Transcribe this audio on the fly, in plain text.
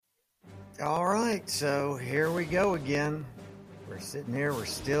All right, so here we go again. We're sitting here, we're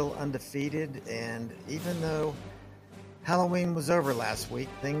still undefeated, and even though Halloween was over last week,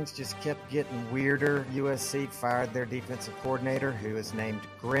 things just kept getting weirder. USC fired their defensive coordinator, who is named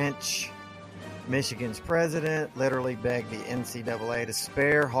Grinch. Michigan's president literally begged the NCAA to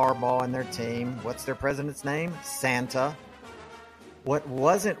spare Harbaugh and their team. What's their president's name? Santa. What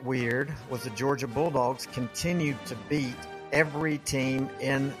wasn't weird was the Georgia Bulldogs continued to beat every team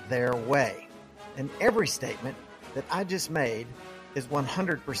in their way. And every statement that I just made is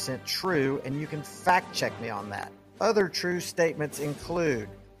 100% true, and you can fact check me on that. Other true statements include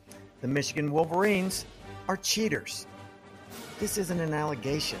the Michigan Wolverines are cheaters. This isn't an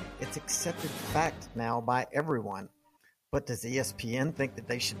allegation. It's accepted fact now by everyone. But does ESPN think that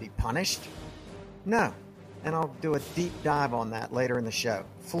they should be punished? No. And I'll do a deep dive on that later in the show.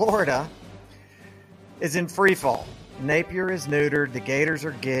 Florida is in free fall. Napier is neutered, the Gators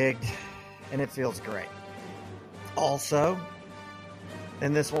are gigged, and it feels great. Also,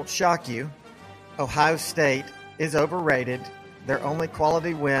 and this won't shock you, Ohio State is overrated. Their only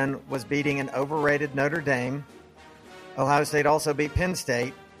quality win was beating an overrated Notre Dame. Ohio State also beat Penn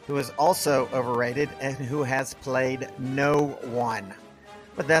State, who is also overrated and who has played no one.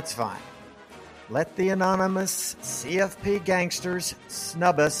 But that's fine. Let the anonymous CFP gangsters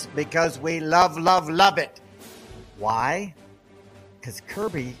snub us because we love it. Why? Because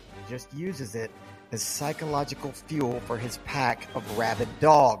Kirby just uses it as psychological fuel for his pack of rabid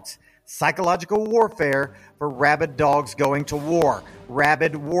dogs. Psychological warfare for rabid dogs going to war.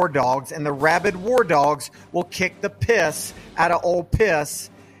 Rabid war dogs. And the rabid war dogs will kick the piss out of old piss.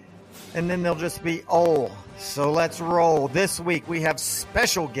 And then they'll just be old. So let's roll. This week we have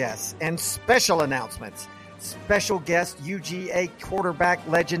special guests and special announcements. Special guest UGA quarterback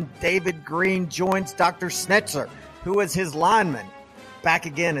legend David Green joins Dr. Snetzer, who is his lineman. Back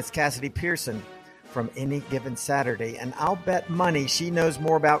again is Cassidy Pearson from Any Given Saturday, and I'll bet money she knows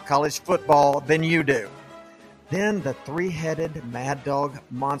more about college football than you do. Then the three-headed Mad Dawg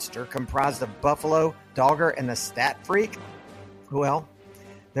monster comprised of Buffalo, Dogger, and the Stat Freak. Well,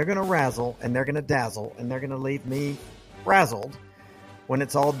 they're going to razzle, and they're going to dazzle, and they're going to leave me frazzled when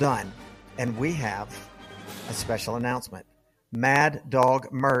it's all done. And we have a special announcement. Mad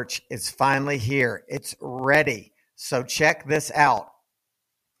Dawg merch is finally here. It's ready. So check this out.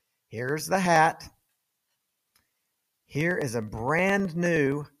 Here's the hat. Here is a brand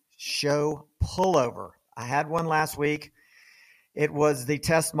new show pullover. I had one last week. It was the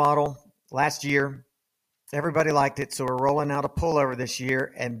test model last year. Everybody liked it, so we're rolling out a pullover this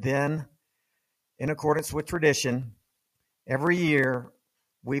year. And then, in accordance with tradition, every year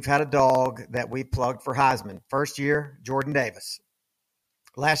we've had a dog that we plugged for Heisman. First year, Jordan Davis.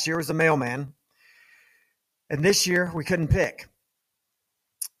 Last year was the mailman. And this year, we couldn't pick.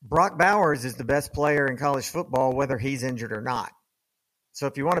 Brock Bowers is the best player in college football, whether he's injured or not. So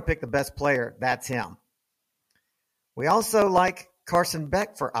if you want to pick the best player, that's him. We also like Carson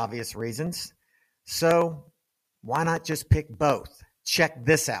Beck for obvious reasons. So why not just pick both? Check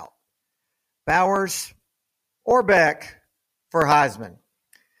this out. Bowers or Beck for Heisman.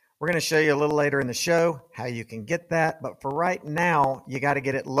 We're going to show you a little later in the show how you can get that. But for right now, you got to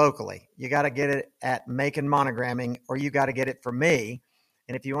get it locally. You got to get it at Macon Monogramming, or you got to get it from me.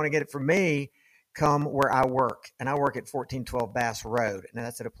 And if you want to get it from me, come where I work. And I work at 1412 Bass Road. And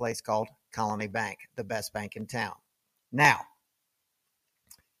that's at a place called Colony Bank, the best bank in town. Now,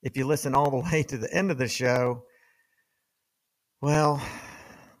 if you listen all the way to the end of the show, well,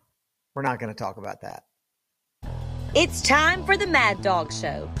 we're not going to talk about that. It's time for the Mad Dawg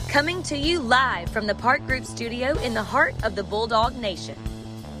Show, coming to you live from the Park Group studio in the heart of the Bulldog Nation.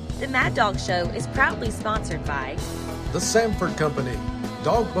 The Mad Dawg Show is proudly sponsored by The Samford Company,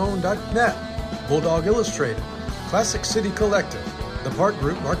 Dogbone.net, Bulldog Illustrated, Classic City Collective, The Park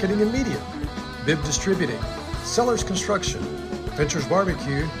Group Marketing and Media, Bib Distributing, Sellers Construction, Ventures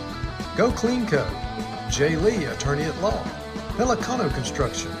Barbecue, Go Clean Co., Jay Lee, Attorney at Law, Pelicano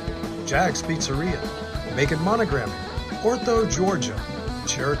Construction, Jags Pizzeria, Macon Monogramming, Ortho Georgia,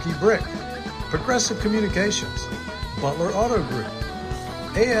 Cherokee Brick, Progressive Communications, Butler Auto Group,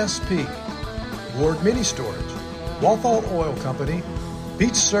 ASP, Ward Mini Storage, Walthall Oil Company,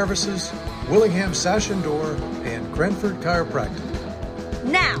 Beach Services, Willingham Sash and Door, and Cranford Chiropractic.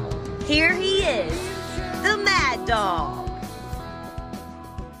 Now, here he is, the Mad Dawg.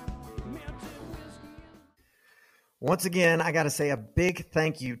 Once again, I got to say a big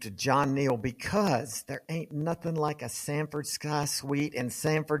thank you to John Neal, because there ain't nothing like a Sanford Sky Suite in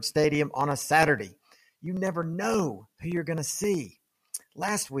Sanford Stadium on a Saturday. You never know who you're going to see.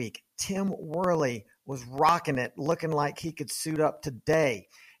 Last week, Tim Worley was rocking it, looking like he could suit up today.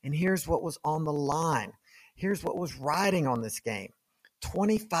 And here's what was on the line. Here's what was riding on this game.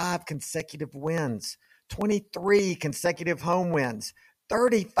 25 consecutive wins, 23 consecutive home wins,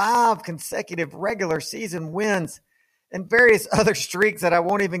 35 consecutive regular season wins, and various other streaks that I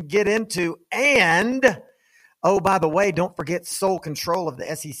won't even get into. And, oh, by the way, don't forget sole control of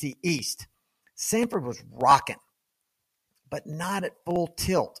the SEC East. Samford was rocking, but not at full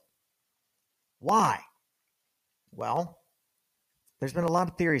tilt. Why? Well, there's been a lot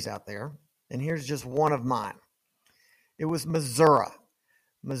of theories out there, and here's just one of mine. It was Missouri.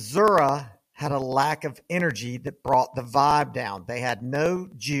 Missouri had a lack of energy that brought the vibe down. They had no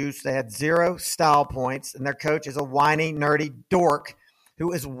juice. They had 0 style points, and their coach is a whiny, nerdy dork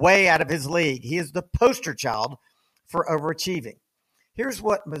who is way out of his league. He is the poster child for overachieving. Here's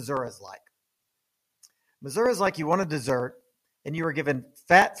what Missouri is like. Missouri is like you want a dessert, and you are given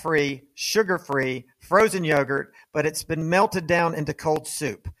fat-free, sugar-free, frozen yogurt, but it's been melted down into cold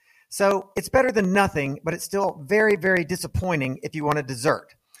soup. So it's better than nothing, but it's still very, very disappointing if you want a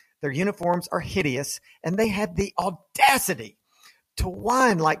dessert. Their uniforms are hideous, and they had the audacity to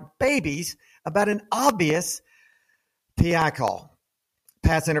whine like babies about an obvious PI call,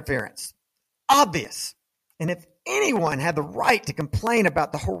 pass interference. Obvious. And if anyone had the right to complain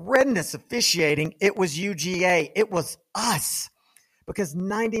about the horrendous officiating, it was UGA. It was us. Because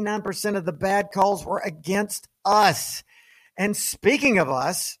 99% of the bad calls were against us. And speaking of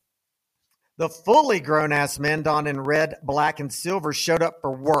us, the fully grown-ass men donned in red, black, and silver showed up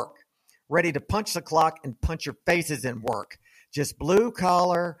for work, ready to punch the clock and punch your faces in work. Just blue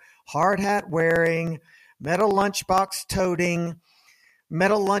collar, hard hat wearing, metal lunchbox toting,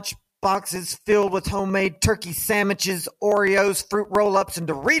 metal lunchboxes filled with homemade turkey sandwiches, Oreos, fruit roll-ups, and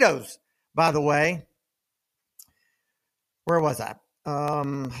Doritos, by the way. Where was I?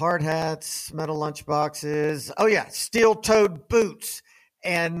 Hard hats, metal lunchboxes. Oh, yeah, steel-toed boots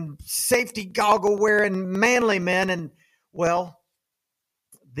and safety goggle wearing manly men. And, well,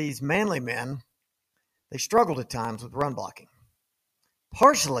 these manly men, they struggled at times with run blocking.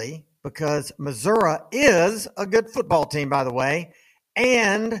 Partially because Missouri is a good football team, by the way,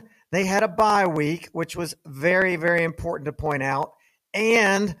 and they had a bye week, which was very, very important to point out.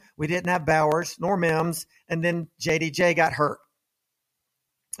 And we didn't have Bowers nor Mims, and then JDJ got hurt.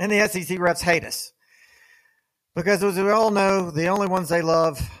 And the SEC refs hate us because, as we all know, the only ones they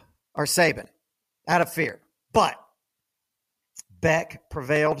love are Saban, out of fear. But Beck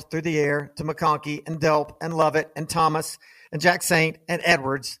prevailed through the air to McConkey and Delp and Lovett and Thomas and Jack Saint and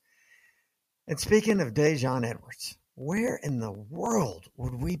Edwards. And speaking of Dejon Edwards, where in the world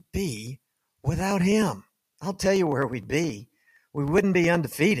would we be without him? I'll tell you where we'd be. We wouldn't be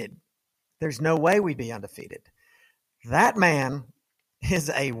undefeated. There's no way we'd be undefeated. That man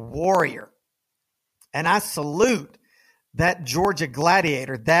is a warrior. And I salute that Georgia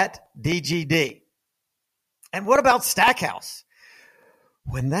Gladiator, that DGD. And what about Stackhouse?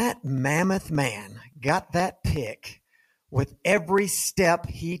 When that mammoth man got that pick, with every step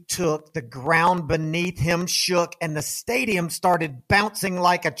he took, the ground beneath him shook and the stadium started bouncing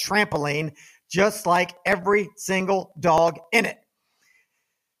like a trampoline, just like every single dog in it.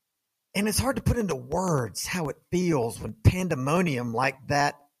 And it's hard to put into words how it feels when pandemonium like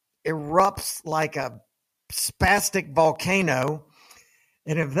that erupts like a spastic volcano.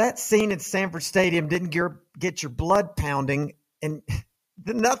 And if that scene at Sanford Stadium didn't get your blood pounding, and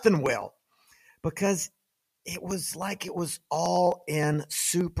then nothing will. Because it was like it was all in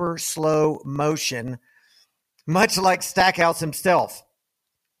super slow motion, much like Stackhouse himself.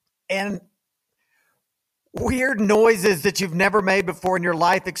 And weird noises that you've never made before in your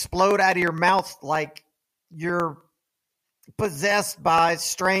life explode out of your mouth like you're possessed by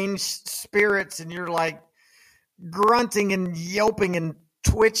strange spirits, and you're like grunting and yelping and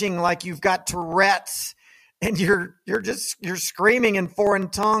twitching like you've got Tourette's, and you're screaming in foreign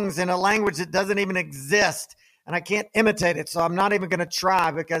tongues in a language that doesn't even exist. And I can't imitate it, so I'm not even going to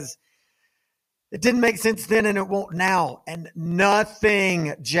try because it didn't make sense then and it won't now. And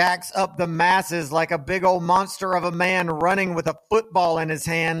nothing jacks up the masses like a big old monster of a man running with a football in his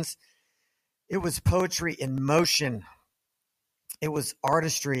hands. It was poetry in motion. It was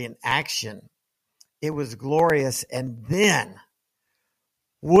artistry in action. It was glorious. And then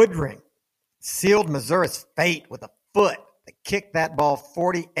Woodring sealed Missouri's fate with a foot that kicked that ball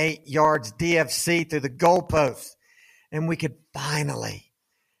 48 yards DFC through the goalpost. And we could finally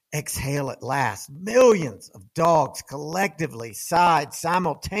exhale at last. Millions of dogs collectively sighed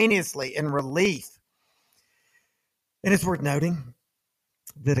simultaneously in relief. And it's worth noting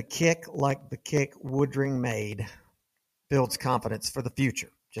that a kick like the kick Woodring made builds confidence for the future.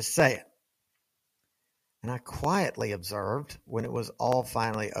 Just say it. And I quietly observed when it was all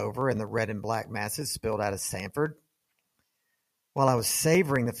finally over and the red and black masses spilled out of Sanford. While I was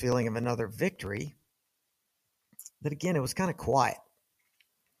savoring the feeling of another victory, that again, it was kind of quiet.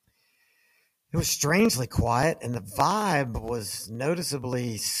 It was strangely quiet, and the vibe was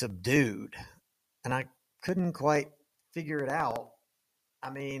noticeably subdued. And I couldn't quite figure it out.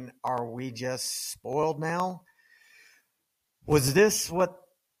 I mean, are we just spoiled now? Was this what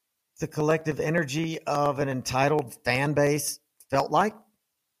the collective energy of an entitled fan base felt like?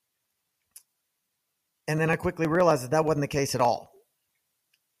 And then I quickly realized that wasn't the case at all.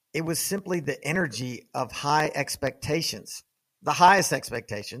 It was simply the energy of high expectations, the highest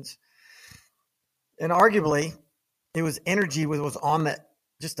expectations. And arguably, it was energy that was on the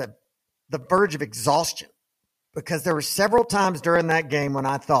verge of exhaustion, because there were several times during that game when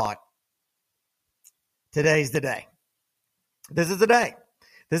I thought, today's the day. This is the day.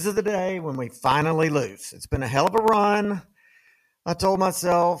 This is the day when we finally lose. It's been a hell of a run. I told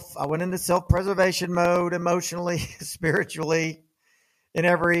myself, I went into self-preservation mode emotionally, spiritually, in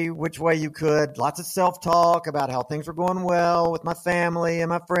every which way you could. Lots of self-talk about how things were going well with my family and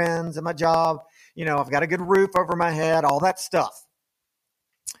my friends and my job. You know, I've got a good roof over my head, all that stuff.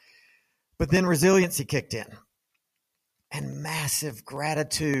 But then resiliency kicked in and massive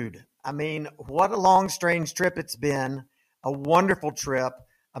gratitude. I mean, what a long, strange trip it's been. A wonderful trip,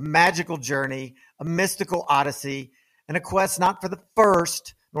 a magical journey, a mystical odyssey, and a quest not for the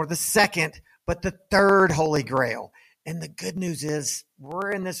first nor the second, but the third Holy Grail. And the good news is we're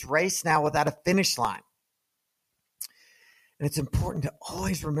in this race now without a finish line. And it's important to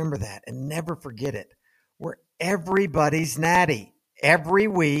always remember that and never forget it. We're everybody's natty every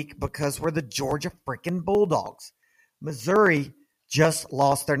week because we're the Georgia freaking Bulldogs. Missouri just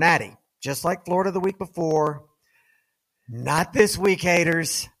lost their natty, just like Florida the week before. Not this week,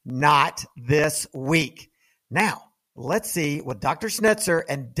 haters. Not this week. Now, let's see what Dr. Schnetzer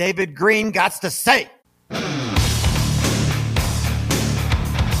and David Green got to say.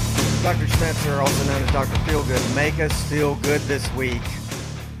 Dr. Schnetzer, also known as Dr. Feelgood, make us feel good this week.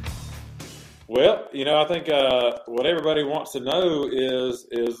 Well, you know, I think what everybody wants to know is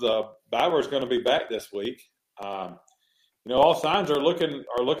Bauer's going to be back this week. You know, all signs are looking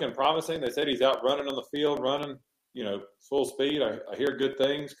promising. They said he's out running on the field, running, you know, full speed. I hear good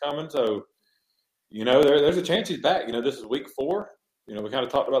things coming. So, you know, there's a chance he's back. You know, this is week 4. You know, we kind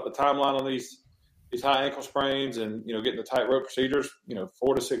of talked about the timeline on these high ankle sprains and, you know, getting the tightrope procedures, you know,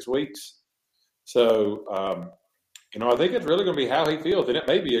 4 to 6 weeks. So, you know, I think it's really going to be how he feels. And it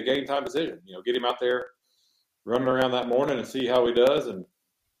may be a game time decision. You know, get him out there running around that morning and see how he does and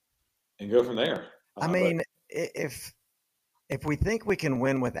go from there. I mean, if we think we can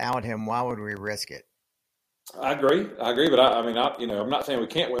win without him, why would we risk it? I agree. But I'm not saying we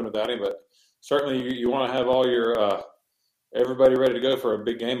can't win without him, but certainly you want to have all your everybody ready to go for a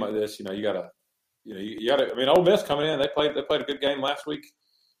big game like this. You know, you got to. I mean, Ole Miss coming in, they played a good game last week.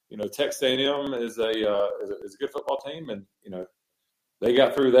 You know, Texas A&M is a good football team, and you know they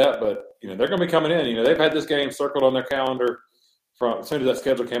got through that. But you know they're going to be coming in. You know, they've had this game circled on their calendar from as soon as that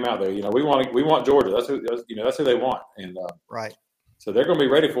schedule came out. There, you know, we want Georgia. That's who they want, and right. So they're going to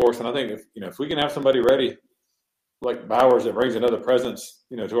be ready for us. And I think if we can have somebody ready like Bowers that brings another presence,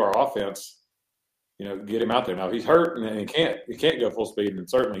 you know, to our offense, you know, get him out there. Now if he's hurt and he can't go full speed, and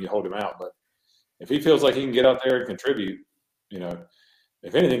certainly you hold him out, but if he feels like he can get out there and contribute, you know,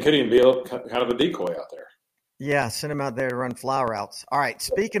 if anything, could even be kind of a decoy out there. Yeah, send him out there to run fly routes. All right,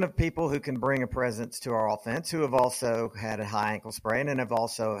 speaking of people who can bring a presence to our offense, who have also had a high ankle sprain and have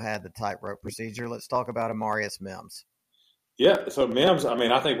also had the tightrope procedure, let's talk about Amarius Mims. Yeah, so Mims, I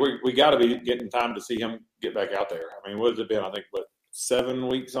mean, I think we got to be getting time to see him get back out there. I mean, what has it been? I think, 7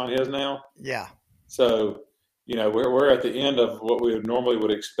 weeks on his now? Yeah. So, you know, we're at the end of what we normally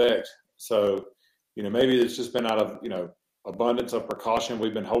would expect. So, you know, maybe it's just been out of, you know, abundance of precaution.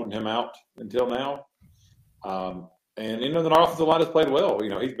 We've been holding him out until now. And, you know, the offensive line has played well. You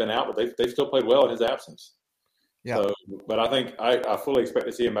know, he's been out, but they've still played well in his absence. Yeah. So, but I think I fully expect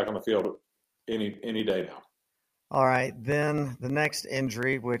to see him back on the field any day now. All right. Then the next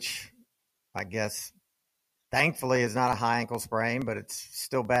injury, which I guess thankfully is not a high ankle sprain, but it's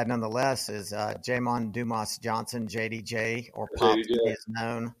still bad nonetheless, is Jamon Dumas Johnson, JDJ, or Pop, as he is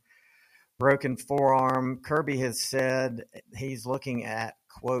known. Broken forearm. Kirby has said he's looking at,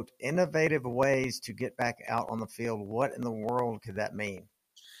 quote, innovative ways to get back out on the field. What in the world could that mean?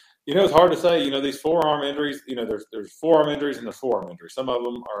 You know, it's hard to say. You know, these forearm injuries, you know, there's forearm injuries and there's forearm injuries. Some of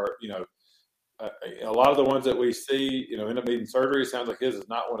them are, you know, a lot of the ones that we see, you know, end up needing surgery. Sounds like his is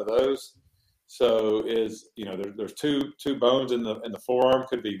not one of those. So you know, there's two bones in the forearm.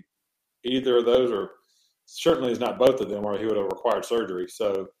 Could be either of those, or certainly is not both of them, or he would have required surgery.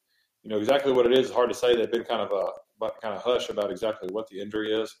 So, exactly what it is hard to say. They've been kind of hush about exactly what the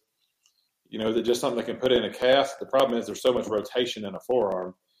injury is. Is it just something they can put in a cast? The problem is there's so much rotation in a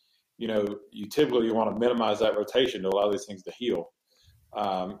forearm. You typically want to minimize that rotation to allow these things to heal.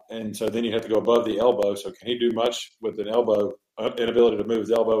 And so then you have to go above the elbow. So can he do much with an elbow, inability to move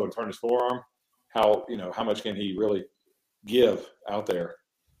his elbow and turn his forearm? How much can he really give out there?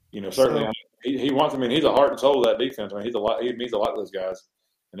 Certainly he wants, he's the heart and soul of that defense. He means a lot to those guys,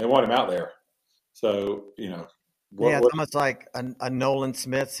 and they want him out there. So, it's almost like a Nolan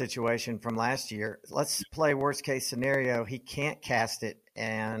Smith situation from last year. Let's play worst case scenario. He can't cast it.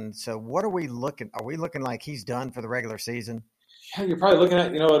 And so what are we looking? Are we looking like he's done for the regular season? Yeah, you're probably looking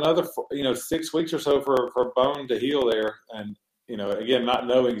at, another, 6 weeks or so for bone to heal there. And, again, not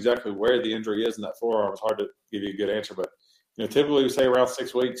knowing exactly where the injury is in that forearm, it's hard to give you a good answer. But, typically we say around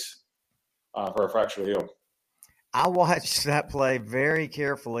 6 weeks for a fracture to heal. I watched that play very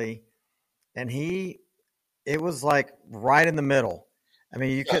carefully, and it was like right in the middle.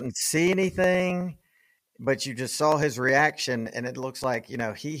 You couldn't see anything, but you just saw his reaction, and it looks like,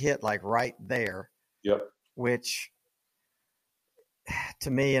 he hit like right there. Yep. Which,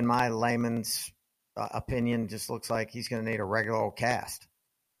 to me, in my layman's opinion, just looks like he's going to need a regular old cast.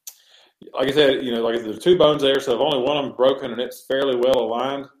 Like I said, there's two bones there, so if only one of them broken and it's fairly well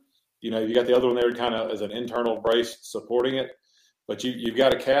aligned, you got the other one there kind of as an internal brace supporting it. But you've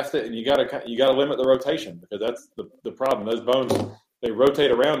got to cast it, and you got to limit the rotation, because that's the problem. Those bones, they rotate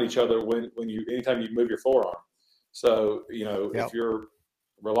around each other anytime you move your forearm. So if you're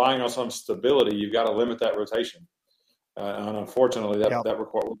relying on some stability, you've got to limit that rotation. And unfortunately, that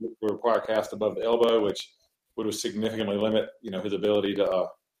would require cast above the elbow, which would significantly limit his ability to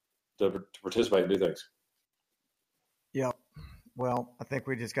participate and do things. Yep. Well, I think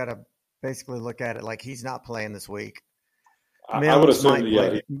we just got to basically look at it like he's not playing this week. I would assume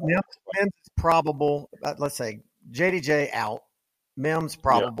Mims is probable. Let's say JDJ out. Mims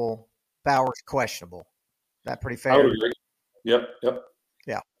probable. Yeah. Bowers questionable. That pretty fair? I would agree. Yep.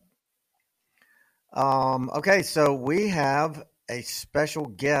 Yeah. Okay, so we have a special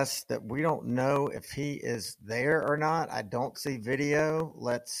guest that we don't know if he is there or not. I don't see video.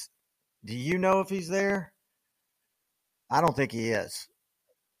 Do you know if he's there? I don't think he is.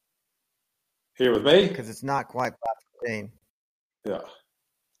 Here with me? Because it's not quite 5:15. Yeah.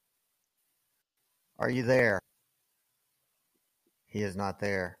 Are you there? He is not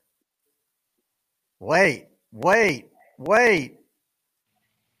there. Wait.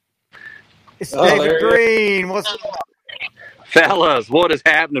 It's David Green. What's up? Fellas, what is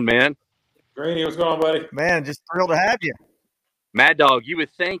happening, man? Greeny, what's going on, buddy? Man, just thrilled to have you. Mad Dawg, you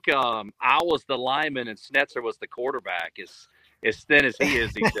would think I was the lineman and Snetzer was the quarterback, as thin as he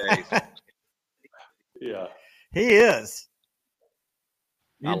is these days. Yeah. He is.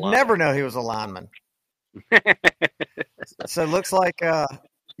 You'd never know he was a lineman. So it looks like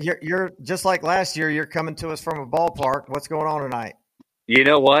you're just like last year, you're coming to us from a ballpark. What's going on tonight? You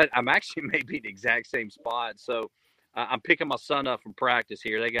know what? I'm actually maybe in the exact same spot. So I'm picking my son up from practice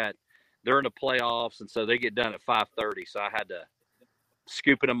here. They're in the playoffs, and so they get done at 5:30. So I had to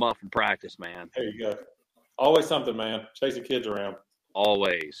scooping them up from practice, man. There you go. Always something, man. Chasing kids around.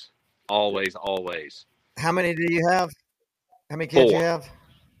 Always. How many do you have? How many kids 4. you have?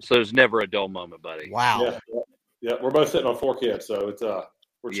 So there's never a dull moment, buddy. Wow. Yeah. We're both sitting on 4 kids, so it's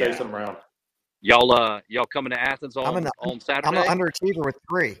we're chasing them around. Y'all coming to Athens on Saturday? I'm an underachiever with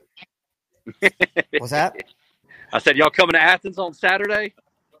 3. What's that? I said, y'all coming to Athens on Saturday?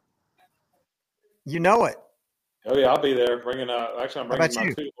 You know it. Oh yeah, I'll be there. I'm bringing my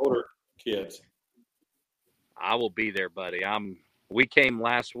 2 older kids. I will be there, buddy. We came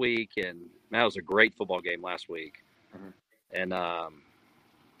last week, and that was a great football game last week. Mm-hmm. And I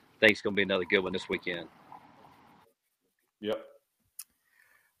think it's going to be another good one this weekend. Yep.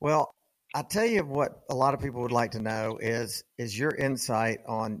 Well, I tell you what a lot of people would like to know is your insight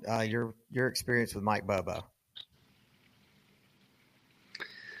on your experience with Mike Bobo.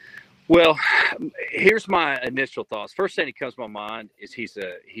 Well, here's my initial thoughts. First thing that comes to my mind is he's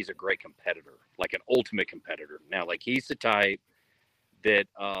a great competitor, like an ultimate competitor. Now, like he's the type that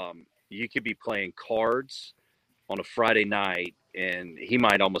you could be playing cards on a Friday night and he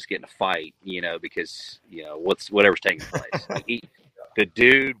might almost get in a fight, because whatever's taking place. Like the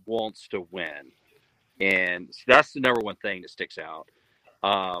dude wants to win, and that's the number one thing that sticks out.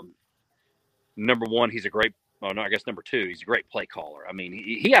 Number one, he's a great. Oh no, I guess number 2, he's a great play caller. I mean,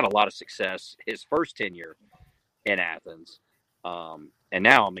 he had a lot of success his first tenure in Athens, and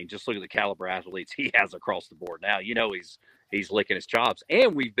now, I mean, just look at the caliber athletes he has across the board. Now, he's licking his chops,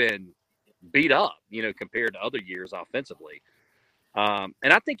 and we've been beat up, compared to other years offensively. And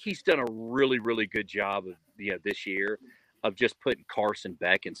I think he's done a really, really good job of, this year of just putting Carson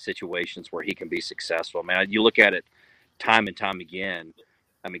Beck in situations where he can be successful. Man, you look at it time and time again.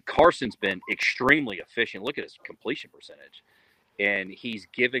 I mean, Carson's been extremely efficient. Look at his completion percentage. And he's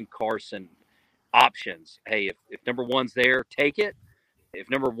given Carson options. Hey, if number one's there, take it. If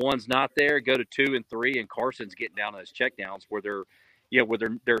number one's not there, go to 2 and 3. And Carson's getting down on those checkdowns where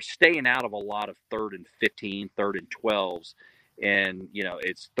they're staying out of a lot of 3rd and 15, 3rd and 12s. And,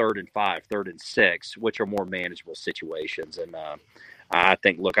 it's 3rd and 5, 3rd and 6, which are more manageable situations. And I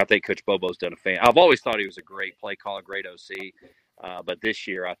think Coach Bobo's done I've always thought he was a great play caller, great OC. But this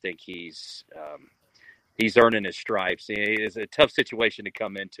year, I think he's earning his stripes. It's a tough situation to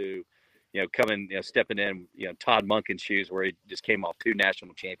come into, stepping in, Todd Monken's shoes where he just came off 2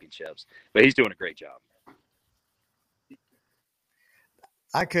 national championships. But he's doing a great job.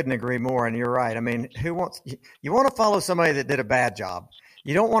 I couldn't agree more, and you're right. I mean, you want to follow somebody that did a bad job.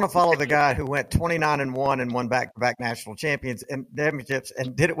 You don't want to follow the guy who went 29-1 and won back-to-back national championships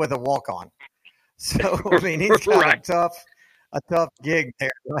and did it with a walk-on. So, I mean, he's got right. a tough gig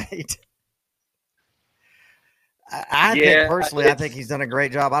there, right? I think personally, I think he's done a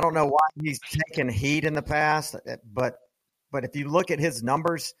great job. I don't know why he's taken heat in the past, but if you look at his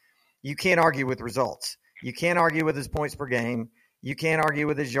numbers, you can't argue with results. You can't argue with his points per game. You can't argue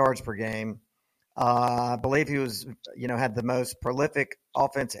with his yards per game. I believe he was, had the most prolific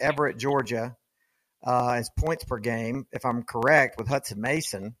offense ever at Georgia. His points per game, if I'm correct, with Hudson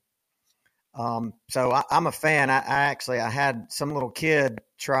Mason. So I'm a fan. I had some little kid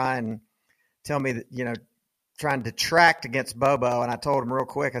try and tell me that, trying to detract against Bobo. And I told him real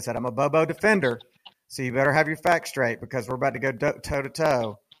quick, I said, I'm a Bobo defender. So you better have your facts straight because we're about to go toe to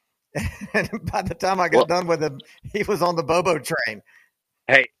toe. And by the time I got done with him, he was on the Bobo train.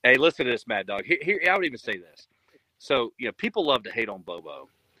 Hey, listen to this, Mad Dawg. Here, I would even say this. So, people love to hate on Bobo.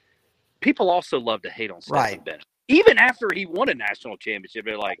 People also love to hate on Stetson Bennett. Even after he won a national championship,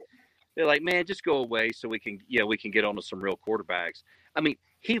 they're like, man, just go away so we can get onto some real quarterbacks. I mean,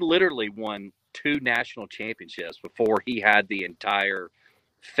 he literally won 2 national championships before he had the entire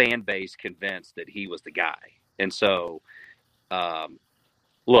fan base convinced that he was the guy. And so,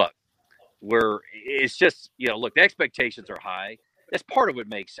 look, it's just, look, the expectations are high. That's part of what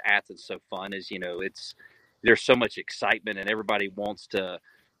makes Athens so fun is, there's so much excitement and everybody wants to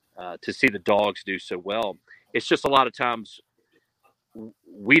see the Dogs do so well. It's just a lot of times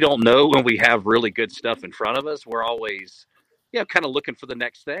we don't know when we have really good stuff in front of us. We're always, kind of looking for the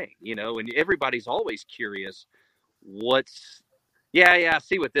next thing, and everybody's always curious I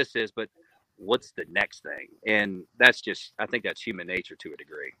see what this is, but what's the next thing? And I think that's human nature to a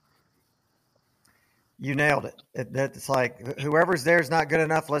degree. You nailed it. It's like whoever's there is not good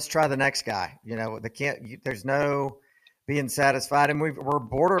enough. Let's try the next guy. There's no being satisfied. And we're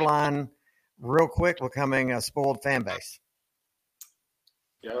borderline real quick becoming a spoiled fan base.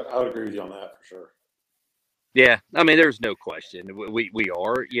 Yeah, I would agree with you on that for sure. Yeah, I mean, there's no question. We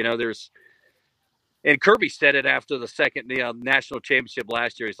are, and Kirby said it after the second national championship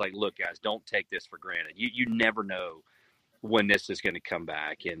last year. He's like, look, guys, don't take this for granted. You never know when this is going to come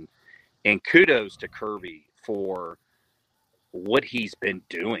back. And kudos to Kirby for what he's been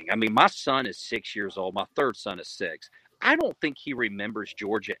doing. I mean, my son is 6 years old. My third son is 6. I don't think he remembers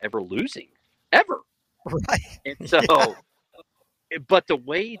Georgia ever losing, ever. Right. And so, but the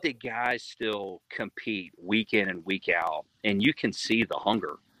way the guys still compete week in and week out, and you can see the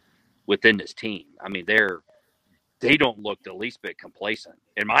hunger within this team. I mean, they don't look the least bit complacent,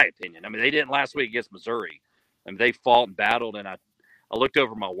 in my opinion. I mean, they didn't last week against Missouri. I mean, they fought and battled, and I looked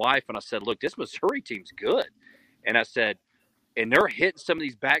over at my wife and I said, look, this Missouri team's good. And I said, and they're hitting some of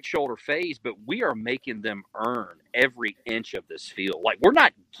these back shoulder fades, but we are making them earn every inch of this field. Like, we're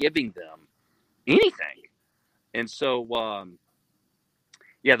not giving them anything. And so,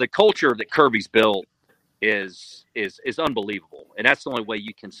 the culture that Kirby's built is unbelievable. And that's the only way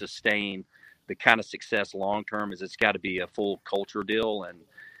you can sustain the kind of success long-term is it's got to be a full culture deal.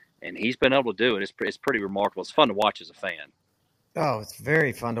 And he's been able to do it. It's pretty remarkable. It's fun to watch as a fan. Oh, it's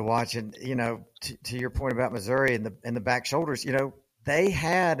very fun to watch. And, to your point about Missouri and the back shoulders, they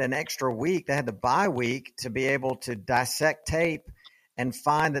had an extra week. They had the bye week to be able to dissect tape and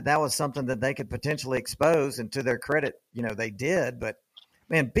find that was something that they could potentially expose. And to their credit, they did. But,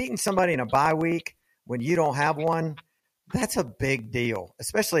 man, beating somebody in a bye week when you don't have one, that's a big deal,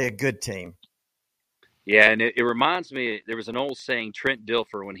 especially a good team. Yeah, and it reminds me, there was an old saying, Trent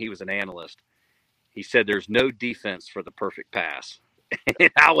Dilfer, when he was an analyst, he said, there's no defense for the perfect pass.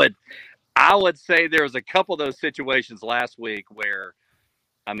 And I would say there was a couple of those situations last week where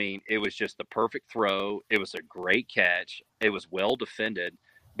I mean, it was just the perfect throw. It was a great catch. It was well defended,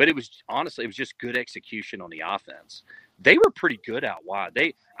 but it was honestly, it was just good execution on the offense. They were pretty good out wide.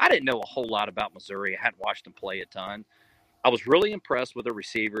 I didn't know a whole lot about Missouri. I hadn't watched them play a ton. I was really impressed with their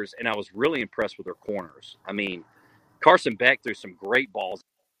receivers, and I was really impressed with their corners. I mean, Carson Beck threw some great balls.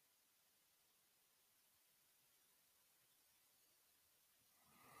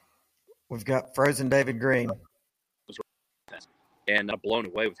 We've got frozen David Green. And I'm blown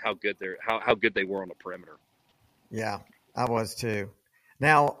away with how good they were on the perimeter. Yeah, I was too.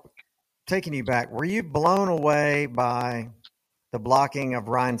 Now, taking you back, were you blown away by the blocking of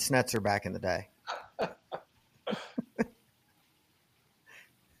Ryan Snetzer back in the day?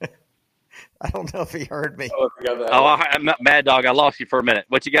 I don't know if he heard me. I'm not Mad Dawg. I lost you for a minute.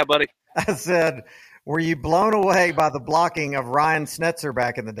 What you got, buddy? I said, were you blown away by the blocking of Ryan Snetzer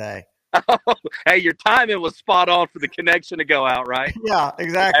back in the day? Hey, your timing was spot on for the connection to go out, right? Yeah,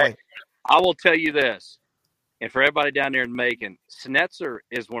 exactly. Hey, I will tell you this, and for everybody down there in Macon, Snetzer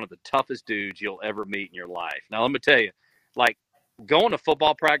is one of the toughest dudes you'll ever meet in your life. Now, let me tell you, like, going to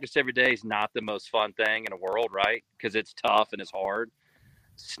football practice every day is not the most fun thing in the world, right? Because it's tough and it's hard.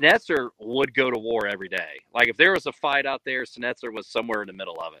 Snetzer would go to war every day. Like, if there was a fight out there, Snetzer was somewhere in the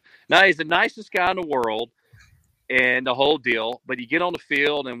middle of it. Now, he's the nicest guy in the world. And the whole deal, but you get on the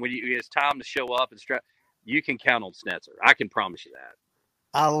field, and when it's time to show up and strap, you can count on Snetzer. I can promise you that.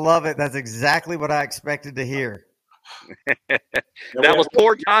 I love it. That's exactly what I expected to hear. That was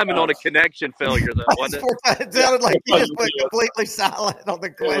poor timing on a connection failure, though, wasn't it? It sounded like you just went completely silent on the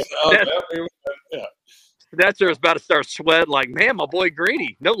question. Snetzer was about to start sweating like, man, my boy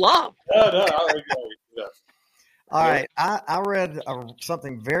Greeny, no love. No. All right. I read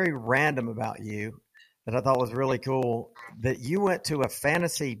something very random about you that I thought was really cool, that you went to a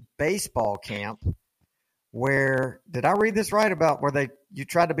fantasy baseball camp where, did I read this right, about where you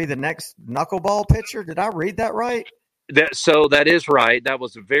tried to be the next knuckleball pitcher? Did I read that right? So that is right. That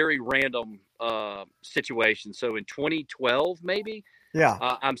was a very random situation. So in 2012, maybe, yeah,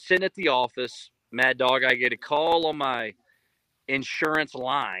 I'm sitting at the office, Mad Dawg. I get a call on my insurance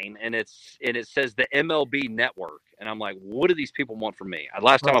line, and it says the MLB Network, and I'm like, what do these people want from me?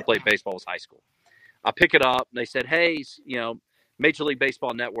 Last time I played baseball was high school. I pick it up, and they said, hey, Major League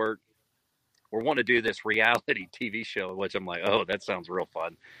Baseball Network, we're wanting to do this reality TV show, which I'm like, oh, that sounds real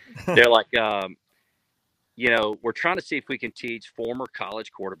fun. They're like, we're trying to see if we can teach former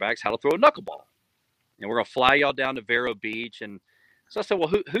college quarterbacks how to throw a knuckleball. And we're going to fly y'all down to Vero Beach. And so I said,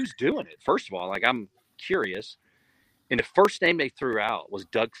 well, who's doing it? First of all, like, I'm curious. And the first name they threw out was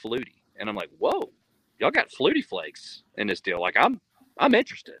Doug Flutie. And I'm like, whoa, y'all got Flutie Flakes in this deal. Like, I'm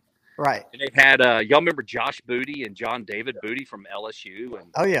interested. Right. And they had, y'all remember Josh Booty and John David Booty from LSU?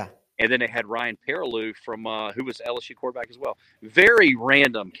 And, oh, yeah. And then they had Ryan Perrilloux from, who was LSU quarterback as well. Very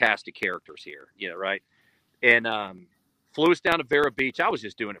random cast of characters here, right? And flew us down to Vero Beach. I was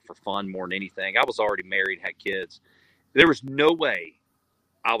just doing it for fun more than anything. I was already married, had kids. There was no way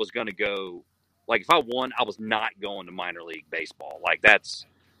I was going to go. Like, if I won, I was not going to minor league baseball. Like,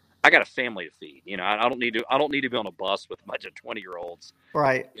 I got a family to feed. I don't need to be on a bus with a bunch of 20-year-olds,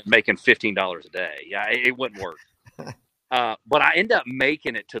 right, making $15 a day. Yeah, it wouldn't work. But I end up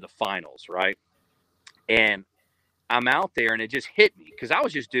making it to the finals, right? And I'm out there, and it just hit me because I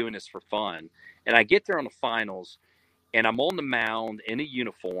was just doing this for fun. And I get there on the finals, and I'm on the mound in a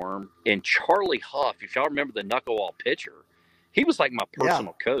uniform. And Charlie Huff, if y'all remember the knuckleball pitcher, he was like my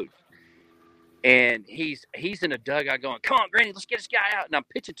personal coach. And he's in a dugout going, come on, Granny, let's get this guy out. And I'm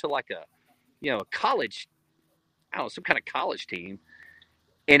pitching to like a college, I don't know, some kind of college team.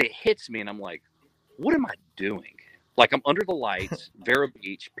 And it hits me, and I'm like, what am I doing? Like, I'm under the lights, Vero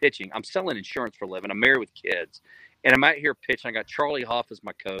Beach, pitching. I'm selling insurance for a living. I'm married with kids. And I'm out here pitching. I got Charlie Huff as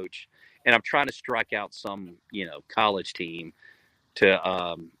my coach. And I'm trying to strike out some, college team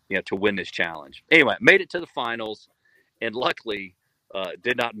to win this challenge. Anyway, made it to the finals, and luckily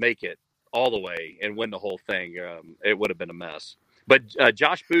did not make it all the way and win the whole thing. It would have been a mess. But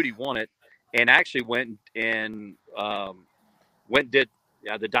Josh Booty won it, and actually went and did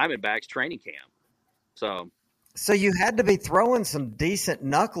the Diamondbacks training camp. So you had to be throwing some decent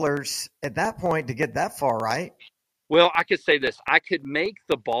knucklers at that point to get that far, right? Well, I could say this. I could make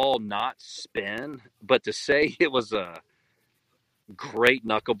the ball not spin, but to say it was a great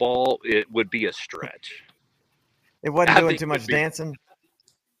knuckleball, it would be a stretch. It wasn't doing too much dancing?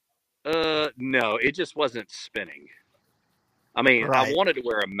 No, it just wasn't spinning. I mean, right. I wanted to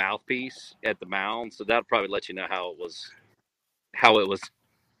wear a mouthpiece at the mound, so that'll probably let you know how it was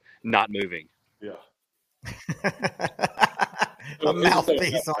not moving. Yeah. A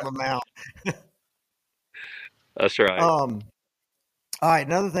mouthpiece on the mound. That's right. All right,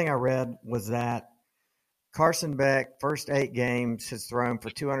 another thing I read was that Carson Beck, first 8 games, has thrown for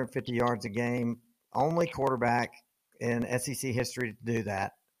 250 yards a game. Only quarterback in SEC history to do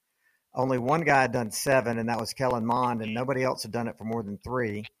that. Only one guy had done 7, and that was Kellen Mond, and nobody else had done it for more than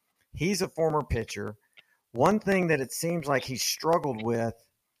 3. He's a former pitcher. One thing that it seems like he's struggled with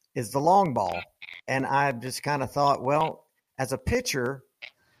is the long ball. And I just kind of thought, well, as a pitcher,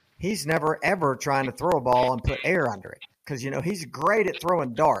 he's never, ever trying to throw a ball and put air under it because, he's great at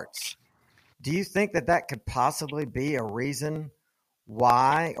throwing darts. Do you think that that could possibly be a reason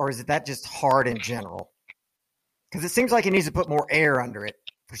why, or is it that just hard in general? Because it seems like he needs to put more air under it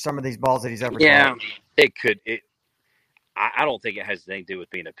for some of these balls that he's ever thrown. It could. I don't think it has anything to do with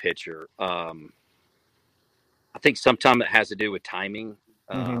being a pitcher. I think sometimes it has to do with timing.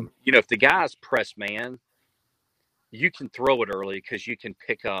 If the guy's press man, you can throw it early because you can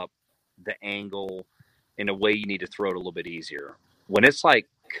pick up the angle in a way you need to throw it a little bit easier. When it's like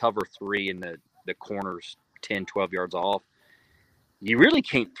cover 3 and the corner's 10, 12 yards off, you really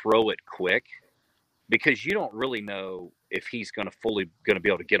can't throw it quick because you don't really know if he's going to be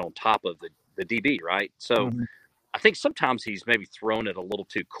able to get on top of the DB, right? So I think sometimes he's maybe thrown it a little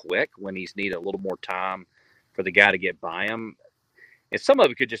too quick when he's need a little more time for the guy to get by him. And some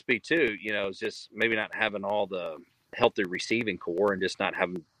of it could just be too, it's just maybe not having all the healthy receiving core and just not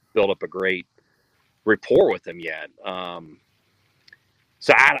having built up a great rapport with him yet.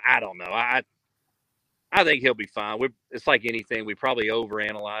 So I don't know. I think he'll be fine. It's like anything. We probably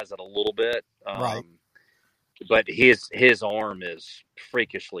overanalyze it a little bit. Right. But his arm is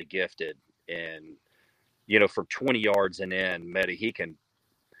freakishly gifted. And, from 20 yards and in, Medi, he can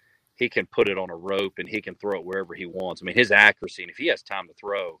put it on a rope and he can throw it wherever he wants. I mean, his accuracy, and if he has time to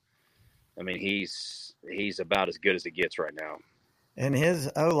throw, I mean, he's about as good as it gets right now. And his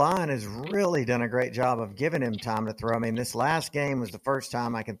O-line has really done a great job of giving him time to throw. I mean, this last game was the first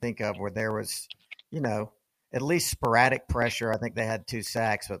time I can think of where there was, at least sporadic pressure. I think they had 2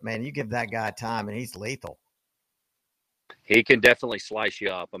 sacks, but man, you give that guy time and he's lethal. He can definitely slice you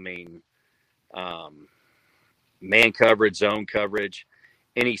up. I mean, man coverage, zone coverage,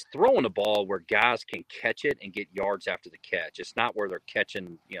 and he's throwing the ball where guys can catch it and get yards after the catch. It's not where they're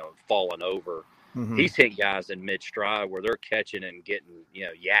catching, falling over. He's hitting guys in mid-stride where they're catching and getting,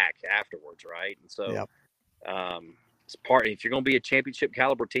 yak afterwards, right? And so it's if you're going to be a championship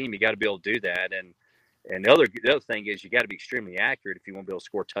caliber team, you got to be able to do that. And the other thing is you got to be extremely accurate if you want to be able to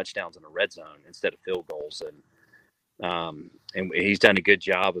score touchdowns in the red zone instead of field goals. And he's done a good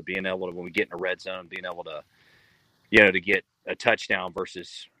job of being able to, when we get in the red zone, being able to, to get a touchdown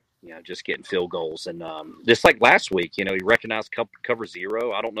versus, just getting field goals. And just like last week, he recognized cover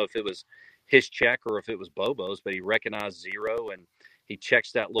 0. I don't know if it was his check or if it was Bobo's, but he recognized 0 and he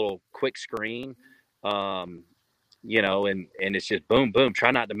checks that little quick screen, and it's just boom, boom.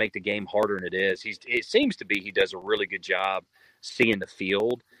 Try not to make the game harder than it is. It seems to be he does a really good job seeing the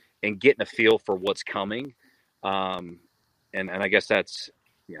field and getting a feel for what's coming. And I guess that's,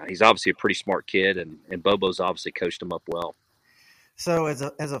 he's obviously a pretty smart kid, and Bobo's obviously coached him up well. So as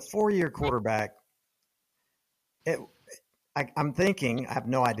a 4-year quarterback, I'm thinking, I have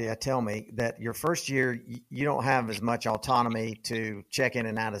no idea, tell me, that your first year, you don't have as much autonomy to check in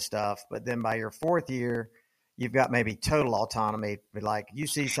and out of stuff. But then by your 4th year, you've got maybe total autonomy. Like you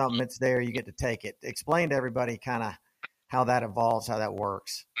see something, it's there, you get to take it. Explain to everybody kind of how that evolves, how that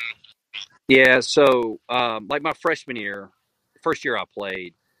works. Yeah, so like my freshman year, first year I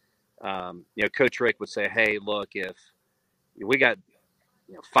played, Coach Rick would say, hey, look, if we got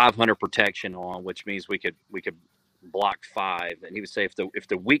 500 protection on, which means we could block 5, and he would say if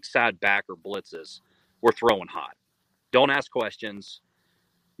the weak side backer blitzes, we're throwing hot. Don't ask questions,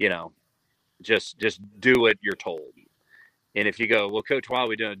 just do it, you're told. And if you go, well, Coach, why are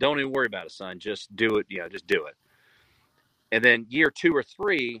we doing it? Don't even worry about it, son. Just do it, just do it. And then year 2 or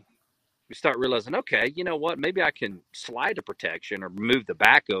 3, we start realizing, okay, you know what? Maybe I can slide to protection or move the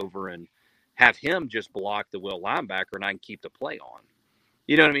back over and have him just block the will linebacker, and I can keep the play on.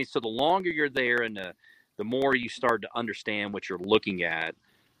 You know what I mean? So the longer you're there and the more you start to understand what you're looking at,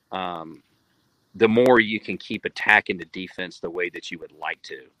 the more you can keep attacking the defense the way that you would like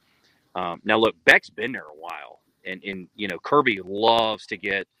to. Now, look, Beck's been there a while, and Kirby loves to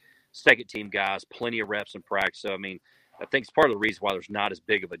get second-team guys plenty of reps in practice. So, I mean, I think it's part of the reason why there's not as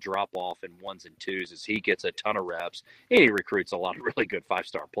big of a drop-off in 1s and 2s is he gets a ton of reps, and he recruits a lot of really good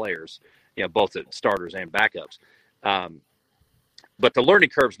 5-star players, both at starters and backups. But the learning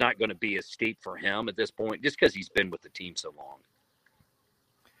curve's not going to be as steep for him at this point just because he's been with the team so long.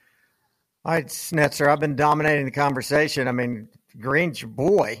 All right, Snetzer, I've been dominating the conversation. I mean, Green's your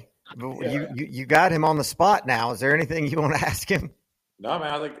boy. You got him on the spot now. Is there anything you want to ask him? No,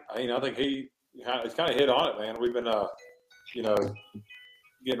 man, I think he's kind of hit on it, man. We've been,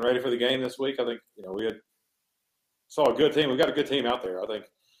 getting ready for the game this week. I think, we saw a good team. We've got a good team out there. I think,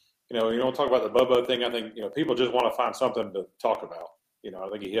 you don't talk about the Bobo thing. I think, people just want to find something to talk about. I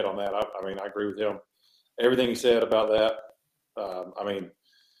think he hit on that. I agree with him. Everything he said about that. I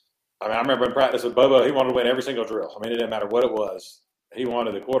remember in practice with Bobo, he wanted to win every single drill. It didn't matter what it was. He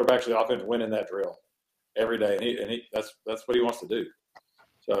wanted the quarterbacks of the offense to win in that drill every day, and that's what he wants to do.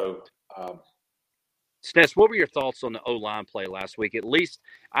 So, Sness, what were your thoughts on the O-line play last week? At least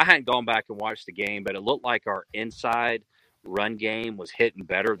I hadn't gone back and watched the game, but it looked like our inside run game was hitting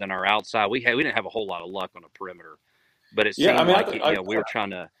better than our outside. We didn't have a whole lot of luck on the perimeter, but it seemed we were trying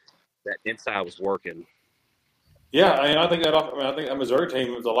to – that inside was working. Yeah, I think that Missouri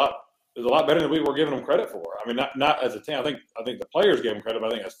team was a lot better than we were giving them credit for. Not as a team. I think the players gave them credit, but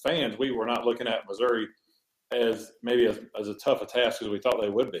I think as fans, we were not looking at Missouri as maybe as a tough a task as we thought they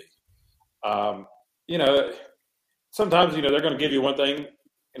would be. Sometimes they're going to give you one thing.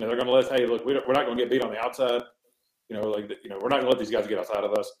 They're going to let us, hey, look, we're not going to get beat on the outside. We're not going to let these guys get outside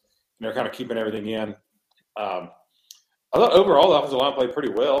of us. And they're kind of keeping everything in. I thought overall the offensive line played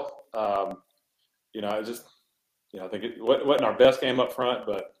pretty well. I think it wasn't our best game up front,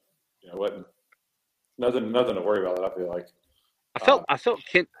 but wasn't nothing to worry about. I feel like I felt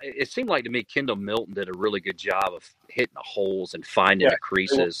it seemed like to me Kendall Milton did a really good job of hitting the holes and finding the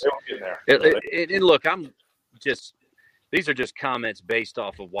creases. They were getting there. And look, these are just comments based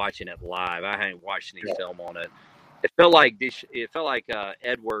off of watching it live. I hadn't watched any film on it. It felt like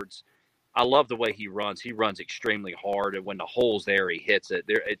Edwards. I love the way he runs. He runs extremely hard, and when the hole's there, he hits it.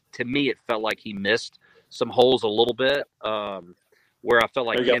 To me, it felt like he missed some holes a little bit, where I felt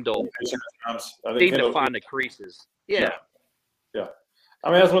like Kendall seemed to find the creases. Yeah.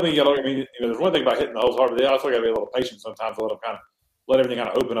 That's one thing there's one thing about hitting the holes hard, but they also got to be a little patient sometimes, to let everything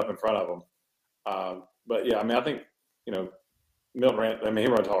kind of open up in front of them. But yeah, I think Milton ran. He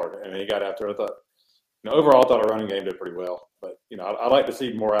runs hard, and he got after it. I thought, overall, I thought our running game did pretty well. But I like to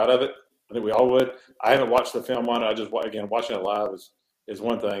see more out of it. I think we all would. I haven't watched the film on it. I just watching it live is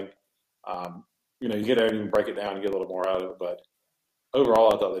one thing. You get there and you can break it down and get a little more out of it. But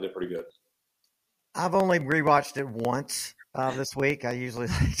overall, I thought they did pretty good. I've only rewatched it once this week. I usually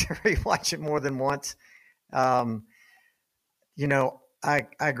like to rewatch it more than once. I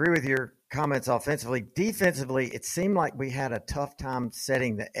agree with your comments offensively. Defensively, it seemed like we had a tough time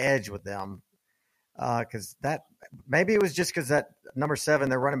setting the edge with them because that maybe it was just because that number 7,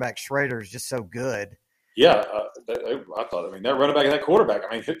 their running back Schrader, is just so good. Yeah, I thought. That running back and that quarterback.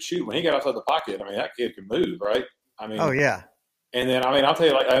 Shoot, when he got outside the pocket, that kid can move, right? Oh yeah. And then I'll tell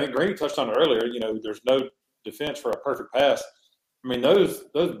you, I think Green touched on it earlier. There's no defense for a perfect pass. Those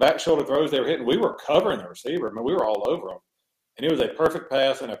back shoulder throws they were hitting, we were covering the receiver. We were all over them, and it was a perfect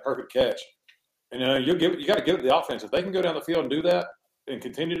pass and a perfect catch. And you got to give it the offense. If they can go down the field and do that and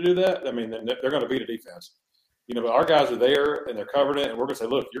continue to do that, then they're going to beat a defense. But our guys are there and they're covering it, and we're going to say,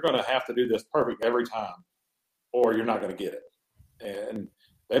 look, you're going to have to do this perfect every time, or you're not going to get it. And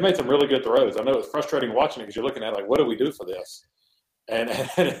they made some really good throws. I know it's frustrating watching it because you're looking at what do we do for this? And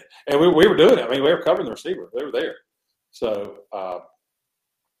we were doing it. We were covering the receiver. They were there. So,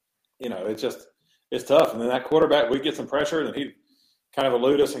 it's tough. And then that quarterback, we get some pressure, and then he kind of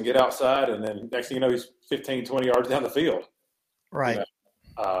elude us and get outside. And then next thing you know, he's 15, 20 yards down the field. Right.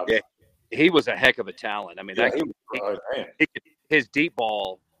 He was a heck of a talent. His deep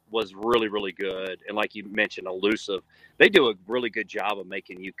ball was really, really good. And like you mentioned, elusive. They do a really good job of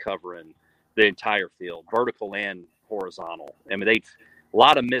making you covering the entire field, vertical and horizontal. A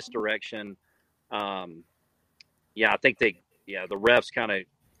lot of misdirection. I think the refs kind of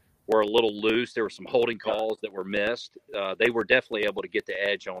were a little loose. There were some holding calls that were missed. They were definitely able to get the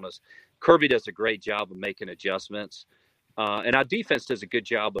edge on us. Kirby does a great job of making adjustments. And our defense does a good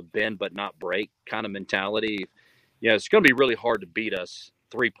job of bend but not break kind of mentality. It's going to be really hard to beat us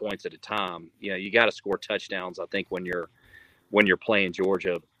 3 points at a time. You got to score touchdowns, I think, when you're playing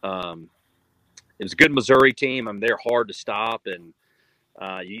Georgia. It was a good Missouri team. They're hard to stop, and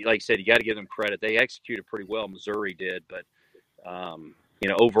like you said, you got to give them credit. They executed pretty well. Missouri did, but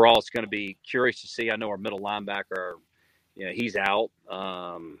overall, it's going to be curious to see. I know our middle linebacker, he's out,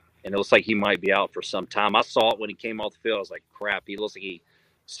 and it looks like he might be out for some time. I saw it when he came off the field. I was like, crap, he looks like he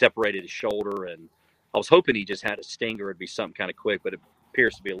separated his shoulder, and I was hoping he just had a stinger. It'd be something kind of quick, but it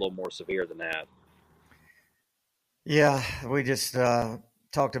appears to be a little more severe than that. Yeah, we just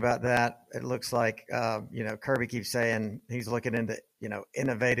talked about that. It looks like, Kirby keeps saying he's looking into,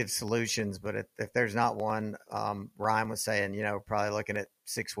 innovative solutions, but if there's not one, Ryan was saying, probably looking at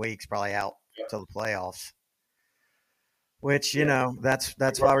 6 weeks, probably out till the playoffs. which, you know, that's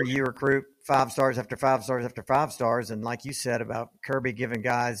why you recruit 5 stars after 5 stars after 5 stars. And like you said about Kirby giving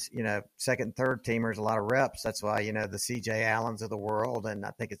guys, you know, second and third teamers a lot of reps. That's why, you know, the CJ Allens of the world. And I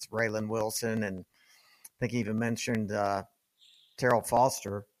think it's Raylan Wilson. And I think he even mentioned Terrell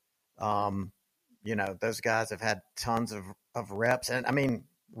Foster. You know, those guys have had tons of reps. And I mean,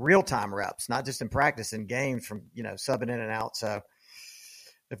 real-time reps, not just in practice, in games from, you know, subbing in and out. So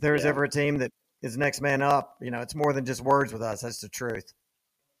if there's ever a team that is next man up, you know, it's more than just words with us. That's the truth.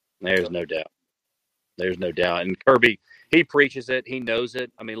 There's no doubt. There's no doubt. And Kirby, he preaches it. He knows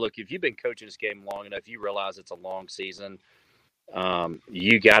it. I mean, look, if you've been coaching this game long enough, you realize it's a long season.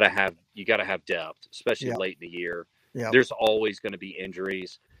 You gotta have depth, especially late in the year. Yep. There's always going to be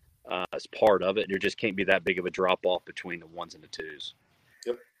injuries as part of it. And there just can't be that big of a drop off between the ones and the twos.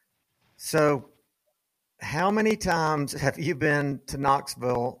 Yep. So how many times have you been to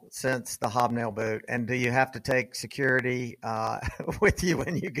Knoxville since the hobnail boot? And do you have to take security with you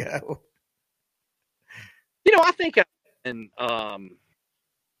when you go? You know, I think I've been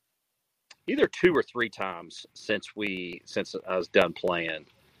either 2 or 3 times since I was done playing.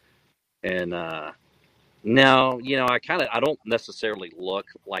 And no, you know, I don't necessarily look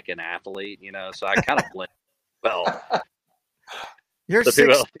like an athlete, you know, so I kind of blend well. You're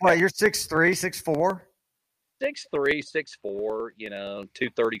 6'3", 6'4"? 6'3", 6'4", you know,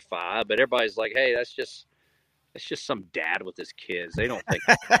 235. But everybody's like, hey, that's just some dad with his kids. They don't think.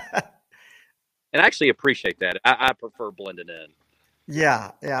 And I actually appreciate that. I prefer blending in.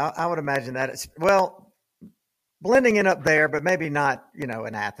 Yeah, I would imagine that. It's, well, blending in up there, but maybe not, you know,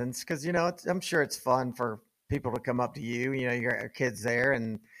 in Athens, because, you know, I'm sure it's fun for people to come up to you. You know, your kids there,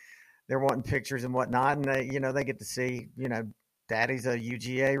 and they're wanting pictures and whatnot, and they, you know, they get to see, you know, Daddy's a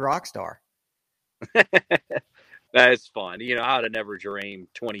UGA rock star. That's fun. You know, I would have never dreamed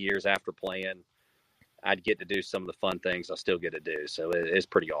 20 years after playing I'd get to do some of the fun things I still get to do. So it's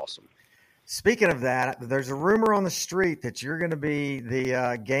pretty awesome. Speaking of that, there's a rumor on the street that you're going to be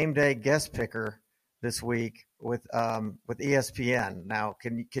the game day guest picker this week with ESPN. Now,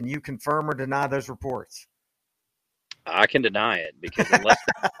 can you confirm or deny those reports? I can deny it because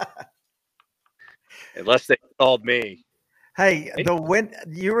unless they called me. Hey,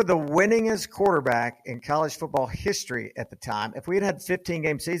 you were the winningest quarterback in college football history at the time. If we had had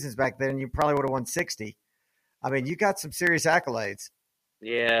 15-game seasons back then, you probably would have won 60. I mean, you got some serious accolades.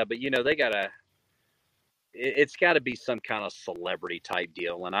 Yeah, but, you know, it's got to be some kind of celebrity type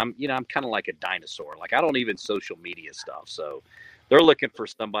deal. And I'm kind of like a dinosaur. Like, I don't even social media stuff. So they're looking for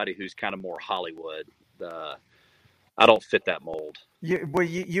somebody who's kind of more Hollywood. I don't fit that mold. You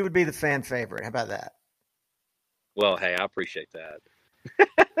would be the fan favorite. How about that? Well, hey, I appreciate that.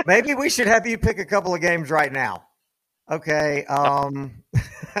 Maybe we should have you pick a couple of games right now. Okay. I'm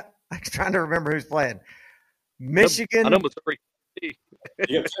trying to remember who's playing. Michigan. I know Missouri. You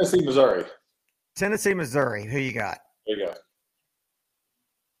got Tennessee, Missouri. Tennessee, Missouri. Who you got? There you go.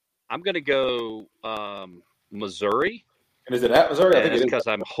 I'm going to go Missouri. And is it at Missouri? I think it's because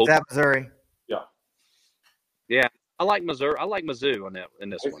I'm hoping. It's at Missouri. Yeah. Yeah. I like Missouri. I like Mizzou in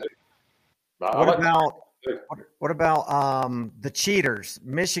this one. What about the cheaters?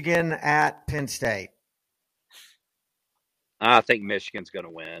 Michigan at Penn State. I think Michigan's going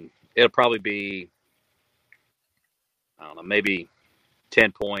to win. It'll probably be, I don't know, maybe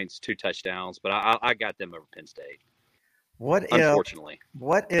 10 points, 2 touchdowns, but I got them over Penn State. Unfortunately.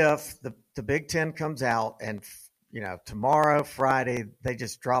 What if the Big Ten comes out and, you know, tomorrow, Friday, they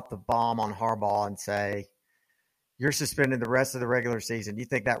just drop the bomb on Harbaugh and say, you're suspended the rest of the regular season? Do you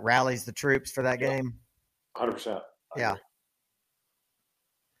think that rallies the troops for that game? 100%. Yeah.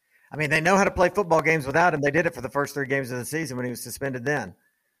 I mean, they know how to play football games without him. They did it for the first 3 games of the season when he was suspended then.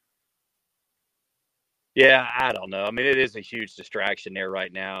 Yeah, I don't know. I mean, it is a huge distraction there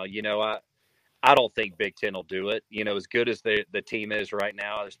right now. You know, I don't think Big Ten will do it. You know, as good as the team is right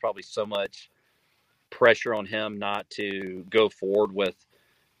now, there's probably so much pressure on him not to go forward with,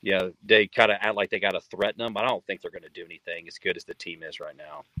 you know, they kind of act like they got to threaten him. But I don't think they're going to do anything as good as the team is right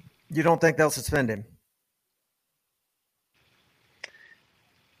now. You don't think they'll suspend him?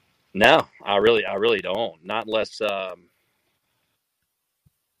 No, I really don't. Not unless I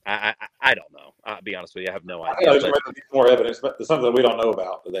don't know. I'll be honest with you, I have no idea. I know there's more evidence, but there's something that we don't know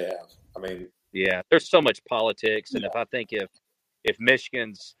about that they have. I mean, yeah, there's so much politics, and I think if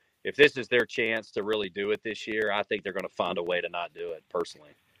Michigan's, if this is their chance to really do it this year, I think they're going to find a way to not do it.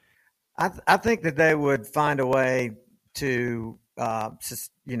 Personally, I think that they would find a way to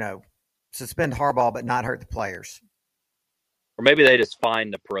suspend Harbaugh but not hurt the players. Or maybe they just fine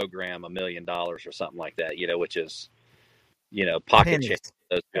the program $1 million or something like that, you know, which is, you know, pocket change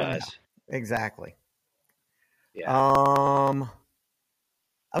those guys. Yeah, exactly. Yeah.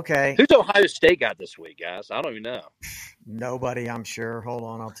 Okay. Who's Ohio State got this week, guys? I don't even know. Nobody, I'm sure. Hold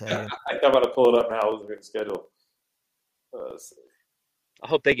on, I'll tell you. I'm about to pull it up now. Let's get the schedule. Let's see. I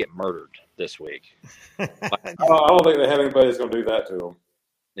hope they get murdered this week. I don't think they have anybody that's going to do that to them.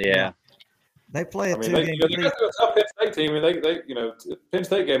 Yeah. They play a they two-game got a tough Penn State team, and they Penn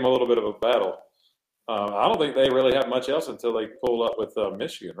State gave them a little bit of a battle. I don't think they really have much else until they pull up with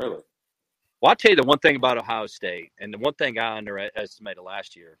Michigan, really. Well, I'll tell you the one thing about Ohio State, and the one thing I underestimated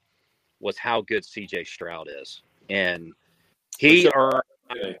last year was how good C.J. Stroud is. And he earned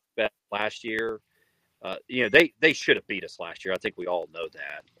best last year. They should have beat us last year. I think we all know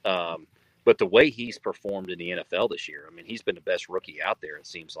that. But the way he's performed in the NFL this year, I mean, he's been the best rookie out there, it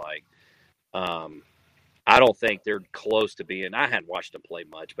seems like. I don't think they're close to being – I hadn't watched them play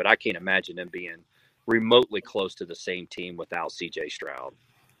much, but I can't imagine them being remotely close to the same team without C.J. Stroud.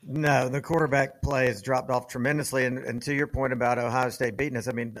 No, the quarterback play has dropped off tremendously. And to your point about Ohio State beating us,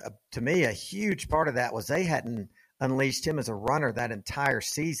 I mean, to me, a huge part of that was they hadn't unleashed him as a runner that entire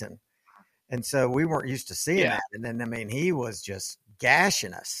season. And so we weren't used to seeing that. And then, I mean, he was just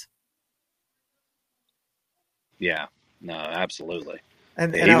gashing us. Yeah, no, absolutely.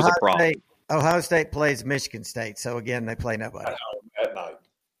 And he was a problem. Ohio State plays Michigan State. So, again, they play nobody. At night.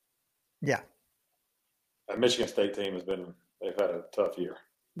 Yeah. That Michigan State team they've had a tough year.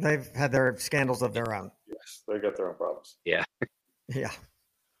 They've had their scandals of their own. Yes, they got their own problems. Yeah. Yeah.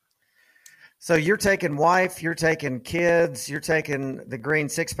 So you're taking wife, you're taking kids, you're taking the green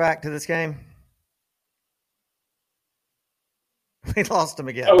six-pack to this game? We lost him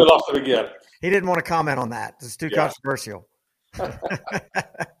again. Oh, we lost him again. He didn't want to comment on that. It's too controversial.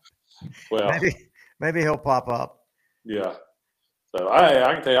 Well, maybe he'll pop up. Yeah. So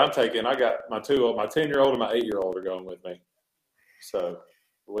I can tell you, I got my 10-year-old and my 8-year-old are going with me. So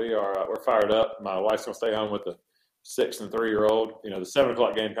we're fired up. My wife's going to stay home with the 6 and 3-year-old. You know, the 7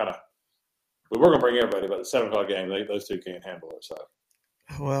 o'clock game we were going to bring everybody, but the 7 o'clock game, those two can't handle it. So,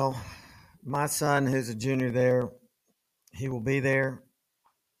 well, my son, who's a junior there, he will be there.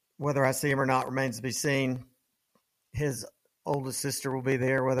 Whether I see him or not remains to be seen. His oldest sister will be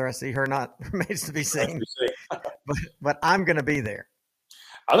there. Whether I see her or not remains to be seen. but I'm going to be there.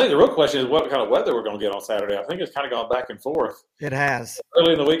 I think the real question is what kind of weather we're going to get on Saturday. I think it's kind of gone back and forth. It has.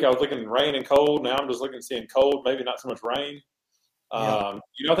 Early in the week, I was looking rain and cold. Now I'm just seeing cold, maybe not so much rain. I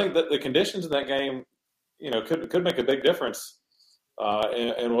think that the conditions in that game, could make a big difference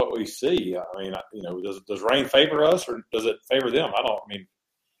in what we see. I mean, does rain favor us or does it favor them?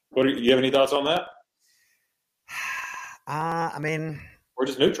 Do you have any thoughts on that? We're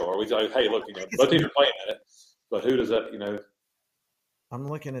just neutral. Or we say, hey, look, both teams are playing in it, but who does that, I'm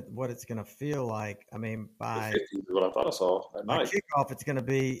looking at what it's going to feel like. I mean, by 50 is what I thought I saw at night. Kickoff, it's going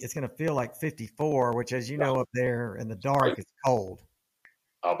to feel like 54, which, as you know, up there in the dark, is cold.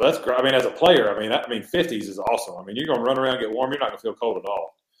 Oh, but that's great. I mean, as a player, 50s is awesome. I mean, you're going to run around and get warm. You're not going to feel cold at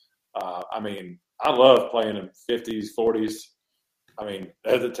all. I love playing in 50s, 40s. I mean,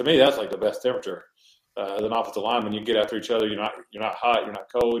 to me, that's like the best temperature. As an offensive lineman, you get after each other. You're not hot. You're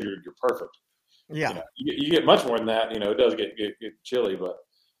not cold. You're perfect. Yeah. You get much more than that. It does get chilly, but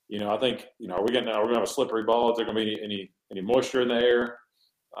I think are we going to have a slippery ball? Is there going to be any moisture in the air?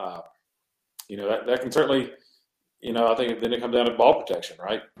 That can certainly. I think then it comes down to ball protection,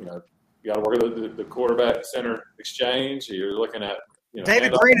 right? You got to work with the quarterback center exchange. You're looking at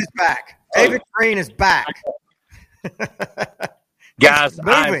David Green is back. David Green is back. Guys,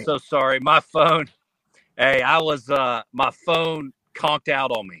 I'm so sorry. My phone. Hey, my phone conked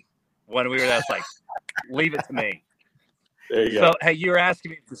out on me when we were there. I was like, leave it to me. There you go. So, hey, you were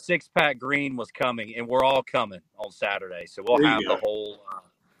asking me if the six-pack green was coming, and we're all coming on Saturday. So we'll have the whole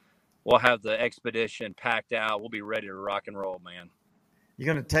we'll have the expedition packed out. We'll be ready to rock and roll, man.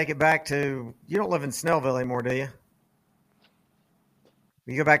 You're going to take it back to – you don't live in Snellville anymore, do you?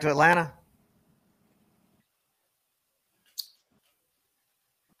 You go back to Atlanta?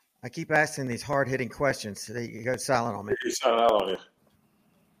 I keep asking these hard-hitting questions. So you go silent on me. He's silent out on you.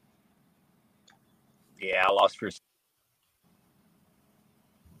 Yeah, I lost for –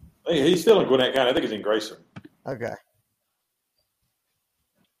 He's still in Gwinnett County. I think he's in Grayson. Okay.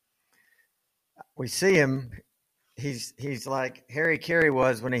 We see him. He's like Harry Carey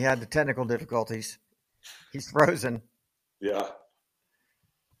was when he had the technical difficulties. He's frozen. Yeah.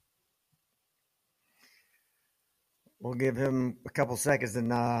 We'll give him a couple seconds,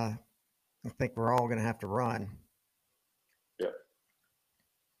 and I think we're all going to have to run. Yeah.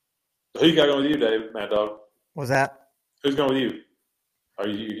 Who you got going with you, Dave, Mad Dawg? What's that? Who's going with you? Are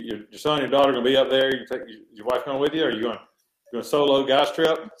your son and your daughter going to be up there? Your wife going with you, or are you going? a solo guys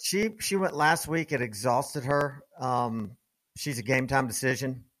trip? She went last week. It exhausted her. She's a game time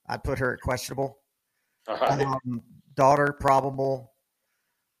decision. I put her at questionable. All right. Daughter probable.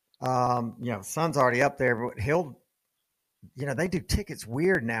 Son's already up there, but they do tickets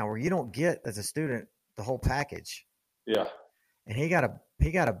weird now where you don't get as a student the whole package. Yeah. And he got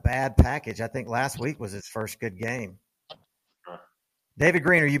a bad package. I think last week was his first good game. Right. David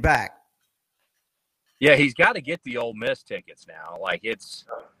Green, are you back? Yeah, he's got to get the Ole Miss tickets now. Like he's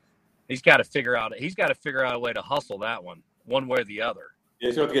got to figure out a way to hustle that one way or the other. Yeah,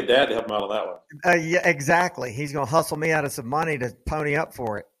 he's going to get Dad to help him out on that one. Yeah, exactly. He's going to hustle me out of some money to pony up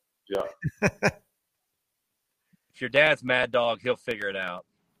for it. Yeah. If your dad's Mad Dawg, he'll figure it out.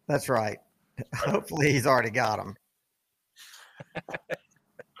 That's right. Hopefully he's already got them.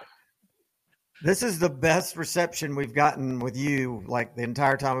 This is the best reception we've gotten with you, like the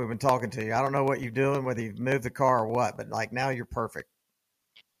entire time we've been talking to you. I don't know what you're doing, whether you've moved the car or what, but like now you're perfect.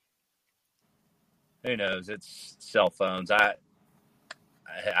 Who knows? It's cell phones. I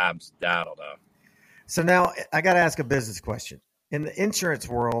don't know. So now I got to ask a business question. In the insurance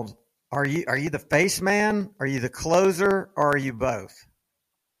world, are you the face man? Are you the closer? Or are you both?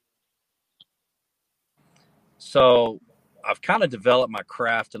 So I've kind of developed my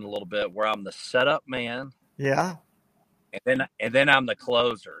craft in a little bit where I'm the setup man. Yeah. And then I'm the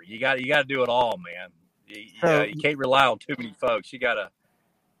closer. You got to do it all, man. You can't rely on too many folks. You got to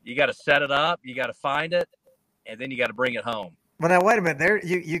set it up, you got to find it, and then you got to bring it home. Well, now wait a minute. There,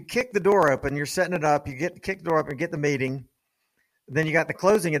 you kick the door open. You're setting it up. You kick the door up and get the meeting. Then you got the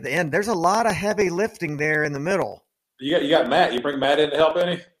closing at the end. There's a lot of heavy lifting there in the middle. You got Matt. You bring Matt in to help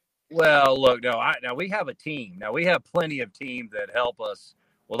any? Well, look, now we have a team. Now we have plenty of teams that help us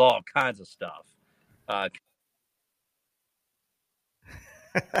with all kinds of stuff.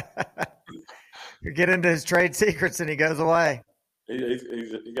 You get into his trade secrets and he goes away. He's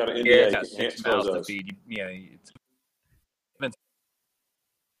got an NDA. Yeah, 6 mouths to feed. It's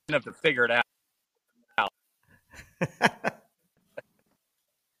enough to figure it out.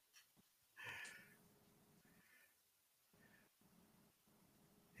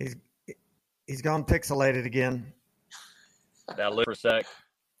 He's gone pixelated again. That'll live for a sec.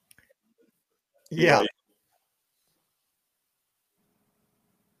 Yeah.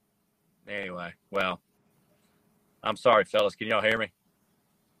 Anyway, well, I'm sorry, fellas. Can y'all hear me?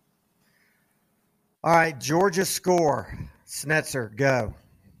 All right, Georgia score. Snetzer, go.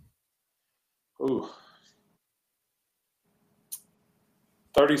 Ooh.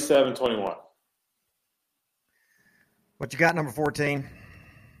 37-21. What you got, number 14?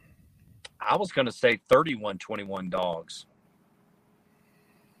 I was going to say 31-21 Dogs.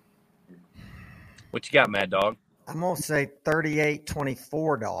 What you got, Mad Dawg? I'm going to say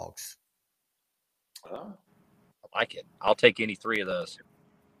 38-24 Dogs. Oh. I like it. I'll take any three of those.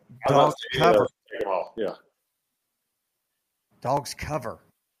 Dogs cover. Take them all. Yeah. Dogs cover.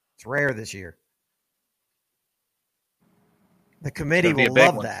 It's rare this year. The committee will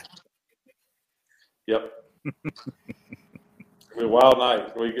love that. Yep. It'll be a wild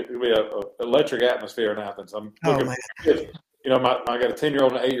night. It'll be an electric atmosphere in Athens. I'm looking. I got a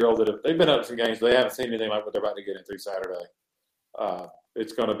 10-year-old and an 8-year-old that they've been up some games, but they haven't seen anything like what they're about to get into Saturday.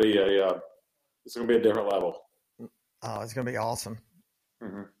 It's going to be a different level. Oh, it's going to be awesome.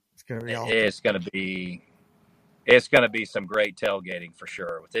 Mm-hmm. It's going to be awesome. It's going to be some great tailgating for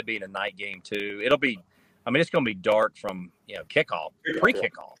sure. With it being a night game too, it's going to be dark from kickoff,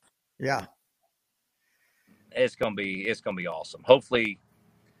 pre-kickoff. Yeah. It's going to be awesome. Hopefully,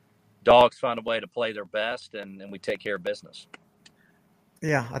 Dogs find a way to play their best, and we take care of business.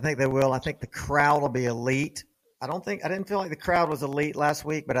 Yeah, I think they will. I think the crowd will be elite. I didn't feel like the crowd was elite last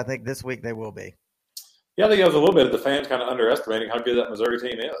week, but I think this week they will be. Yeah, I think it was a little bit of the fans kind of underestimating how good that Missouri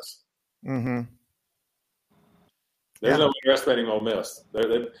team is. Mm-hmm. There's no underestimating Ole Miss.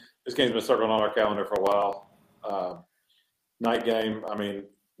 This game's been circling on our calendar for a while. Night game,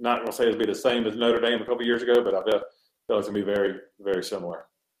 not going to say it'll be the same as Notre Dame a couple years ago, but I bet it's going to be very, very similar.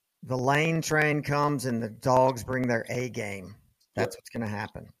 The Lane train comes and the Dogs bring their A game. That's what's going to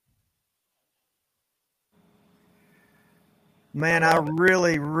happen. Man, I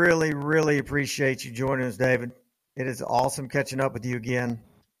really, really, really appreciate you joining us, David. It is awesome catching up with you again.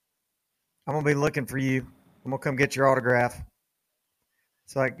 I'm going to be looking for you. I'm going to come get your autograph.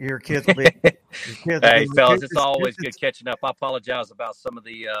 It's like your kids will be. Hey, fellas, it's always good catching up. I apologize about some of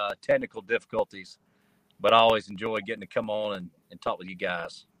the technical difficulties, but I always enjoy getting to come on and talk with you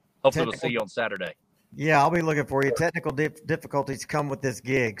guys. Hopefully we'll see you on Saturday. Yeah, I'll be looking for you. Technical difficulties come with this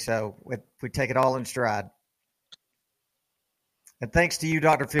gig, so we take it all in stride. And thanks to you,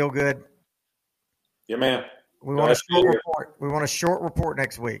 Dr. Feelgood. Yeah, man. We want a short report. We want a short report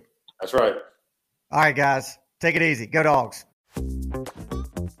next week. That's right. All right, guys. Take it easy. Go Dogs.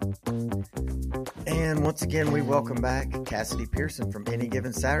 And once again, we welcome back Cassidy Pearson from Any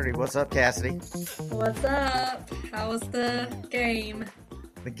Given Saturday. What's up, Cassidy? What's up? How was the game?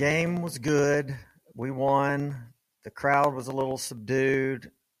 The game was good. We won. The crowd was a little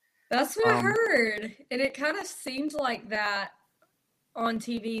subdued. That's what I heard. And it kind of seemed like that on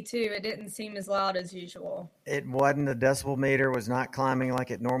TV, too. It didn't seem as loud as usual. It wasn't. The decibel meter was not climbing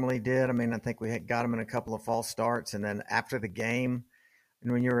like it normally did. I mean, I think we had got them in a couple of false starts. And then after the game,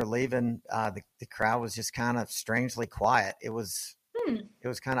 and when you were leaving, the crowd was just kind of strangely quiet. It was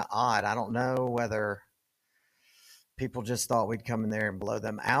kind of odd. I don't know whether people just thought we'd come in there and blow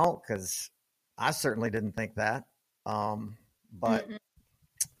them out, because I certainly didn't think that. But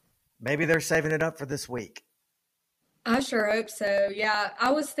maybe they're saving it up for this week. I sure hope so. Yeah,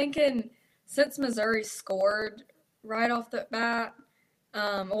 I was thinking, since Missouri scored right off the bat,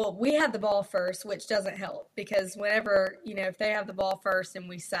 well, we had the ball first, which doesn't help, because whenever, if they have the ball first and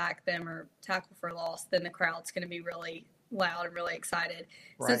we sack them or tackle for loss, then the crowd's going to be really loud and really excited.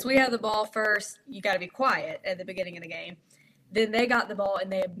 Right. Since we have the ball first, you got to be quiet at the beginning of the game. Then they got the ball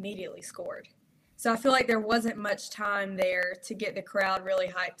and they immediately scored. So I feel like there wasn't much time there to get the crowd really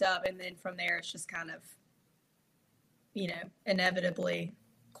hyped up. And then from there, it's just kind of, inevitably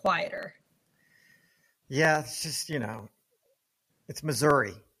quieter. Yeah, it's just, it's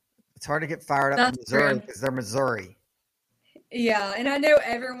Missouri. It's hard to get fired up in Missouri because they're Missouri. Yeah, and I know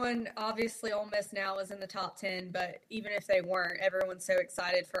everyone, obviously Ole Miss now is in the top 10, but even if they weren't, everyone's so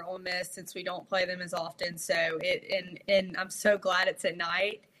excited for Ole Miss since we don't play them as often. So and I'm so glad it's at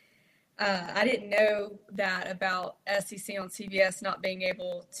night. I didn't know that about SEC on CBS not being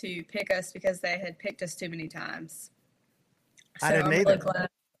able to pick us because they had picked us too many times. So I didn't either.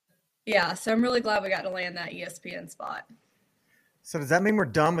 So I'm really glad we got to land that ESPN spot. So does that mean we're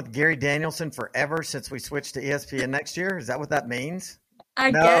done with Gary Danielson forever since we switched to ESPN next year? Is that what that means?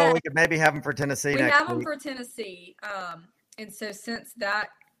 I guess. We could maybe have him for Tennessee next week. We have him for Tennessee. And so since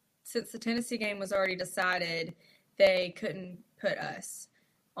the Tennessee game was already decided, they couldn't put us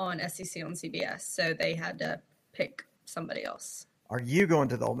on SEC on CBS. So they had to pick somebody else. Are you going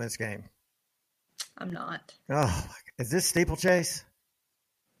to the Ole Miss game? I'm not. Oh, is this steeplechase?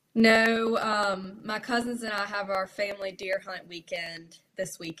 No, my cousins and I have our family deer hunt weekend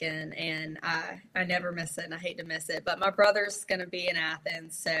this weekend, and I never miss it, and I hate to miss it. But my brother's going to be in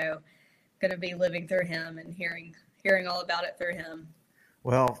Athens, so going to be living through him and hearing all about it through him.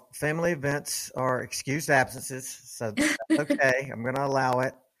 Well, family events are excused absences, so that's okay. I'm going to allow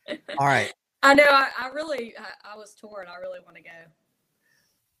it. All right. I know. I was torn. I really want to go.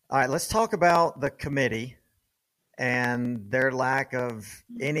 All right, let's talk about the committee and their lack of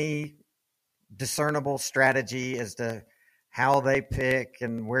any discernible strategy as to how they pick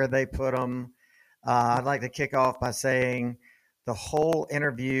and where they put them. I'd like to kick off by saying the whole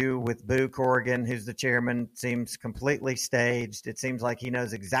interview with Boo Corrigan, who's the chairman, seems completely staged. It seems like he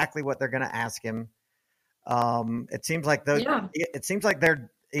knows exactly what they're going to ask him. It seems like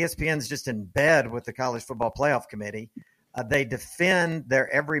ESPN's just in bed with the College Football Playoff Committee. They defend their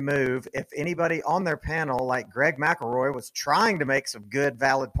every move. If anybody on their panel, like Greg McElroy, was trying to make some good,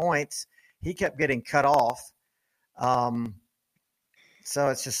 valid points, he kept getting cut off. So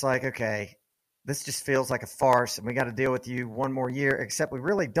it's just like, okay, this just feels like a farce, and we got to deal with you one more year, except we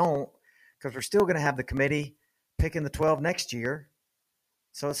really don't, because we're still going to have the committee picking the 12 next year.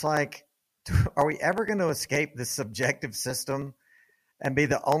 So it's like, are we ever going to escape this subjective system and be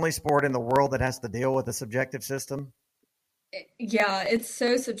the only sport in the world that has to deal with a subjective system? Yeah, it's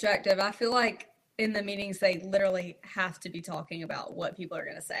so subjective. I feel like in the meetings, they literally have to be talking about what people are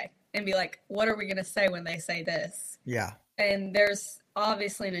going to say and be like, what are we going to say when they say this? Yeah. And there's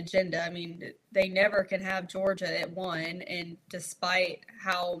obviously an agenda. I mean, they never can have Georgia at 1. And despite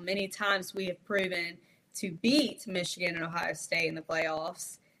how many times we have proven to beat Michigan and Ohio State in the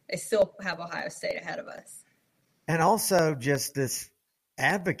playoffs, they still have Ohio State ahead of us. And also just this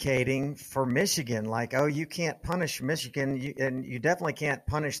advocating for Michigan, like, oh, you can't punish Michigan, and you definitely can't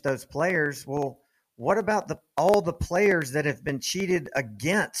punish those players. Well, what about all the players that have been cheated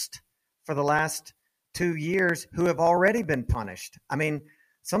against for the last 2 years who have already been punished? I mean,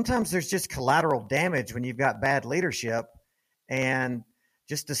 sometimes there's just collateral damage when you've got bad leadership, and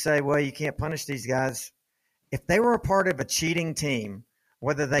just to say, well, you can't punish these guys. If they were a part of a cheating team,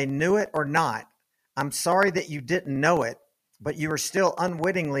 whether they knew it or not, I'm sorry that you didn't know it, but you were still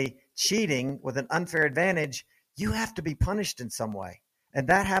unwittingly cheating with an unfair advantage. You have to be punished in some way. And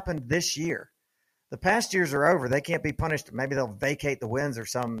that happened this year. The past years are over. They can't be punished. Maybe they'll vacate the wins or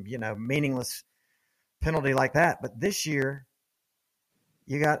some, meaningless penalty like that. But this year,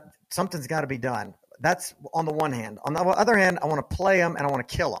 something's got to be done. That's on the one hand. On the other hand, I want to play them and I want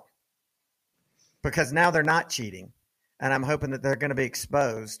to kill them because now they're not cheating, and I'm hoping that they're going to be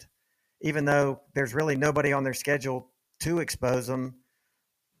exposed, even though there's really nobody on their schedule to expose them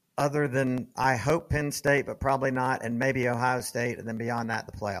other than, I hope, Penn State, but probably not, and maybe Ohio State, and then beyond that,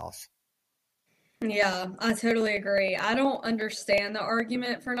 the playoffs. Yeah, I totally agree. I don't understand the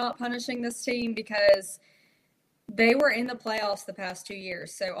argument for not punishing this team because they were in the playoffs the past 2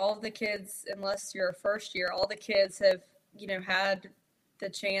 years. So all of the kids, unless you're a first year, all the kids have, had the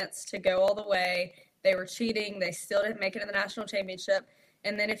chance to go all the way. They were cheating. They still didn't make it in the national championship.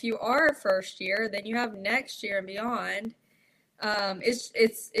 And then if you are a first year, then you have next year and beyond.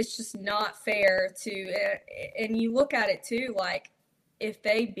 It's just not fair to, and you look at it too, like if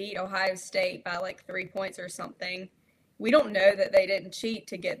they beat Ohio State by like 3 points or something, we don't know that they didn't cheat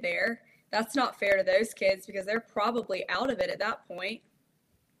to get there. That's not fair to those kids because they're probably out of it at that point.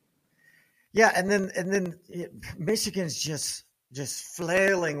 Yeah, and then Michigan's just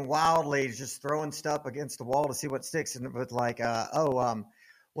flailing wildly, just throwing stuff against the wall to see what sticks. And with like, well,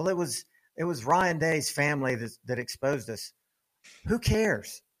 it was Ryan Day's family that exposed us. Who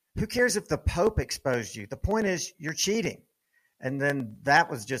cares? Who cares if the Pope exposed you? The point is you're cheating. And then that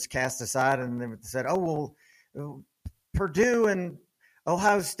was just cast aside, and they said, oh, well, Purdue and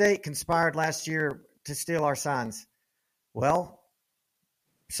Ohio State conspired last year to steal our signs. Well,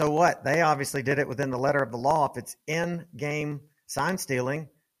 so what? They obviously did it within the letter of the law. If it's in-game sign stealing,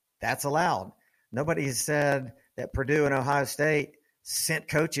 that's allowed. Nobody has said that Purdue and Ohio State sent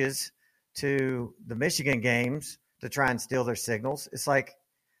coaches to the Michigan games to try and steal their signals. It's like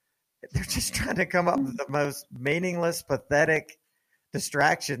they're just trying to come up with the most meaningless, pathetic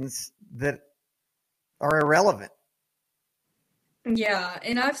distractions that are irrelevant. Yeah,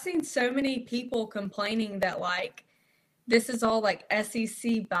 and I've seen so many people complaining that like this is all like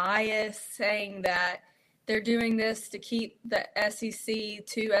SEC bias, saying that they're doing this to keep the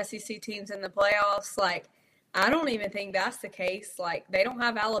two SEC teams in the playoffs. Like, I don't even think that's the case. Like, they don't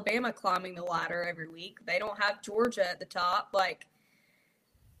have Alabama climbing the ladder every week. They don't have Georgia at the top. Like,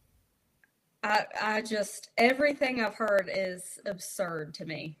 I just, everything I've heard is absurd to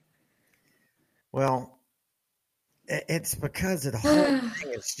me. Well, it's because the whole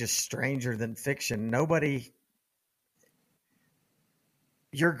thing is just stranger than fiction.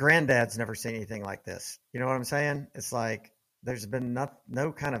 Your granddad's never seen anything like this. You know what I'm saying? It's like there's been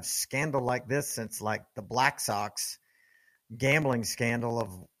no kind of scandal like this since like the Black Sox gambling scandal of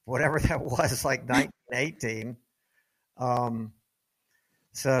whatever that was, like 1918.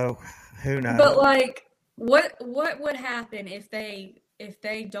 So who knows? But like, what would happen if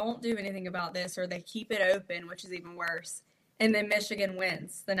they don't do anything about this, or they keep it open, which is even worse, and then Michigan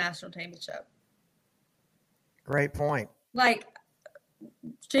wins the national championship? Great point. Like,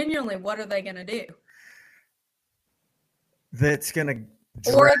 genuinely, what are they going to do? That's going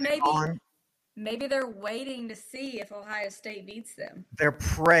to or maybe they're waiting to see if Ohio State beats them. They're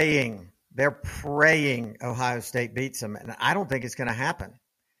praying Ohio State beats them, and I don't think it's going to happen.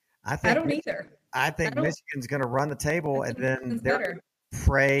 I don't either. I think Michigan's going to run the table, and then they're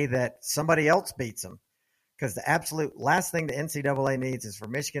pray that somebody else beats them, because the absolute last thing the NCAA needs is for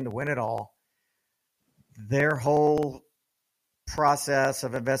Michigan to win it all. Their whole process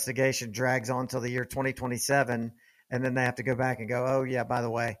of investigation drags on till the year 2027, and then they have to go back and go, oh yeah, by the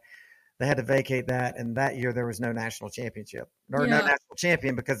way, they had to vacate that, and that year there was no national championship or no national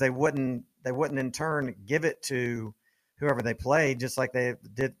champion, because they wouldn't in turn give it to whoever they played, just like they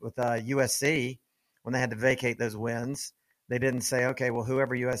did with USC when they had to vacate those wins. They didn't say, okay, well,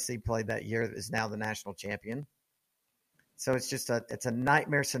 whoever USC played that year is now the national champion. So it's just it's a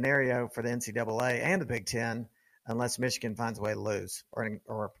nightmare scenario for the NCAA and the Big Ten, unless Michigan finds a way to lose,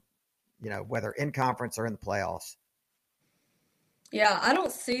 or whether in conference or in the playoffs. Yeah, I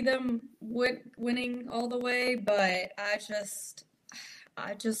don't see them winning all the way, but I just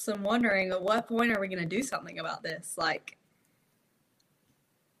am wondering, at what point are we going to do something about this? Like,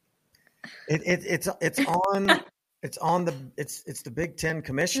 it's the Big Ten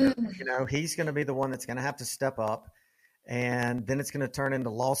commissioner. He's going to be the one that's going to have to step up, and then it's going to turn into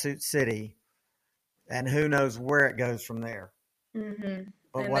lawsuit city, and who knows where it goes from there. Mm-hmm.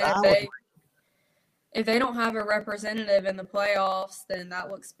 But and if they don't have a representative in the playoffs, then that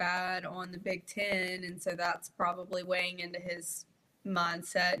looks bad on the Big Ten, and so that's probably weighing into his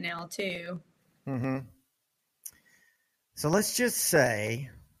mindset now too. Mm-hmm. So let's just say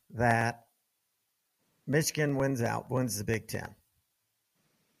that Michigan wins the Big Ten,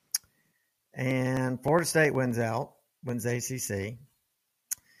 and Florida State wins the ACC,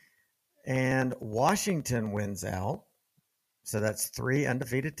 and Washington wins out. So that's 3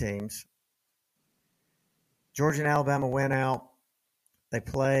 undefeated teams. Georgia and Alabama win out. They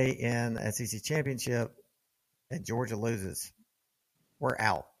play in the SEC championship, and Georgia loses. We're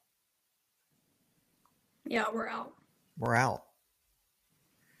out. Yeah, we're out. We're out.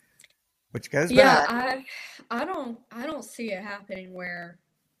 Which goes Yeah, back. I don't see it happening where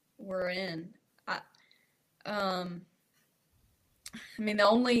we're in. I mean, the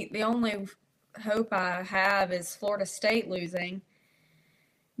only hope I have is Florida State losing,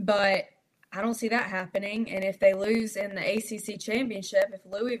 but I don't see that happening. And if they lose in the ACC championship, if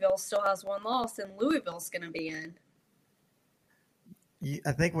Louisville still has one loss, then Louisville's going to be in.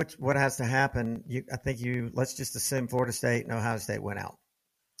 I think what has to happen, let's just assume Florida State and Ohio State went out.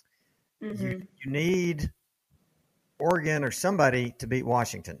 Mm-hmm. You need Oregon or somebody to beat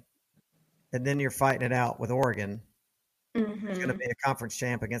Washington. And then you're fighting it out with Oregon. Mm-hmm. It's going to be a conference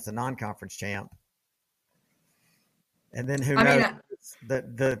champ against a non-conference champ. And then who knows?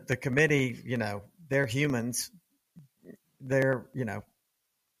 The committee, they're humans. They're,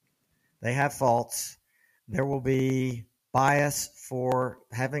 they have faults. There will be bias for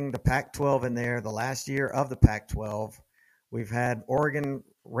having the Pac-12 in there the last year of the Pac-12. We've had Oregon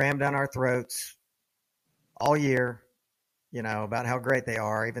ram down our throats all year, about how great they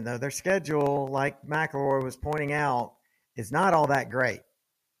are, even though their schedule, like McElroy was pointing out, is not all that great.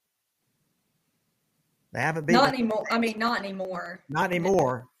 They haven't been. Not anymore. I mean, not anymore. Not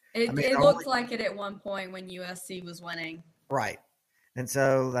anymore. It looked like it at one point when USC was winning. Right. And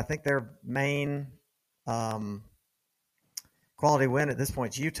so I think their main quality win at this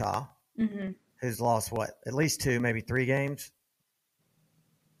point is Utah, who's lost, at least 2, maybe 3 games?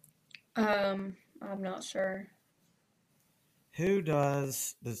 I'm not sure. Who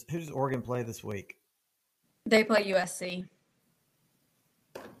does Oregon play this week? They play USC.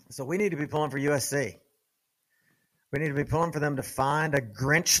 So we need to be pulling for USC. We need to be pulling for them to find a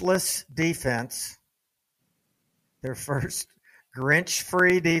Grinchless defense, their first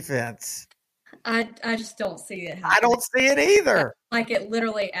Grinch-free defense. I just don't see it happening. I don't see it either. Like it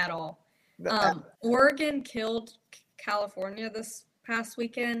literally at all. Oregon killed California this past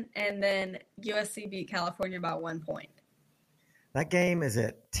weekend, and then USC beat California by 1 point. That game is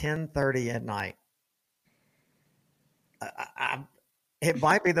at 10:30 at night. It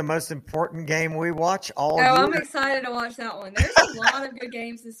might be the most important game we watch all year. I'm excited to watch that one. There's a lot of good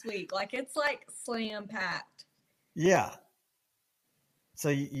games this week. It's slam packed. Yeah. So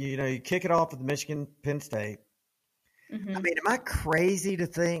you kick it off with Michigan, Penn State. Mm-hmm. I mean, am I crazy to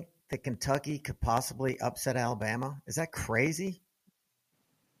think that Kentucky could possibly upset Alabama? Is that crazy?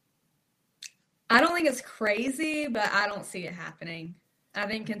 I don't think it's crazy, but I don't see it happening. I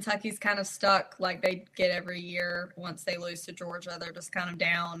think Kentucky's kind of stuck like they get every year. Once they lose to Georgia, they're just kind of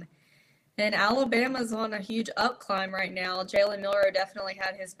down. And Alabama's on a huge up climb right now. Jalen Milroe definitely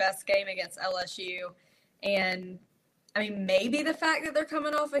had his best game against LSU. And, I mean, maybe the fact that they're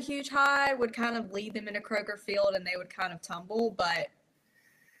coming off a huge high would kind of lead them into Kroger Field and they would kind of tumble. But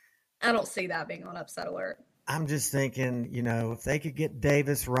I don't see that being on upset alert. I'm just thinking, if they could get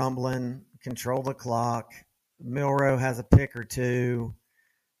Davis rumbling, control the clock, Milroe has a pick or 2,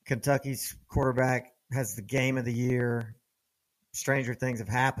 Kentucky's quarterback has the game of the year, stranger things have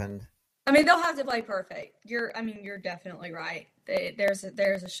happened. I mean, they'll have to play perfect. You're definitely right. There's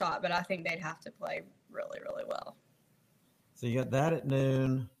a shot, but I think they'd have to play really, really well. So you got that at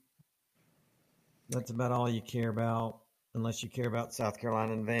noon. That's about all you care about, unless you care about South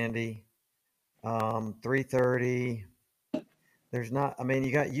Carolina and Vandy. 3:30. There's not. I mean,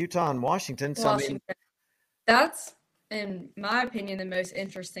 you got Utah and Washington. So Washington. That's, in my opinion, the most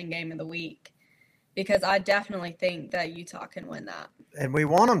interesting game of the week because I definitely think that Utah can win that. And we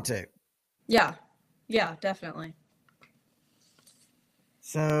want them to. Yeah, definitely.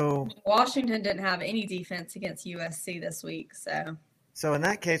 So Washington didn't have any defense against USC this week, So in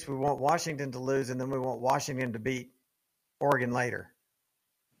that case, we want Washington to lose, and then we want Washington to beat Oregon later.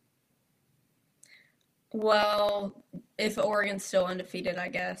 Well, if Oregon's still undefeated, I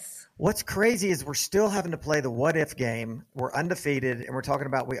guess. What's crazy is we're still having to play the what-if game. We're undefeated, and we're talking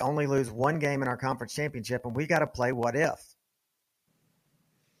about we only lose 1 game in our conference championship, and we got to play what-if.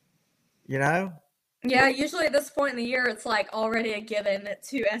 Yeah, usually at this point in the year, it's already a given that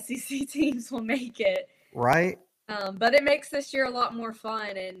 2 SEC teams will make it. Right. But it makes this year a lot more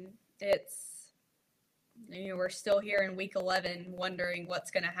fun, and it's, we're still here in week 11 wondering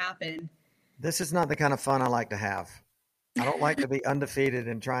what's going to happen. This is not the kind of fun I like to have. I don't like to be undefeated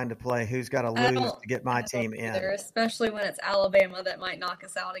and trying to play who's got to lose to get my team in. Especially when it's Alabama that might knock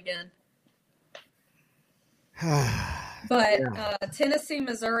us out again. But Tennessee,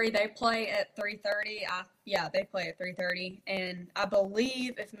 Missouri, they play at 3:30. They play at 3:30. And I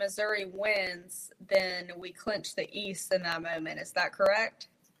believe if Missouri wins, then we clinch the East in that moment. Is that correct?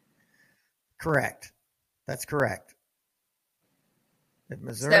 Correct. That's correct. If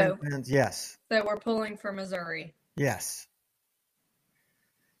Missouri wins, yes. So we're pulling for Missouri. Yes.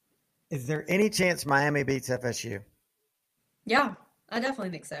 Is there any chance Miami beats FSU? Yeah, I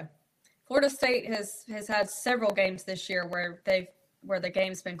definitely think so. Florida State has had several games this year where the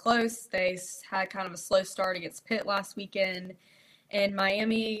game's been close. They had kind of a slow start against Pitt last weekend, and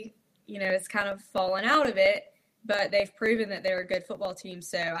Miami, has kind of fallen out of it, but they've proven that they're a good football team.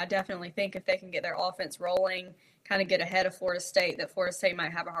 So I definitely think if they can get their offense rolling, kind of get ahead of Florida State, that Florida State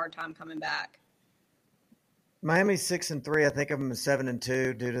might have a hard time coming back. Miami's 6-3. I think of them as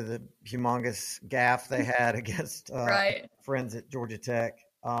 7-2 due to the humongous gaffe they had against friends at Georgia Tech.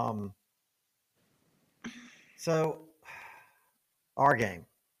 So, our game.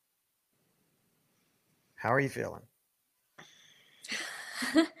 How are you feeling?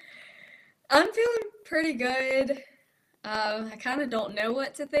 I'm feeling pretty good. I kind of don't know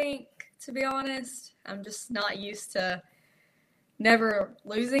what to think, to be honest. I'm just not used to never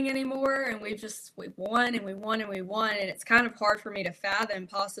losing anymore, and we've won and we won and we won, and it's kind of hard for me to fathom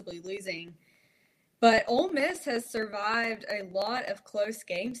possibly losing. But Ole Miss has survived a lot of close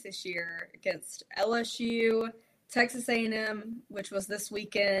games this year against LSU, Texas A&M, which was this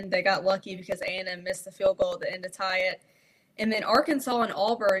weekend. They got lucky because A&M missed the field goal at the end to tie it. And then Arkansas and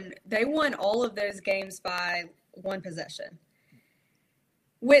Auburn, they won all of those games by one possession,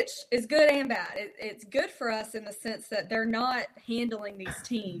 which is good and bad. It's good for us in the sense that they're not handling these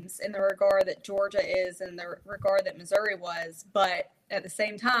teams in the regard that Georgia is and the regard that Missouri was, but at the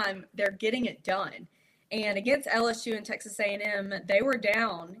same time, they're getting it done. And against LSU and Texas A&M, they were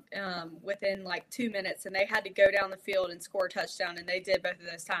down within like 2 minutes, and they had to go down the field and score a touchdown, and they did both of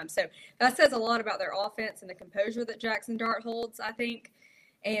those times. So that says a lot about their offense and the composure that Jackson Dart holds, I think.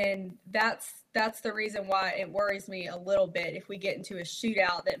 And that's the reason why it worries me a little bit if we get into a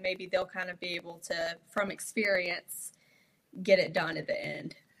shootout, that maybe they'll kind of be able to, from experience, get it done at the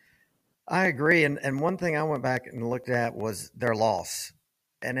end. I agree. And one thing I went back and looked at was their loss.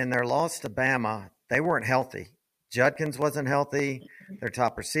 And in their loss to Bama, they weren't healthy. Judkins wasn't healthy. Their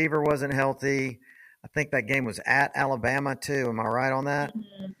top receiver wasn't healthy. I think that game was at Alabama too. Am I right on that?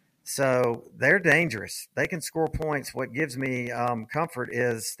 Mm-hmm. So they're dangerous. They can score points. What gives me comfort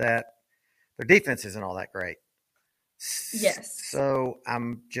is that their defense isn't all that great. Yes. So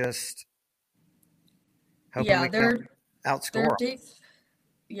I'm just hoping we can outscore them.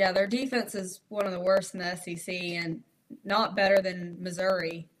 Their defense is one of the worst in the SEC and not better than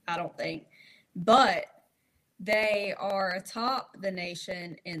Missouri, I don't think. But they are atop the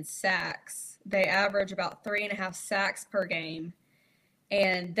nation in sacks. They average about 3.5 sacks per game.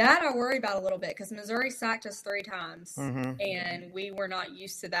 And that I worry about a little bit because Missouri sacked us 3 times, and we were not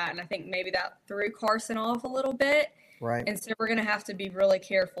used to that. And I think maybe that threw Carson off a little bit. Right. And so we're going to have to be really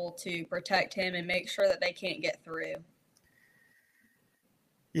careful to protect him and make sure that they can't get through.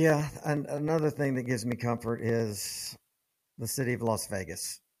 Yeah, and another thing that gives me comfort is the city of Las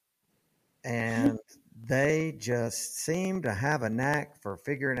Vegas. And they just seem to have a knack for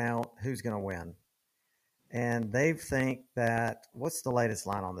figuring out who's going to win. And they think that, what's the latest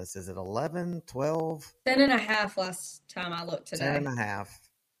line on this? Is it 11, 12? 10.5 last time I looked today. 10.5.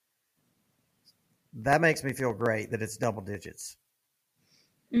 That makes me feel great that it's double digits.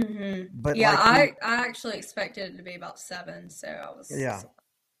 Mm-hmm. But yeah, I actually expected it to be about 7, so I was. Yeah.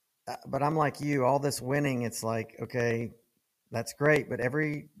 But I'm like you, all this winning, it's like, okay, that's great, but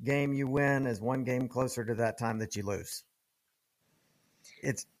every game you win is one game closer to that time that you lose.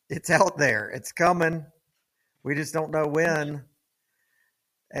 It's out there. It's coming. We just don't know when.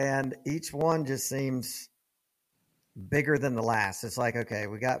 And each one just seems bigger than the last. It's like, okay,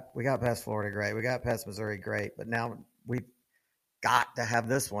 we got past Florida, great. We got past Missouri, great. But now we've got to have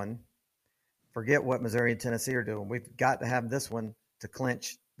this one. Forget what Missouri and Tennessee are doing. We've got to have this one to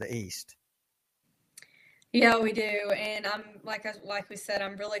clinch the East. Yeah, we do. And I'm like we said,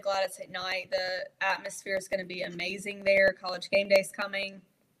 I'm really glad it's at night. The atmosphere is going to be amazing there. College game day's coming.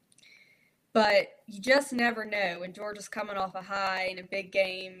 But you just never know. And Georgia's coming off a high in a big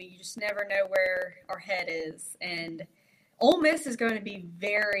game. You just never know where our head is. And Ole Miss is going to be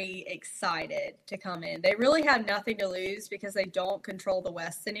very excited to come in. They really have nothing to lose because they don't control the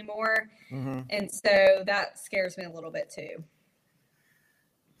West anymore. Mm-hmm. And so that scares me a little bit too.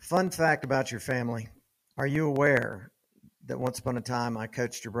 Fun fact about your family. Are you aware that once upon a time I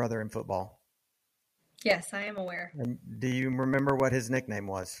coached your brother in football? Yes, I am aware. And do you remember what his nickname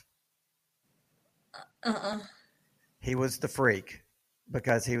was? he was the freak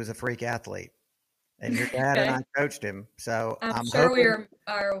because he was a freak athlete. And your dad and Okay. I coached him. So I'm sure we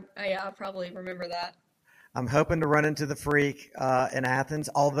are, yeah, I probably remember that. I'm hoping to run into the freak in Athens.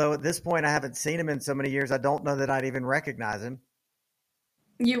 Although at this point I haven't seen him in so many years, I don't know that I'd even recognize him.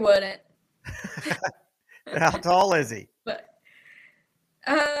 You wouldn't. How tall is he? But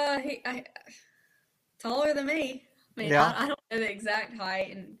taller than me. I mean, Yeah. I don't know the exact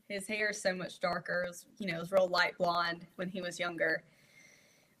height, and his hair is so much darker. It was real light blonde when he was younger.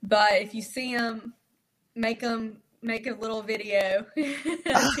 But if you see him, make a little video. Teach For him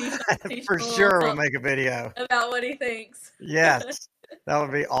a little sure we'll something make a video. about what he thinks. Yes, that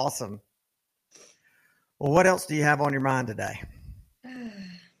would be awesome. Well, what else do you have on your mind today?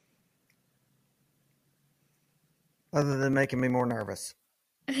 Other than making me more nervous.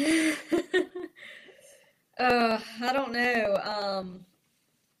 I don't know.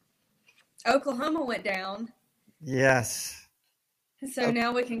 Oklahoma went down. Yes. So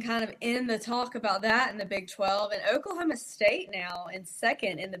now we can kind of end the talk about that in the Big 12. And Oklahoma State now in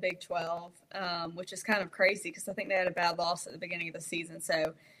second in the Big 12, which is kind of crazy because I think they had a bad loss at the beginning of the season.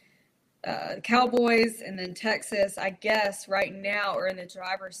 So the Cowboys and then Texas, I guess, right now are in the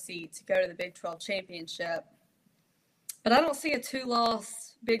driver's seat to go to the Big 12 championship. But I don't see a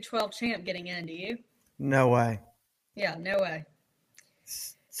 2-loss Big 12 champ getting in, do you? No way. Yeah, no way.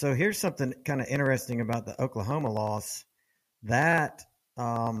 So here's something kind of interesting about the Oklahoma loss. That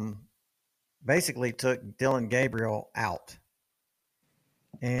basically took Dylan Gabriel out.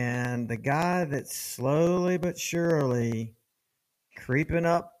 And the guy that's slowly but surely creeping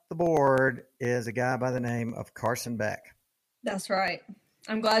up the board is a guy by the name of Carson Beck. That's right.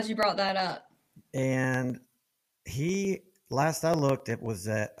 I'm glad you brought that up. And he, last I looked, it was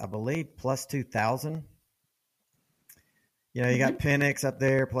at, I believe, plus 2,000. You got Penix up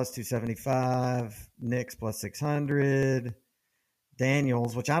there, plus 275, Nix plus 600.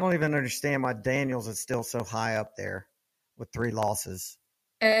 Daniels, which I don't even understand why Daniels is still so high up there with 3 losses.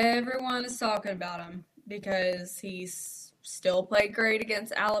 Everyone is talking about him because he's still played great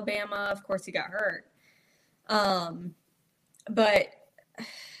against Alabama. Of course, he got hurt. But,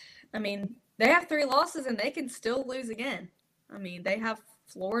 I mean, they have 3 losses and they can still lose again. I mean, they have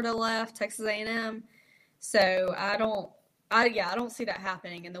Florida left, Texas A&M. So I don't see that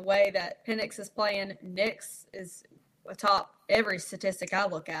happening. And the way that Penix is playing, Nix is atop every statistic I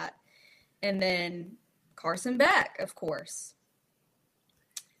look at. And then Carson Beck, of course.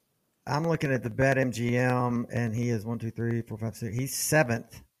 I'm looking at the BetMGM, and he is 1, 2, 3, 4, 5, 6. He's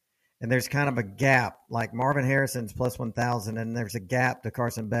 7th. And there's kind of a gap. Like Marvin Harrison's plus 1,000, and there's a gap to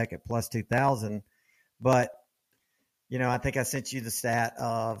Carson Beck at plus 2,000. But, I think I sent you the stat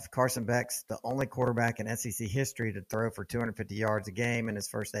of Carson Beck's the only quarterback in SEC history to throw for 250 yards a game in his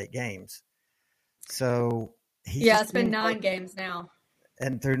first 8 games. So it's been 9 games now.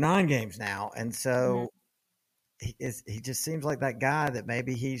 And through 9 games now. And so he just seems like that guy that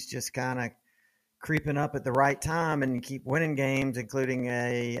maybe he's just kind of creeping up at the right time and keep winning games, including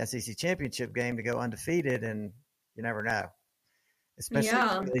a SEC championship game to go undefeated. And you never know, especially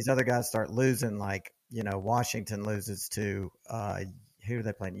when these other guys start losing, like, Washington loses to who are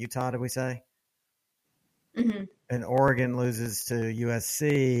they playing? Utah, did we say? Mm-hmm. And Oregon loses to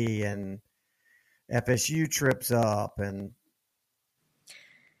USC, and FSU trips up, and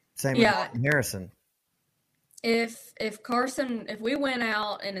same with Harrison. If we win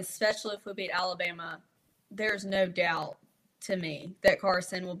out, and especially if we beat Alabama, there's no doubt to me that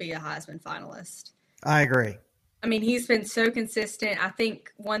Carson will be a Heisman finalist. I agree. I mean, he's been so consistent. I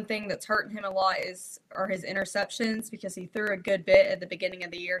think one thing that's hurting him a lot are his interceptions, because he threw a good bit at the beginning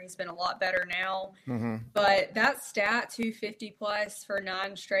of the year. He's been a lot better now. Mm-hmm. But that stat, 250 plus for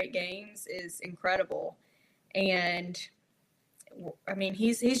 9 straight games, is incredible. And I mean,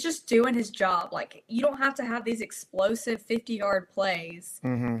 he's just doing his job. Like, you don't have to have these explosive 50-yard plays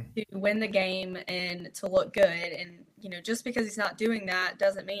to win the game and to look good. And, just because he's not doing that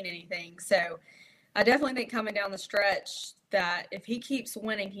doesn't mean anything. So I definitely think coming down the stretch that if he keeps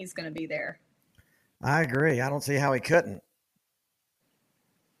winning, he's going to be there. I agree. I don't see how he couldn't.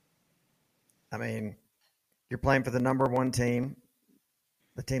 I mean, you're playing for the number 1 team,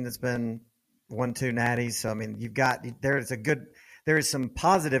 the team that's been won 2 natties. So, I mean, there is some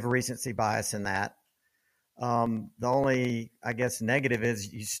positive recency bias in that. The only, I guess, negative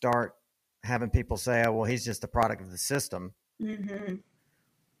is you start having people say, oh, well, he's just a product of the system. Mm-hmm.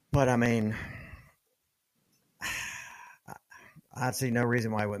 But, I mean, I see no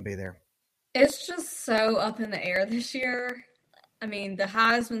reason why he wouldn't be there. It's just so up in the air this year. I mean, the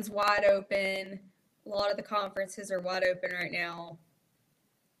Heisman's wide open. A lot of the conferences are wide open right now.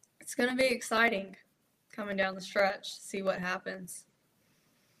 It's going to be exciting. coming down the stretch. See what happens.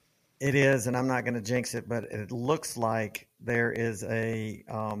 It is, and I'm not going to jinx it, but it looks like there is a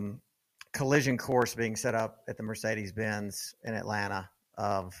collision course being set up at the Mercedes-Benz in Atlanta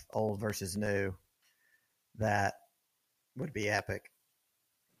of old versus new. That would be epic.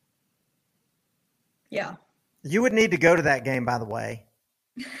 Yeah. You would need to go to that game, by the way.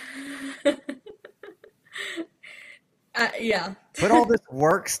 Yeah. Put all this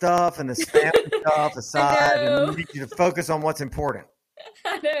work stuff and this family stuff aside, and we need you to focus on what's important.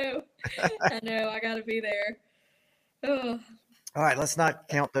 I know. I got to be there. Oh. All right, let's not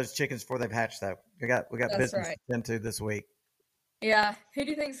count those chickens before they've hatched, though. We got That's business right. to tend to this week. Yeah. Who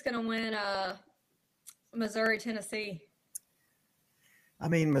do you think is going to win Missouri, Tennessee? I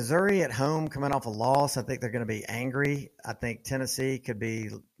mean, Missouri at home coming off a loss, I think they're going to be angry. I think Tennessee could be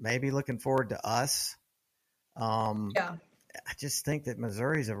maybe looking forward to us. Yeah. I just think that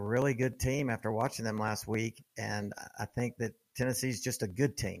Missouri's a really good team after watching them last week, and I think that Tennessee's just a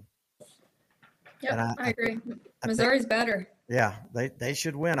good team. Yep, I agree. Missouri's better. Yeah, they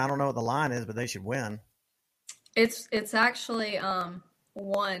should win. I don't know what the line is, but they should win. It's actually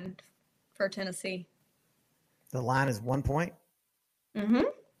 1 for Tennessee. The line is 1 point? Mm-hmm.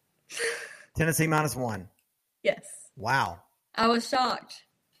 Tennessee -1. Yes. Wow. I was shocked.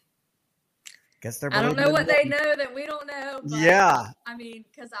 Guess they're. I don't know what they know that we don't know. But, yeah. I mean,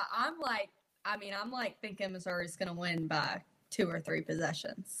 because I'm like thinking Missouri's going to win by 2 or 3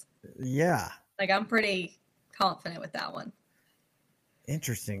 possessions. Yeah. Like, I'm pretty confident with that one.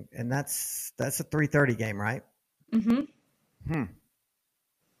 Interesting. And that's a 3:30 game, right? Mm-hmm.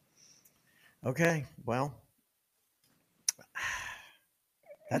 Okay. Well,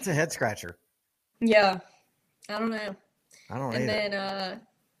 that's a head scratcher. Yeah. I don't know. I don't And either. then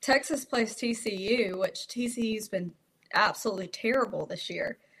Texas plays TCU, which TCU's been absolutely terrible this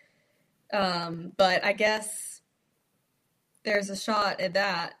year. But I guess there's a shot at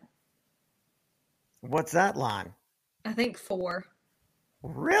that. What's that line? I think 4.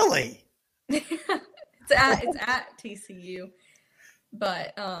 Really? It's at TCU.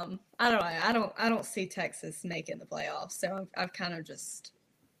 But I don't know. I don't see Texas making the playoffs. So I've kind of just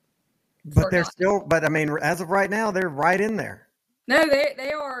But they're still. But I mean, as of right now, they're right in there. No,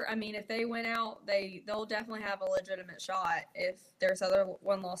 they are. I mean, if they win out, they'll definitely have a legitimate shot if there's other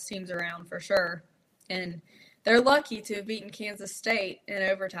one-loss teams around for sure. And they're lucky to have beaten Kansas State in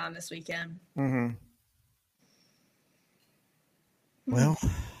overtime this weekend. Mm-hmm. Well,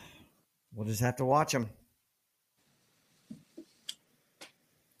 we'll just have to watch them.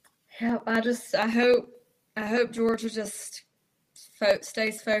 Yeah, I hope Georgia just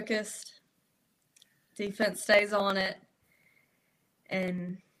stays focused, defense stays on it,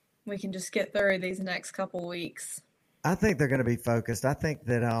 and we can just get through these next couple weeks. I think they're going to be focused. I think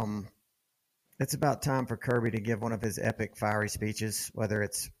that it's about time for Kirby to give one of his epic fiery speeches, whether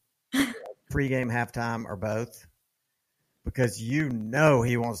it's pregame, halftime, or both, because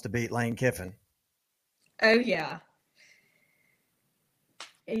he wants to beat Lane Kiffin. Oh, yeah.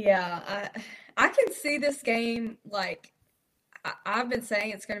 Yeah, I can see this game, like, I've been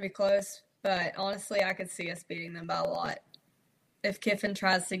saying it's going to be close, but honestly, I could see us beating them by a lot. If Kiffin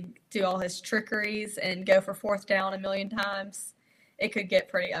tries to do all his trickeries and go for 4th down a million times, it could get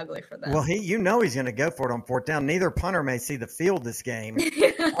pretty ugly for them. Well, he's going to go for it on 4th down. Neither punter may see the field this game.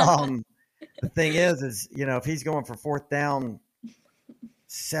 The thing is, if he's going for 4th down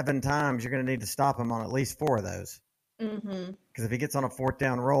 7 times, you're going to need to stop him on at least 4 of those. Mm-hmm. Because if he gets on a 4th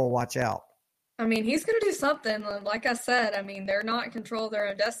down roll, watch out. I mean, he's going to do something. Like I said, I mean, they're not in control of their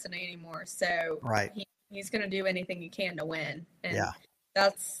own destiny anymore. So right. He's going to do anything he can to win. And yeah.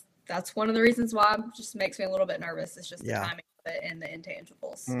 That's one of the reasons why it just makes me a little bit nervous. It's just the timing of it and the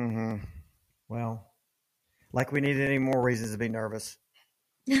intangibles. Mm-hmm. Well, like we needed any more reasons to be nervous.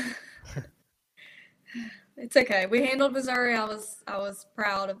 It's okay. We handled Missouri. I was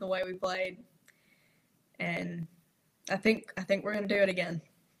proud of the way we played. And I think we're going to do it again.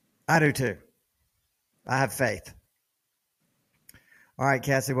 I do too. I have faith. All right,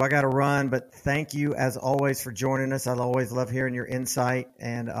 Cassie, well, I got to run, but thank you as always for joining us. I always love hearing your insight,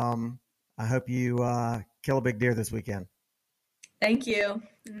 and I hope you kill a big deer this weekend. Thank you.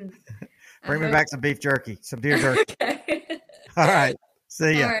 Bring me back some beef jerky, some deer jerky. Okay. All right.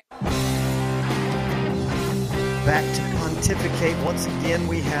 See ya. All right. Back to pontificate. Once again,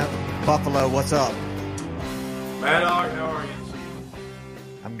 we have Buffalo. What's up? Mad Dawg, how are you?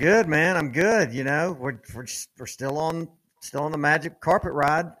 I'm good, man. I'm good. We're still on the magic carpet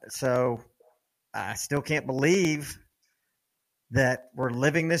ride. So I still can't believe that we're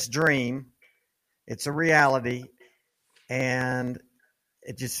living this dream. It's a reality, and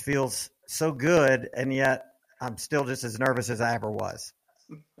it just feels so good, and yet I'm still just as nervous as I ever was.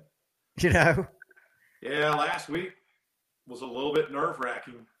 You know? Yeah, last week was a little bit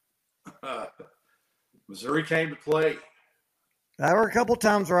nerve-wracking. Missouri came to play. There were a couple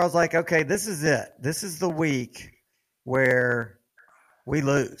times where I was like, okay, this is it. This is the week where we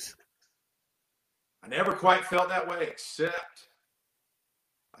lose. I never quite felt that way, except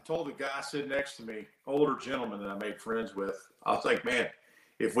I told the guy sitting next to me, older gentleman that I made friends with, I was like, man,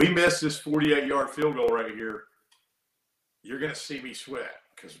 if we miss this 48-yard field goal right here, you're going to see me sweat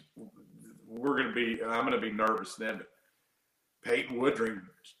because I'm going to be nervous then. But Peyton Woodring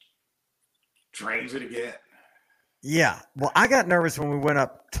drains it again. Yeah. Well, I got nervous when we went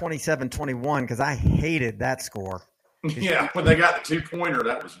up 27-21 because I hated that score. Yeah, when they got the 2-pointer,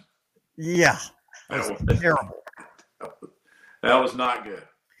 that was terrible. That was not good.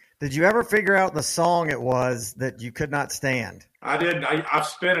 Did you ever figure out the song it was that you could not stand? I didn't. I've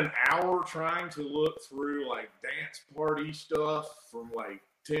spent an hour trying to look through like dance party stuff from like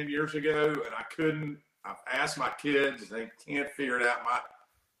 10 years ago, and I couldn't. I've asked my kids, they can't figure it out. My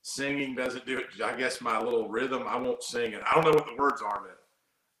singing doesn't do it. I guess my little rhythm, I won't sing it. I don't know what the words are, but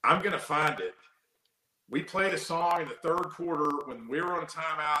I'm going to find it. We played a song in the third quarter when we were on a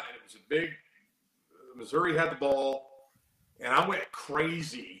timeout, and it was a big – Missouri had the ball, and I went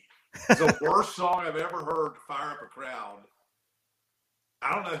crazy. It's the worst song I've ever heard to fire up a crowd.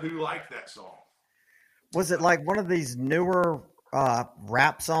 I don't know who liked that song. Was it like one of these newer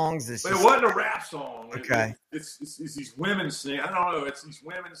rap songs? It wasn't a rap song. Okay. It's these women singing. I don't know. It's these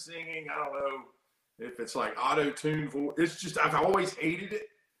women singing. I don't know if it's like auto-tune voice. It's just I've always hated it.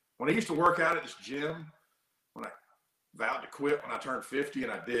 When I used to work out at this gym, when I vowed to quit when I turned 50,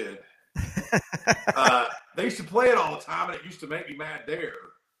 and I did, they used to play it all the time, and it used to make me mad there.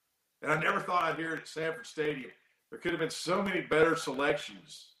 And I never thought I'd hear it at Sanford Stadium. There could have been so many better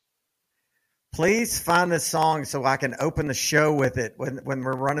selections. Please find this song so I can open the show with it when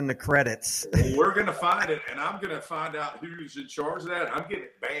we're running the credits. Well, we're going to find it, and I'm going to find out who's in charge of that. I'm getting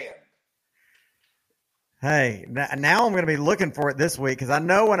it banned. Hey, now I'm going to be looking for it this week because I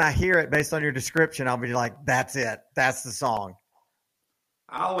know when I hear it based on your description, I'll be like, that's it. That's the song.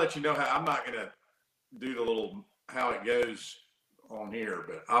 I'll let you know how. I'm not going to do the little how it goes on here,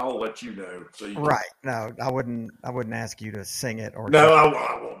 but I'll let you know. So you right? No, I wouldn't ask you to sing it or no, I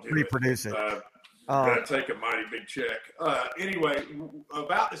won't do reproduce it. I'm gonna take a mighty big check. Anyway,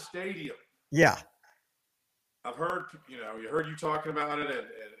 about the stadium. Yeah, I've heard you heard you talking about it, and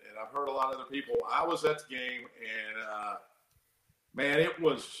I've heard a lot of other people. I was at the game, and man, it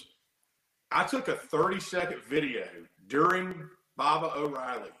was. I took a 30-second video during Baba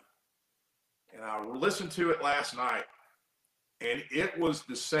O'Reilly, and I listened to it last night. And it was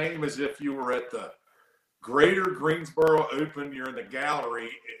the same as if you were at the Greater Greensboro Open. You're in the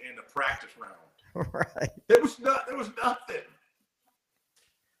gallery in the practice round. Right. There was nothing.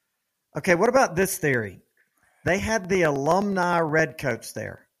 Okay, what about this theory? They had the alumni redcoats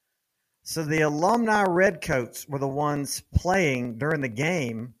there. So the alumni redcoats were the ones playing during the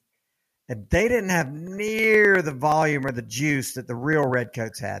game, and they didn't have near the volume or the juice that the real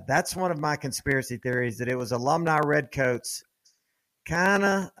redcoats had. That's one of my conspiracy theories, that it was alumni redcoats.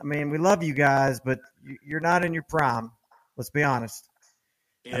 We love you guys, but you're not in your prime. Let's be honest.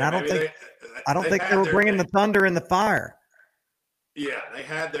 Yeah, and I don't think they were bringing the thunder and the fire. Yeah, they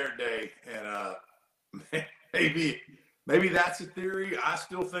had their day, and maybe that's a theory. I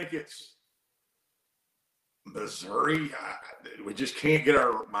still think it's Missouri. We just can't get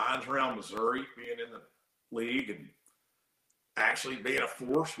our minds around Missouri being in the league and actually being a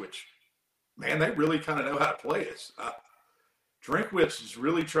force. Which, man, they really kind of know how to play us. Drinkwitz has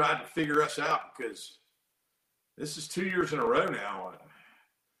really tried to figure us out because this is 2 years in a row now. And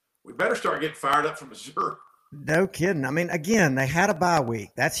we better start getting fired up for Missouri. No kidding. Again, they had a bye week.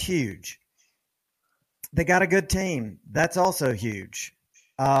 That's huge. They got a good team. That's also huge.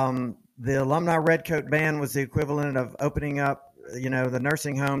 The alumni redcoat band was the equivalent of opening up, the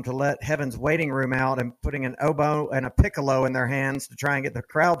nursing home to let Heaven's Waiting Room out and putting an oboe and a piccolo in their hands to try and get the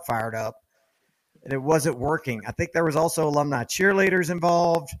crowd fired up. And it wasn't working. I think there was also alumni cheerleaders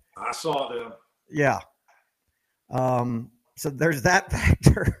involved. I saw them. Yeah. So there's that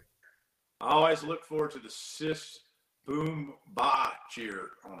factor. I always look forward to the sis boom ba cheer.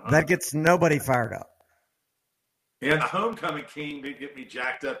 That gets nobody fired up. And the homecoming king didn't get me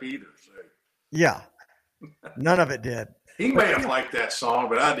jacked up either. So. Yeah. None of it did. He may have liked that song,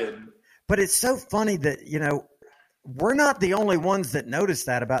 but I didn't. But it's so funny that, we're not the only ones that noticed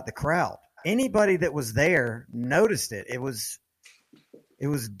that about the crowd. Anybody that was there noticed it. It was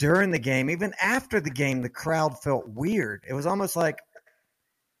during the game. Even after the game, the crowd felt weird. It was almost like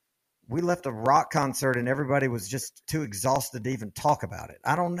we left a rock concert and everybody was just too exhausted to even talk about it.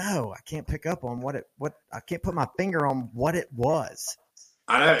 I don't know. I can't pick up on what I can't put my finger on what it was.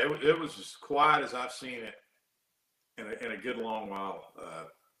 I know it was as quiet as I've seen it in a good long while.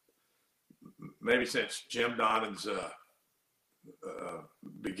 Maybe since Jim Donnan's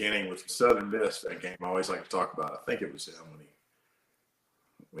beginning with Southern Miss, that game I always like to talk about. I think it was him when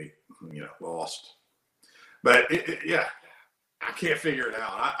we lost. But yeah, I can't figure it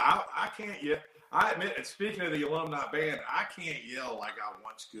out. I can't yet. I admit, and speaking of the alumni band, I can't yell like I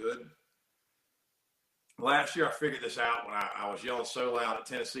once could. Last year, I figured this out when I was yelling so loud at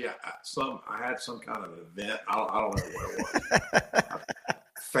Tennessee. I had some kind of an event. I don't know what it was. I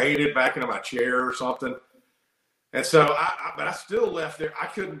fainted back into my chair or something. And so, but I still left there. I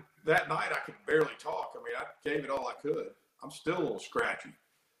couldn't, that night, I could barely talk. I mean, I gave it all I could. I'm still a little scratchy.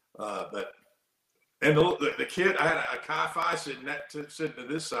 And the kid, I had a Chi-Fi sitting to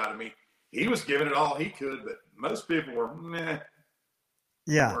this side of me. He was giving it all he could, but most people were meh.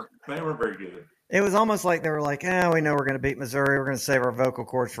 Yeah. They weren't very good. It was almost like they were like, we know we're going to beat Missouri. We're going to save our vocal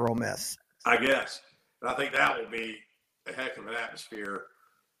cords for Ole Miss. I guess. And I think that will be a heck of an atmosphere.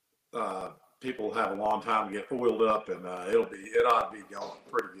 People will have a long time to get oiled up, and it ought to be going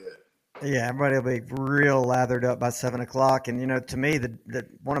pretty good. Yeah, everybody will be real lathered up by 7 o'clock. And, to me, the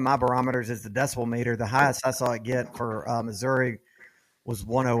one of my barometers is the decibel meter. The highest I saw it get for Missouri was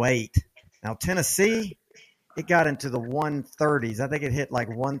 108. Now, Tennessee, it got into the 130s. I think it hit like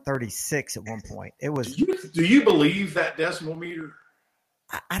 136 at one point. It was. Do you believe that decimal meter?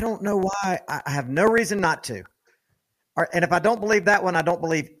 I don't know why. I have no reason not to. And if I don't believe that one, I don't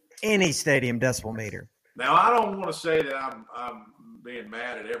believe any stadium decibel meter. Now, I don't want to say that I'm being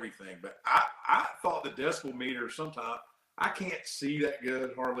mad at everything, but I thought the decibel meter sometimes I can't see that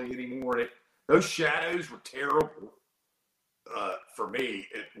good hardly anymore. Those shadows were terrible for me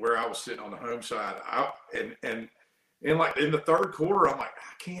where I was sitting on the home side. And like in the third quarter, I'm like,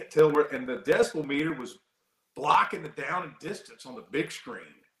 I can't tell where. And the decibel meter was blocking the down and distance on the big screen.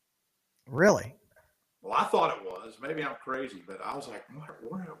 Really? Well, I thought it was. Maybe I'm crazy, but I was like,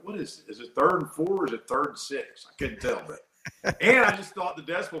 what is it? Is it 3rd and 4 or is it 3rd and 6? I couldn't tell. And I just thought the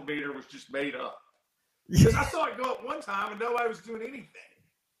decibel meter was just made up. Because I saw it go up one time and nobody was doing anything.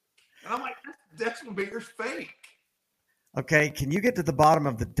 And I'm like, that decibel meter's fake. Okay, can you get to the bottom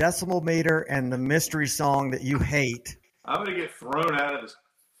of the decimal meter and the mystery song that you hate? I'm going to get thrown out of this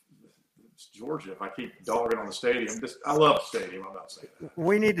Georgia if I keep dogging on the stadium. I love the stadium. I'm not saying that.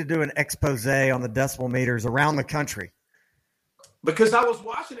 We need to do an expose on the decimal meters around the country. Because I was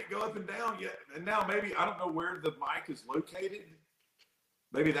watching it go up and down, and now maybe I don't know where the mic is located.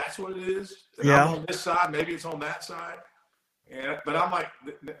 Maybe that's what it is. And yeah. I'm on this side. Maybe it's on that side. But I'm like,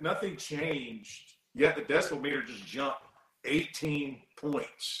 nothing changed. Yet the decibel meter just jumped 18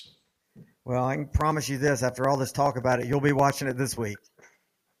 points. Well, I can promise you this. After all this talk about it, you'll be watching it this week.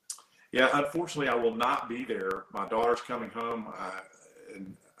 Yeah, unfortunately, I will not be there. My daughter's coming home.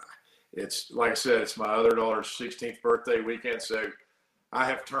 And it's, like I said, it's my other daughter's 16th birthday weekend. So I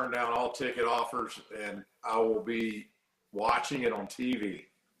have turned down all ticket offers, and I will be watching it on TV.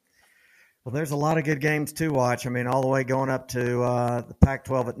 Well, there's a lot of good games to watch. I mean, all the way going up to the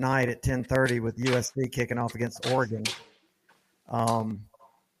Pac-12 at night at 10:30 with USC kicking off against Oregon.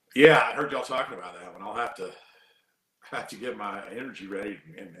 Yeah, I heard y'all talking about that one. I'll have to get my energy ready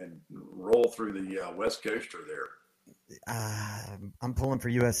and roll through the West Coaster there. I'm pulling for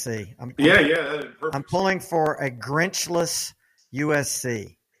USC. I'm pulling for a Grinchless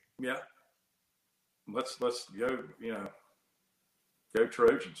USC. Yeah, let's go. Go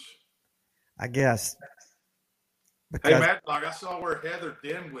Trojans. I guess. Hey, Mad Dawg, I saw where Heather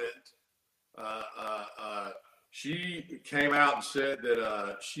Dimwit, she came out and said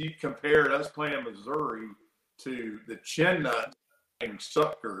that she compared us playing Missouri to the Chin Nut and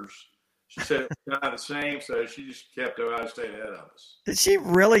Suckers. She said it was kind of the same, so she just kept Ohio State ahead of us. Did she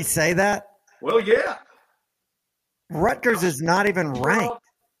really say that? Well, yeah. Rutgers is not even ranked.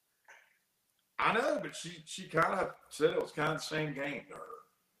 I know, but she kind of said it was kind of the same game to her.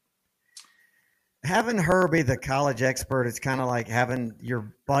 Having her be the college expert is kind of like having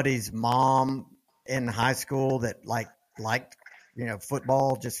your buddy's mom in high school that liked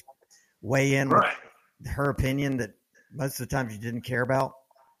football just weigh in with her opinion that most of the time you didn't care about.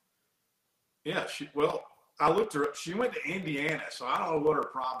 Yeah, I looked her up. She went to Indiana, so I don't know what her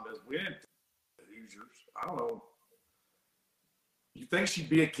problem is. We didn't Hoosiers. I don't know. You think she'd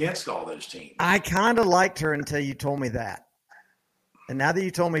be against all those teams? I kind of liked her until you told me that. And now that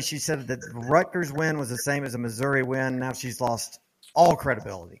you told me she said that the Rutgers win was the same as a Missouri win, now she's lost all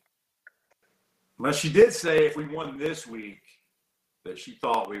credibility. Well, she did say if we won this week that she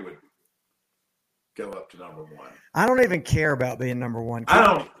thought we would go up to number one. I don't even care about being number one.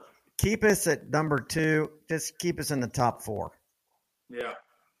 I don't. Keep us at number 2. Just keep us in the top 4. Yeah.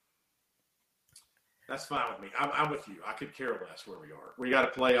 That's fine with me. I'm with you. I could care less where we are. We got to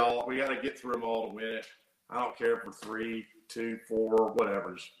play all. We got to get through them all to win it. I don't care for 3, 2, 4,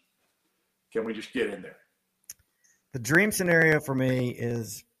 whatever's. Can we just get in there? The dream scenario for me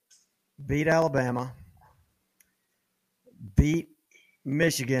is beat Alabama, beat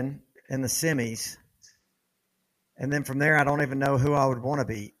Michigan in the semis, and then from there, I don't even know who I would want to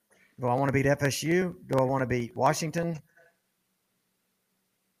beat. Do I want to beat FSU? Do I want to beat Washington?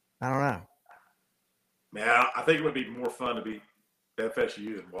 I don't know. Man, I think it would be more fun to beat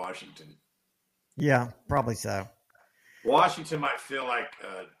FSU than Washington. Yeah, probably so. Washington might feel like,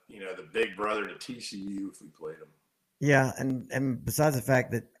 the big brother to TCU if we played them. Yeah, and besides the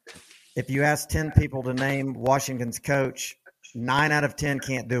fact that if you ask 10 people to name Washington's coach, 9 out of 10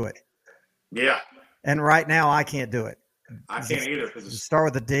 can't do it. Yeah. And right now, I can't do it. I can't either because start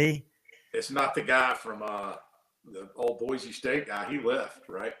with a D. It's not the guy from the old Boise State guy. He left,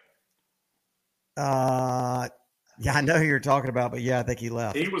 right? Yeah, I know who you're talking about, but yeah, I think he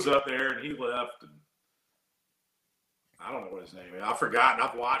left. He was up there and he left. And I don't know what his name is. I've forgotten.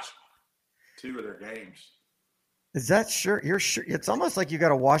 I've watched 2 of their games. Is that shirt? Your shirt? It's almost like you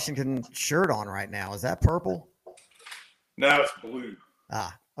got a Washington shirt on right now. Is that purple? No, it's blue.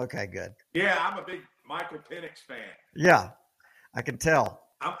 Ah, okay, good. Yeah, I'm a big Michael Penix fan. Yeah, I can tell.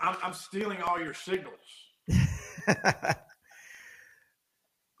 I'm stealing all your signals.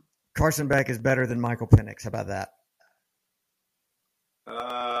 Carson Beck is better than Michael Penix. How about that?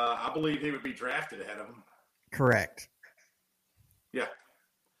 I believe he would be drafted ahead of him. Correct. Yeah,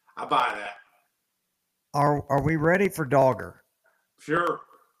 I buy that. Are we ready for Dogger? Sure.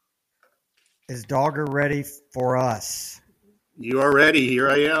 Is Dogger ready for us? You are ready. Here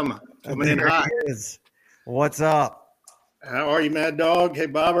I am. Coming in hot. What's up? How are you, Mad Dog? Hey,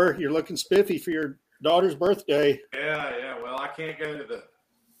 Bobber, you're looking spiffy for your daughter's birthday. Yeah. Well, I can't go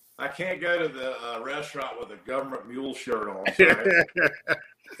to the restaurant with a government mule shirt on. So I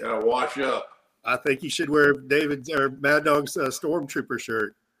gotta wash up. I think you should wear David's or Mad Dog's Stormtrooper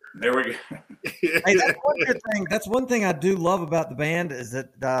shirt. There we go. Hey, that's one good thing. That's one thing I do love about the band is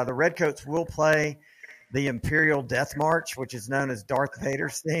that the Redcoats will play the Imperial Death March, which is known as Darth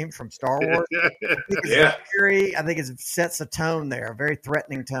Vader's theme from Star Wars. I think it sets a tone there, a very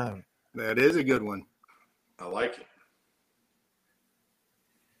threatening tone. That is a good one. I like it.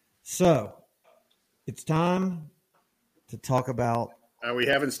 So, it's time to talk about. Are we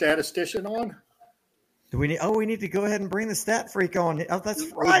having statistician on? Do we need? Oh, we need to go ahead and bring the stat freak on. Oh,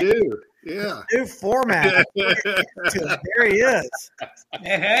 that's right. We do. Yeah. New format. There he is.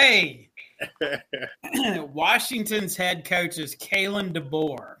 Hey. Washington's head coach is Kalen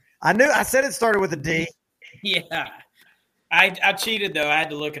DeBoer. I said it started with a D. Yeah. I cheated, though. I had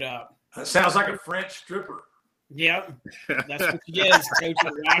to look it up. That sounds like a French stripper. Yep. That's what he is, coach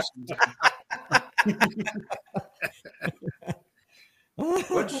of Washington.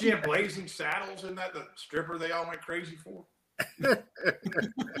 Wasn't she in Blazing Saddles? Isn't that the stripper they all went crazy for?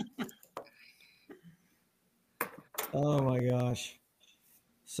 Oh, my gosh.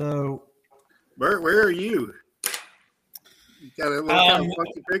 So. Where are you? You got a little kind of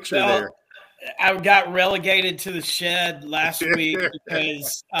funky picture there. I got relegated to the shed last week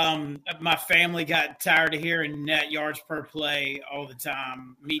because my family got tired of hearing net yards per play all the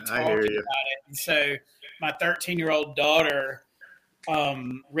time, me talking about it. And so my 13-year-old daughter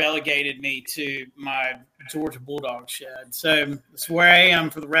relegated me to my Georgia Bulldog shed. So that's where I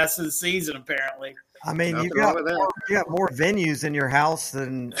am for the rest of the season, apparently. I mean, you got more venues in your house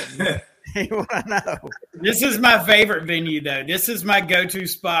than you want to know. This is my favorite venue, though. This is my go-to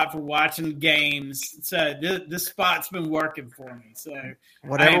spot for watching games. So this spot's been working for me. So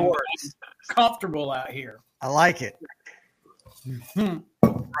whatever works. I'm comfortable out here. I like it.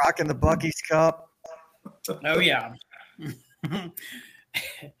 Rocking the Buc-ee's cup. Oh, yeah.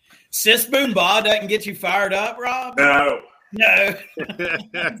 Sis Boom Ba doesn't get you fired up, Rob? No.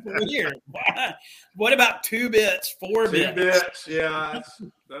 That's weird. What about 2 bits, 4 bits? 2 bits, yeah.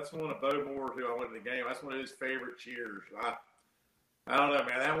 That's one of Bo Moore who I went to the game. That's one of his favorite cheers. I don't know,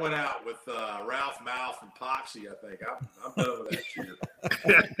 man. That went out with Ralph Mouth and Poxy, I think. I'm done with that cheer.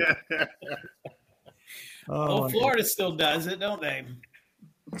 Florida still does it, don't they?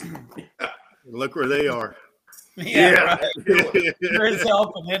 Look where they are. Yeah. Right. There's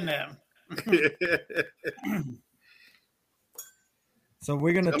helping in them. So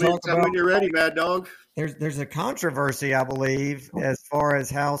we're going to talk about when you're ready, Mad Dog. There's a controversy, I believe, as far as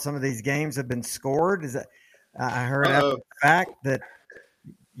how some of these games have been scored. I heard after the fact that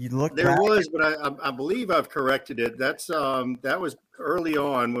You look There back. was, but I believe I've corrected it. That was early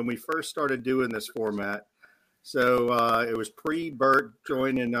on when we first started doing this format. So it was pre-Bert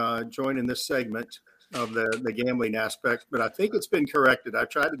joining this segment of the gambling aspect, but I think it's been corrected. I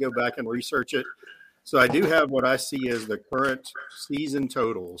tried to go back and research it. So I do have what I see as the current season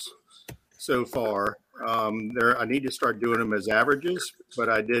totals so far. I need to start doing them as averages, but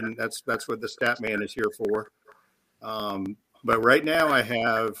I didn't. That's what the stat man is here for. But right now I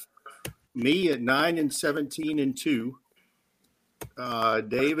have me at 9-17-2.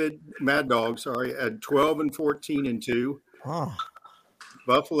 David Mad Dawg, at 12-14-2. Oh.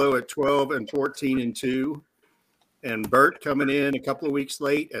 Buffalo at 12-14-2. And Bert coming in a couple of weeks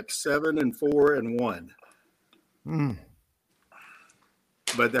late at 7-4-1.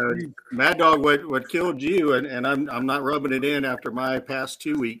 But Mad Dawg, what killed you, and I'm not rubbing it in after my past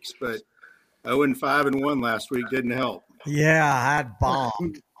 2 weeks, but 0-5-1 last week didn't help. Yeah, I had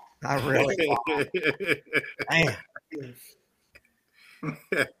bombed. I really bombed.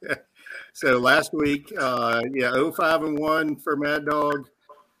 So last week, 0-5-1 for Mad Dawg,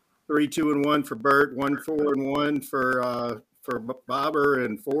 3-2-1 for Bert, 1-4-1 for Bobber,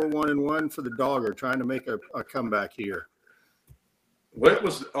 and 4-1-1 for the Dogger, trying to make a comeback here. What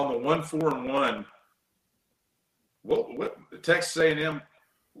was on the 1-4-1? What Texas A&M?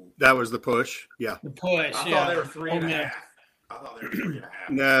 That was the push. Yeah, the push. I thought they were 3.5. I thought they were 3.5.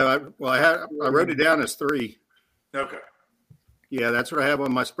 No, I wrote it down as 3. Okay. Yeah, that's what I have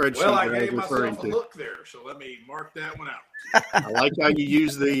on my spreadsheet. Well, I gave myself a look there, so let me mark that one out. I like how you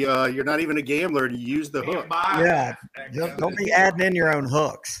use the. You're not even a gambler, and you use the hook. Yeah, don't be adding in your own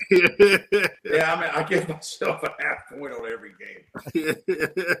hooks. Yeah, I give myself a half point on every game.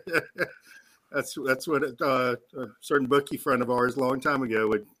 That's what a certain bookie friend of ours a long time ago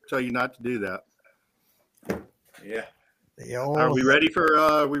would tell you not to do that. Yeah. Are we ready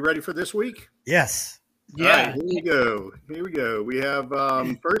for this week? Yes. Yeah. All right, here we go. We have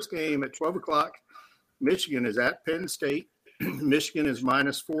first game at 12 o'clock. Michigan is at Penn State. Michigan is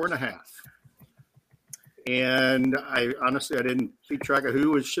 -4.5. And I didn't keep track of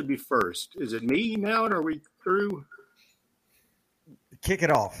who should be first. Is it me now, or are we through? Kick it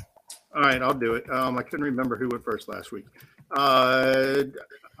off. All right, I'll do it. I couldn't remember who went first last week. I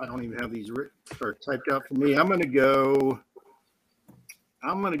don't even have these typed out for me. I'm going to go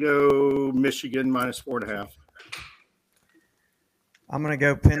Michigan -4.5. I'm going to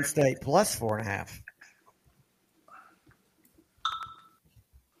go Penn State +4.5.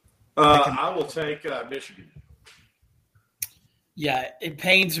 I will take Michigan. Yeah, it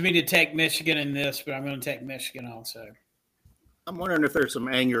pains me to take Michigan in this, but I'm going to take Michigan also. I'm wondering if there's some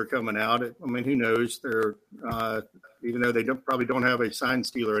anger coming out. I mean, who knows? They're even though they probably don't have a sign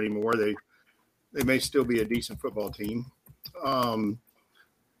stealer anymore, they may still be a decent football team. All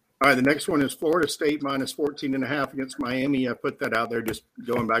right, the next one is Florida State -14.5 against Miami. I put that out there just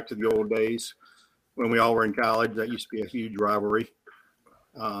going back to the old days when we all were in college. That used to be a huge rivalry.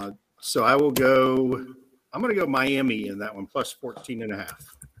 So I'm going to go Miami in that one, +14.5.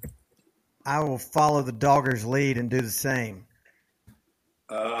 I will follow the Doggers' lead and do the same.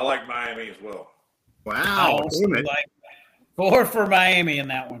 I like Miami as well. Wow. Like 4 for Miami in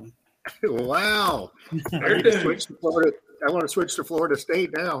that one. Wow. I want to switch to Florida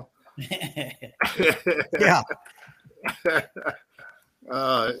State now. Yeah.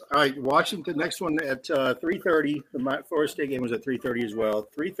 All right, Washington, next one at 3:30. The Florida State game was at 3:30 as well.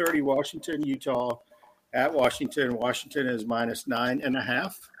 3:30, Washington, Utah at Washington. Washington is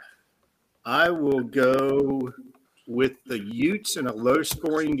 -9.5. I will go with the Utes in a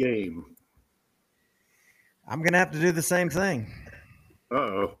low-scoring game. I'm going to have to do the same thing.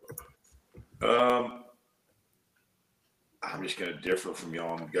 Uh-oh. I'm just going to differ from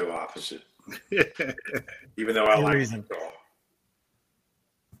y'all and go opposite. Even though I like Utah.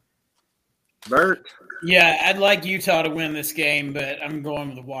 Bert? Yeah, I'd like Utah to win this game, but I'm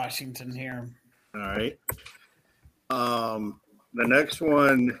going with Washington here. All right. The next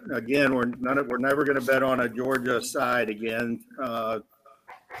one, again, we're never going to bet on a Georgia side again,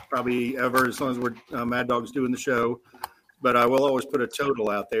 probably ever, as long as we're Mad Dawg's doing the show. But I will always put a total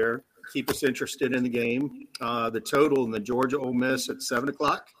out there, keep us interested in the game. The total in the Georgia Ole Miss at 7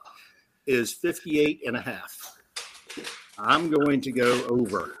 o'clock is 58.5. I'm going to go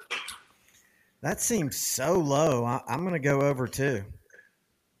over. That seems so low. I'm going to go over too.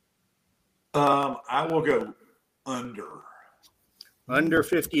 I will go under. Under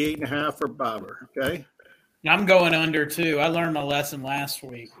 58.5 for Bobber. Okay. I'm going under too. I learned my lesson last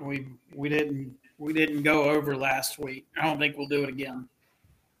week. We didn't go over last week. I don't think we'll do it again.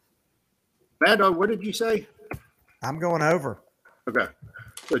 Mad Dawg, what did you say? I'm going over. Okay.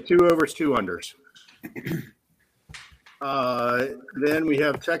 So 2 overs, 2 unders. Then we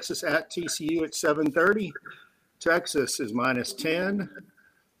have Texas at TCU at 7:30. Texas is -10.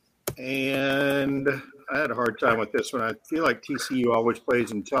 And I had a hard time with this one. I feel like TCU always plays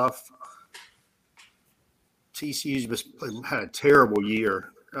them tough. TCU's just had a terrible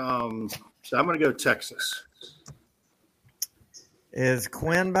year. So I'm going to go Texas. Is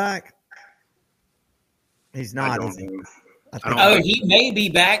Quinn back? He's not. Is he? He may be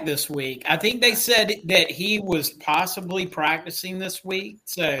back this week. I think they said that he was possibly practicing this week.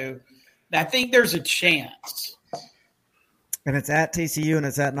 So I think there's a chance. And it's at TCU and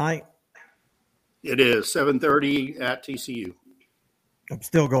it's at night? It is 7:30 at TCU. I'm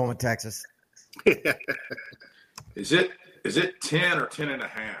still going with Texas. Is it 10 or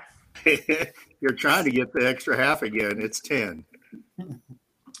 10.5? You're trying to get the extra half again. It's 10.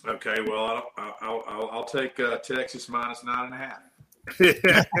 Okay, well, I'll take Texas -9.5.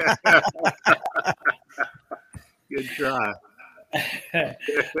 Good try.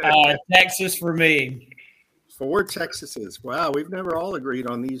 Texas for me. 4 Texases. Wow, we've never all agreed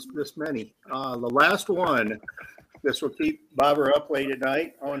on this many. The last one, this will keep Bobber up late at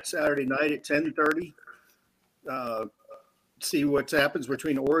night on Saturday night at 10:30. See what happens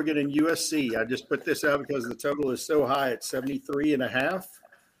between Oregon and USC. I just put this out because the total is so high at 73.5.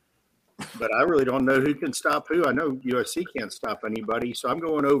 But I really don't know who can stop who. I know USC can't stop anybody, so I'm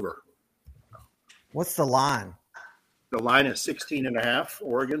going over. What's the line? The line is 16.5,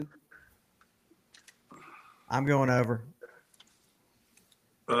 Oregon. I'm going over.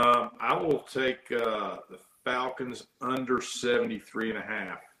 I will take the Falcons under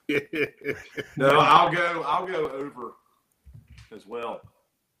 73.5. No, I'll go over as well.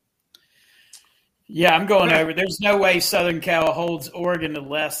 Yeah, I'm going over. There's no way Southern Cal holds Oregon to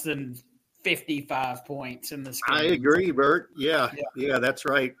less than 55 points in this game. I agree, Bert. Yeah, that's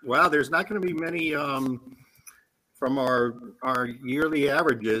right. Wow, there's not going to be many from our yearly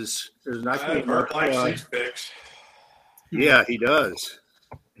averages. There's not going to be Bert likes these picks. Yeah, he does.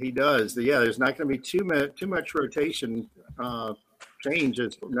 He does. Yeah, there's not going to be too much rotation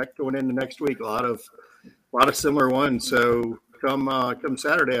changes going into next week. A lot of similar ones. So come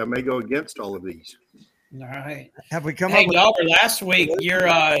Saturday, I may go against all of these. All right. Have we come Hey, up with Dauber, last week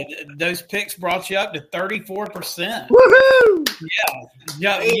those picks brought you up to 34%. Woohoo!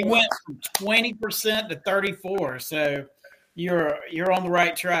 Yeah, you went from 20% to 34%. So you're on the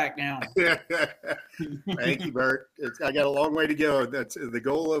right track now. Thank you, Bert. I got a long way to go. That's the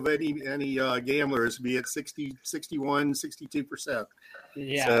goal of any gambler is to be at 60, 61, 62%.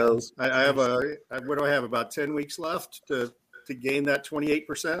 Yeah. So I have what do I have? About 10 weeks left to gain that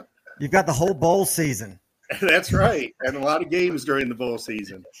 28%. You've got the whole bowl season. That's right. And a lot of games during the bowl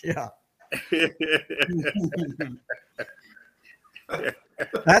season. Yeah.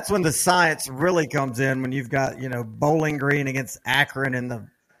 That's when the science really comes in, when you've got, Bowling Green against Akron in the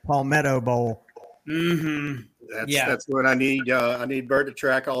Palmetto Bowl. Mm-hmm. That's what I need. I need Bert to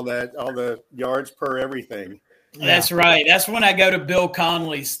track all the yards per everything. That's right. That's when I go to Bill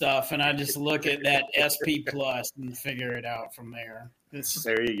Conley's stuff and I just look at that SP plus and figure it out from there.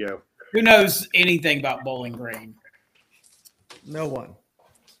 There you go. Who knows anything about Bowling Green? No one.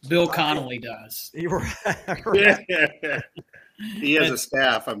 Bill Connolly does. You're right. He has a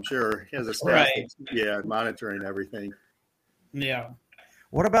staff, I'm sure. He has a staff. Right. Yeah, monitoring everything. Yeah.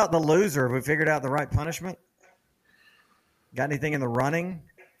 What about the loser? Have we figured out the right punishment? Got anything in the running?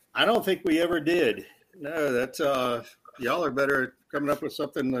 I don't think we ever did. No, that's y'all are better at coming up with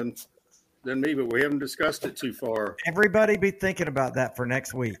something than me, but we haven't discussed it too far. Everybody be thinking about that for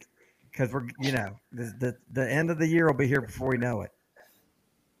next week, because we're the end of the year will be here before we know it.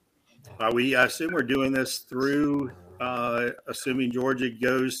 I assume we're doing this through assuming Georgia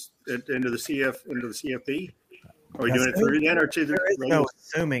goes into the CFP. Are we doing it through then or to the? There is no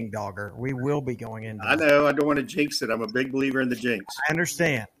assuming, Dogger. We will be going into. I know. I don't want to jinx it. I'm a big believer in the jinx. I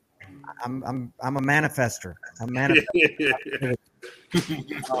understand. I'm a manifester.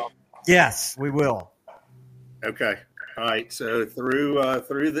 Yes, we will. Okay. All right. So through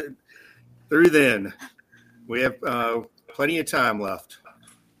then, we have plenty of time left.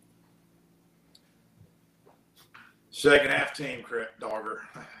 Second half team, Dogger.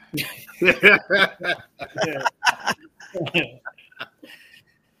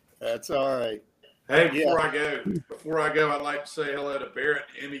 That's all right. Hey, before I go, I'd like to say hello to Barrett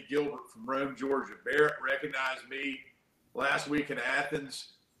and Emmy Gilbert from Rome, Georgia. Barrett recognized me last week in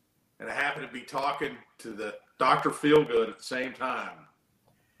Athens, and I happened to be talking to the Dr. Feelgood at the same time.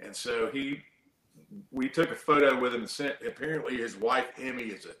 And so we took a photo with him and sent. Apparently, his wife Emmy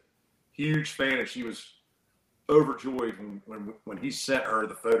is a huge fan, and she was overjoyed when he sent her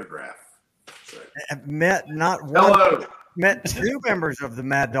the photograph. So, I've met not one. Hello. Met two members of the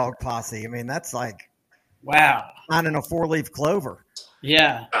Mad Dawg posse. I mean, that's like wow, finding a 4-leaf clover.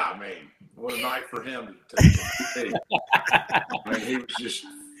 Yeah. I mean, what a night for him to see. I mean, he was just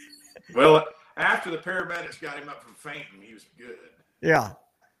well. After the paramedics got him up from fainting, he was good. Yeah.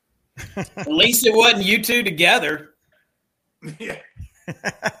 At least it wasn't you two together. Yeah.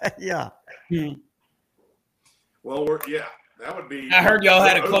 Yeah. Well, that would be. I heard y'all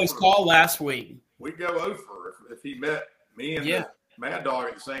had a close call last week. We'd go over if he met me and the Mad Dawg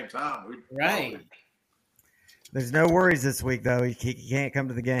at the same time. Right. There's no worries this week, though. He can't come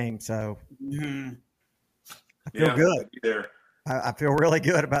to the game, so I feel good. There. I feel really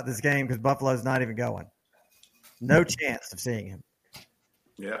good about this game because Buffalo's not even going. No chance of seeing him.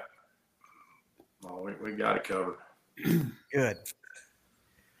 Yeah. Well, we got it covered. Good.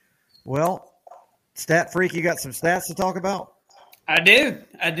 Well, Stat Freak, you got some stats to talk about? I do.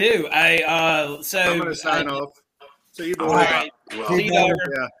 I'm going to sign off. See you, boys. All right. See you later.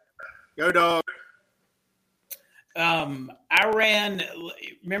 Yeah. Go, Dog. I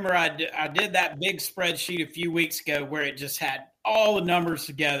remember I did that big spreadsheet a few weeks ago where it just had all the numbers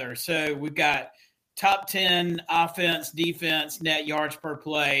together. So we've got top 10 offense, defense, net yards per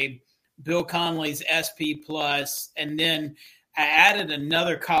play, Bill Conley's SP plus, and then I added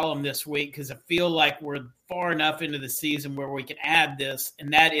another column this week because I feel like we're far enough into the season where we can add this,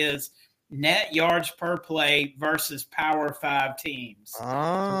 and that is net yards per play versus Power 5 teams.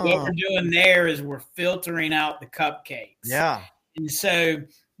 Oh. So what we're doing there is we're filtering out the cupcakes. Yeah. And so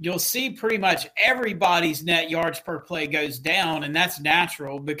you'll see pretty much everybody's net yards per play goes down, and that's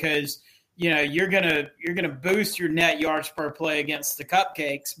natural because you're gonna boost your net yards per play against the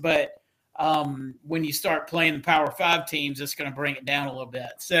cupcakes, but when you start playing the Power 5 teams, it's going to bring it down a little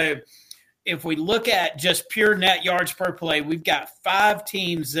bit. So if we look at just pure net yards per play, we've got 5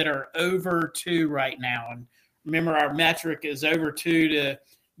 teams that are over 2 right now. And remember, our metric is over 2 to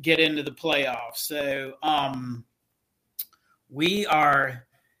get into the playoffs. So we are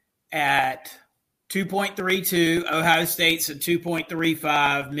at 2.32. Ohio State's at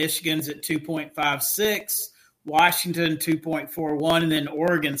 2.35. Michigan's at 2.56. Washington 2.41, and then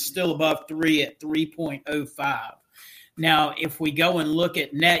Oregon's still above 3 at 3.05. Now, if we go and look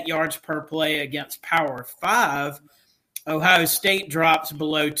at net yards per play against Power 5, Ohio State drops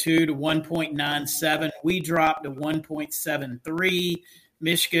below 2 to 1.97. We drop to 1.73.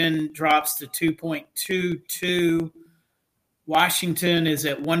 Michigan drops to 2.22. Washington is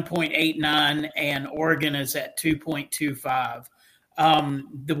at 1.89, and Oregon is at 2.25.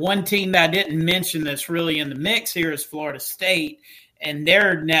 The one team that I didn't mention that's really in the mix here is Florida State, and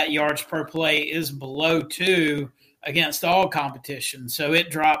their net yards per play is below 2 against all competition. So it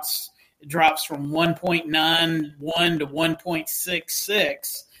drops from 1.91 to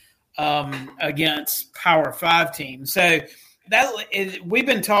 1.66 against Power 5 teams. So we've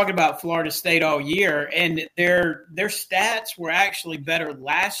been talking about Florida State all year, and their stats were actually better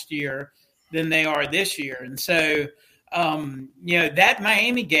last year than they are this year. And so that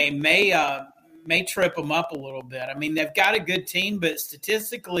Miami game may trip them up a little bit. I mean, they've got a good team, but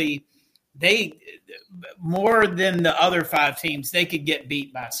statistically, they more than the other 5 teams, they could get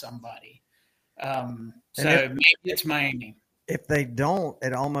beat by somebody. Maybe it's Miami. If they don't,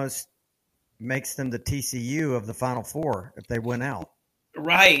 it almost makes them the TCU of the Final Four if they win out.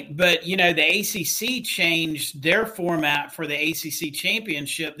 Right, but the ACC changed their format for the ACC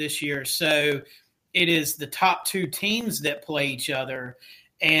championship this year, so it is the top 2 teams that play each other,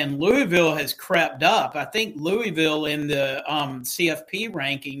 and Louisville has crept up. I think Louisville in the CFP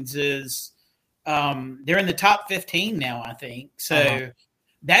rankings is they're in the top 15 now, I think. So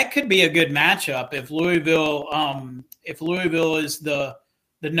that could be a good matchup if Louisville is the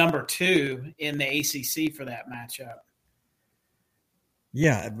number 2 in the ACC for that matchup.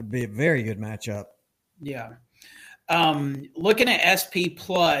 Yeah, it would be a very good matchup. Yeah. Looking at SP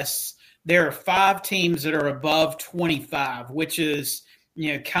Plus, there are 5 teams that are above 25, which is,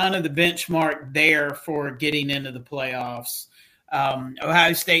 kind of the benchmark there for getting into the playoffs.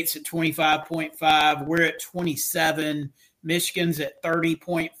 Ohio State's at 25.5. We're at 27. Michigan's at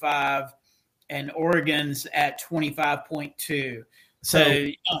 30.5. And Oregon's at 25.2.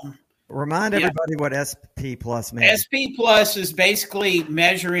 So remind everybody what SP Plus means. SP Plus is basically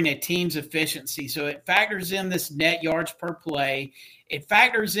measuring a team's efficiency. So it factors in this net yards per play. It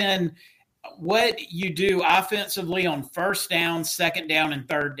factors in what you do offensively on first down, second down, and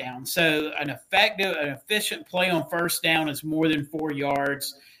third down. So an efficient play on first down is more than 4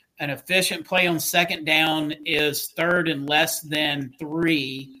 yards. An efficient play on second down is third and less than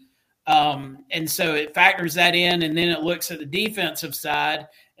 3. And so it factors that in, and then it looks at the defensive side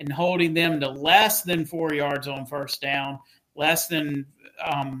and holding them to less than 4 yards on first down, less than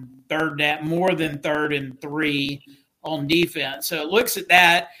third down, more than 3rd and 3 on defense. So it looks at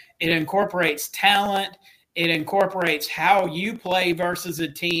that. It incorporates talent. It incorporates how you play versus a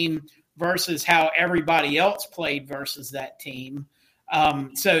team versus how everybody else played versus that team.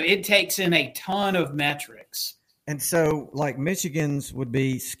 So it takes in a ton of metrics. And so, like, Michigan's would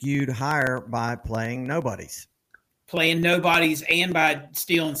be skewed higher by playing nobodies. Playing nobodies and by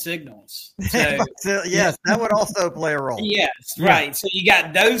stealing signals. So yes, that would also play a role. Yes, right. So you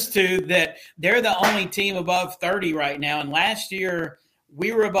got those two that they're the only team above 30 right now. And last year,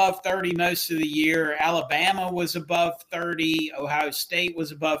 we were above 30 most of the year. Alabama was above 30. Ohio State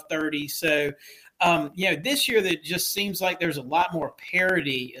was above 30. So, this year that just seems like there's a lot more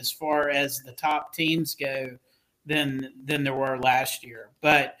parity as far as the top teams go than there were last year.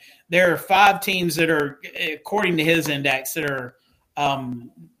 But there are 5 teams that are, according to his index, that are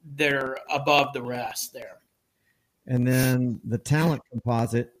above the rest there. And then the talent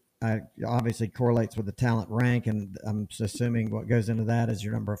composite obviously correlates with the talent rank, and I'm assuming what goes into that is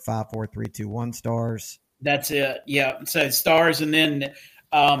your number of 5, 4, 3, 2, 1 stars. That's it. Yeah. So stars, and then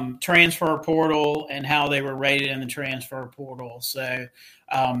transfer portal and how they were rated in the transfer portal. So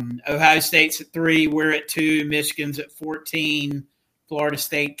Ohio State's at 3, we're at 2, Michigan's at 14, Florida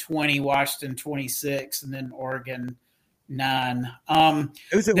State 20, Washington 26, and then Oregon 9.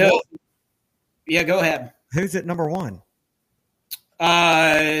 Who's at one? Yeah, go ahead. Who's at number 1?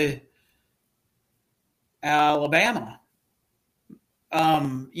 Alabama.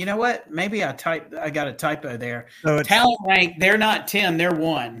 You know what? Maybe I got a typo there. So talent rank, they're not 10, they're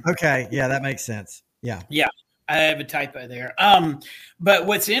 1. Okay, yeah, that makes sense. Yeah. I have a typo there. But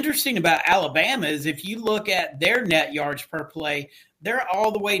what's interesting about Alabama is if you look at their net yards per play, they're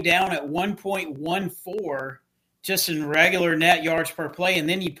all the way down at 1.14 just in regular net yards per play, and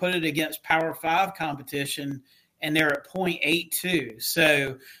then you put it against Power 5 competition, and they're at 0.82.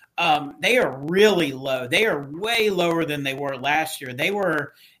 So they are really low. They are way lower than they were last year. They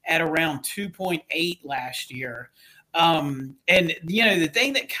were at around 2.8 last year. And, the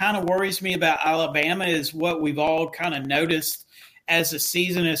thing that kind of worries me about Alabama is what we've all kind of noticed as the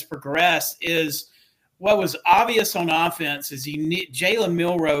season has progressed is what was obvious on offense is Jalen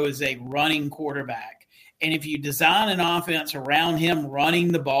Milroe is a running quarterback. And if you design an offense around him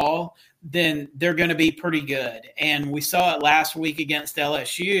running the ball, then they're going to be pretty good. And we saw it last week against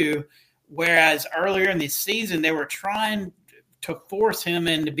LSU, whereas earlier in the season, they were trying to force him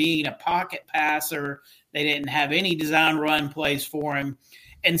into being a pocket passer. They didn't have any design run plays for him.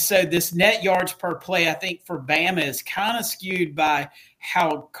 And so this net yards per play, I think for Bama is kind of skewed by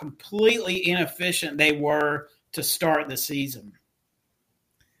how completely inefficient they were to start the season.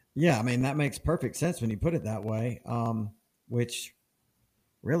 Yeah, I mean, that makes perfect sense when you put it that way, which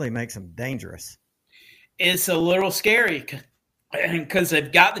really makes them dangerous. It's a little scary because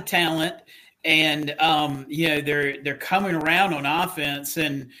they've got the talent and, they're coming around on offense.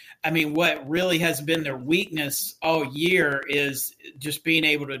 And, I mean, what really has been their weakness all year is just being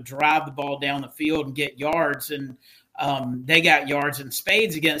able to drive the ball down the field and get yards. And they got yards in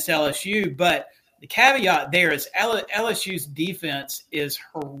spades against LSU. But the caveat there is LSU's defense is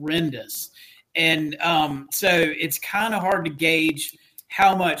horrendous. And so it's kind of hard to gauge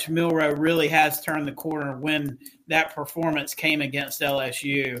how much Milroe really has turned the corner when that performance came against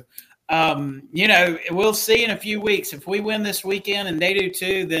LSU. We'll see in a few weeks. If we win this weekend and they do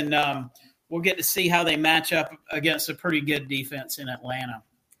too, then we'll get to see how they match up against a pretty good defense in Atlanta.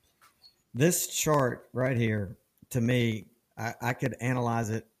 This chart right here, to me, I could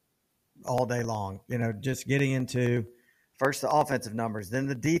analyze it all day long. Just getting into first the offensive numbers, then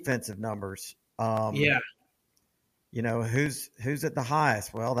the defensive numbers. Who's at the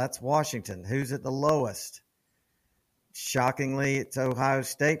highest? Well, that's Washington. Who's at the lowest? Shockingly, it's Ohio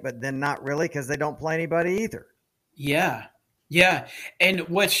State, but then not really because they don't play anybody either. Yeah. And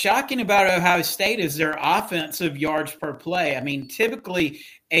what's shocking about Ohio State is their offensive yards per play. I mean, typically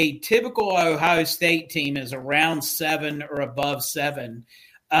a typical Ohio State team is around 7 or above 7.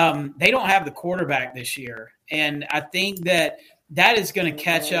 They don't have the quarterback this year. And I think that is going to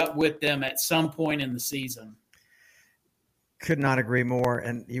catch up with them at some point in the season. Could not agree more.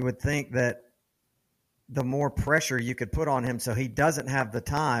 And you would think that the more pressure you could put on him so he doesn't have the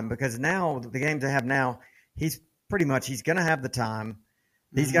time, because now the games they have now, he's going to have the time.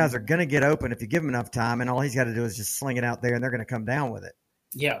 These guys are going to get open if you give him enough time, and all he's got to do is just sling it out there and they're going to come down with it.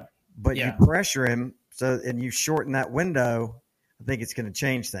 Yeah. But you pressure him and you shorten that window. I think it's going to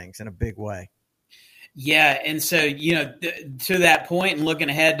change things in a big way. Yeah, and so, to that point and looking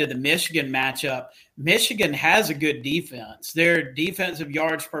ahead to the Michigan matchup, Michigan has a good defense. Their defensive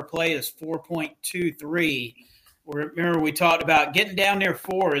yards per play is 4.23. Remember, we talked about getting down near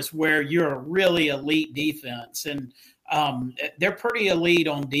 4 is where you're a really elite defense, and they're pretty elite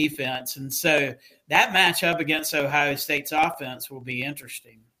on defense. And so that matchup against Ohio State's offense will be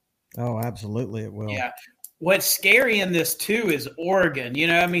interesting. Oh, absolutely it will. Yeah. What's scary in this, too, is Oregon.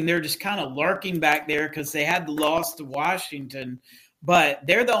 They're just kind of lurking back there because they had the loss to Washington, but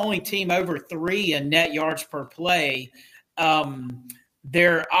they're the only team over 3 in net yards per play.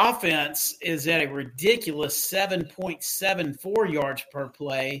 Their offense is at a ridiculous 7.74 yards per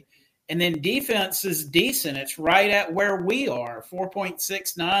play, and then defense is decent. It's right at where we are,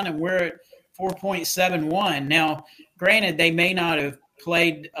 4.69, and we're at 4.71. Now, granted, they may not have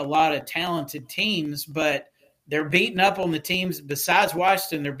played a lot of talented teams, but they're beating up on the teams. Besides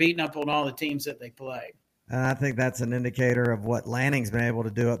Washington, they're beating up on all the teams that they play. And I think that's an indicator of what Lanning's been able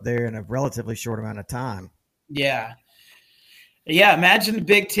to do up there in a relatively short amount of time. Yeah. Yeah, imagine the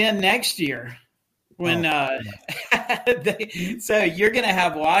Big Ten next year. So you're going to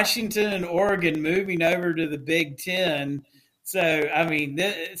have Washington and Oregon moving over to the Big Ten. So,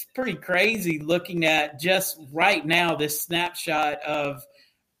 it's pretty crazy looking at just right now this snapshot of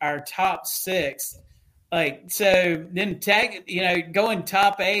our top 6. So then going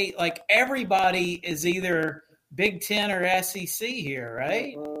top 8, everybody is either Big Ten or SEC here,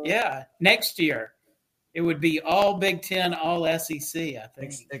 right? Yeah. Next year, it would be all Big Ten, all SEC, I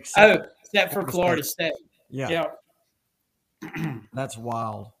think. Except for Florida State. Yeah. That's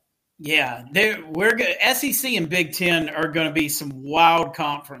wild. Yeah, we're good. SEC and Big Ten are going to be some wild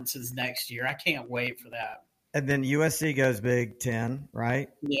conferences next year. I can't wait for that. And then USC goes Big Ten, right?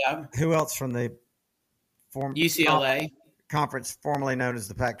 Yeah. Who else from the UCLA conference formerly known as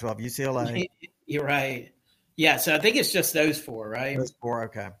the Pac-12? UCLA. You're right. Yeah, so I think it's just those 4, right? Those 4,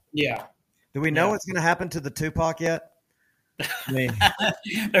 okay. Yeah. Do we know what's going to happen to the Tupac yet? They're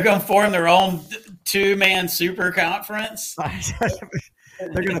going to form their own 2-man super conference.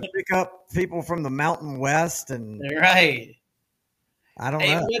 They're going to pick up people from the Mountain West, and right. I don't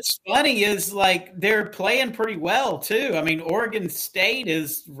know. What's funny is they're playing pretty well too. Oregon State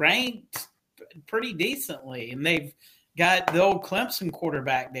is ranked pretty decently, and they've got the old Clemson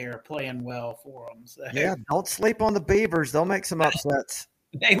quarterback there playing well for them. So. Yeah, don't sleep on the Beavers. They'll make some upsets.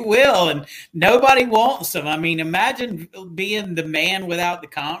 They will, and nobody wants them. Imagine being the man without the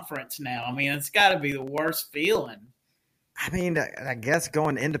conference now. It's got to be the worst feeling. I guess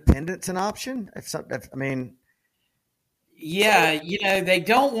going independent's an option. Yeah, they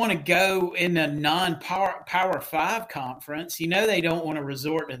don't want to go in a non-Power 5 conference. They don't want to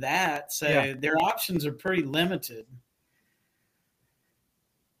resort to that. So their options are pretty limited.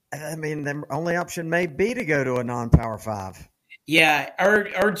 The only option may be to go to a non-Power 5. Yeah,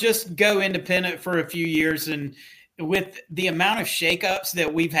 or just go independent for a few years. And with the amount of shakeups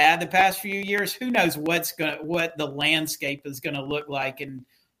that we've had the past few years, who knows what the landscape is going to look like in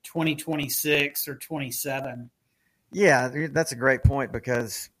 2026 or 27. Yeah, that's a great point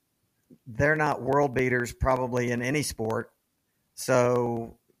because they're not world beaters probably in any sport.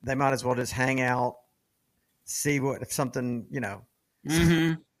 So they might as well just hang out, see if something,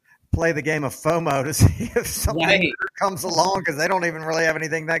 play the game of FOMO to see if something comes along because they don't even really have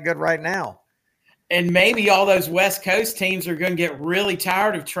anything that good right now. And maybe all those West Coast teams are going to get really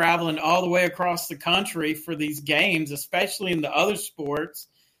tired of traveling all the way across the country for these games, especially in the other sports.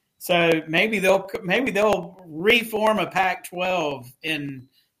 So maybe they'll reform a Pac-12 in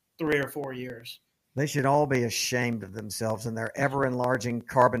 3 or 4 years. They should all be ashamed of themselves and their ever-enlarging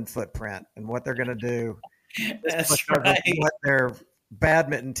carbon footprint and what they're going to do. That's right. What their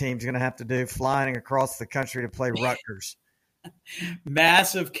badminton team's going to have to do flying across the country to play Rutgers.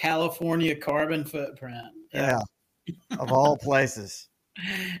 Massive California carbon footprint. Yeah. Of all places.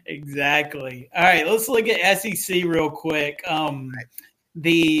 Exactly. All right, let's look at SEC real quick.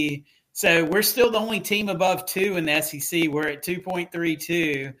 So we're still the only team above 2 in the SEC. We're at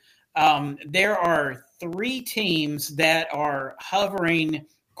 2.32. There are 3 teams that are hovering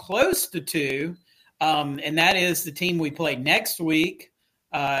close to 2, and that is the team we play next week.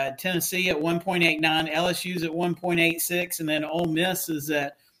 Tennessee at 1.89, LSU's at 1.86, and then Ole Miss is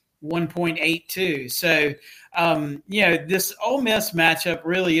at 1.82. So, this Ole Miss matchup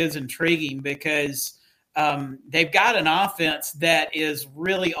really is intriguing because they've got an offense that is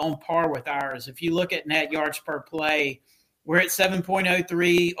really on par with ours. If you look at net yards per play, we're at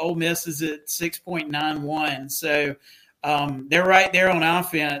 7.03. Ole Miss is at 6.91. So they're right there on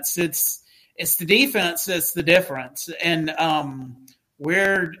offense. It's the defense that's the difference. And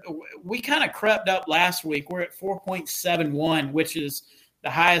we kind of crept up last week. We're at 4.71, which is the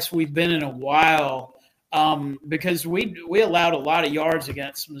highest we've been in a while, because we allowed a lot of yards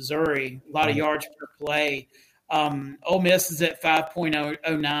against Missouri, a lot of yards per play. Ole Miss is at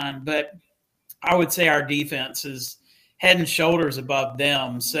 5.09, but I would say our defense is head and shoulders above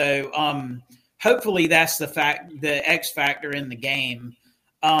them. So hopefully that's the X factor in the game.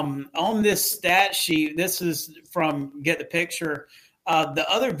 On this stat sheet, this is from Get the Picture. The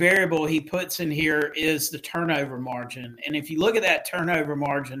other variable he puts in here is the turnover margin. And if you look at that turnover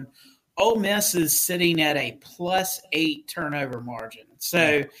margin, Ole Miss is sitting at a +8 turnover margin.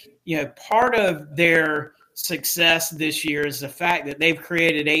 So, part of their success this year is the fact that they've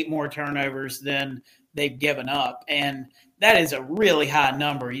created 8 more turnovers than they've given up. And that is a really high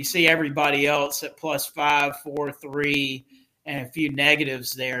number. You see everybody else at +5, 4, 3, and a few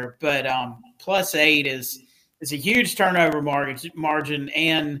negatives there. But +8 is a huge turnover margin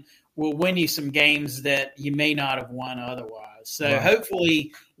and will win you some games that you may not have won otherwise. So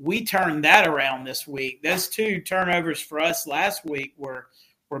hopefully we turn that around this week. Those 2 turnovers for us last week were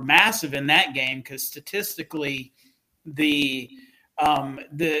massive in that game, because statistically the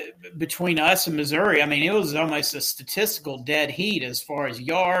between us and Missouri, I mean, it was almost a statistical dead heat as far as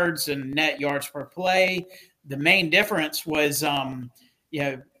yards and net yards per play. The main difference was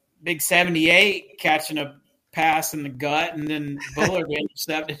Big 78 catching a pass in the gut, and then Bullard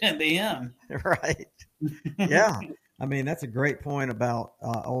intercepted at the end. Right. Yeah. I mean, that's a great point about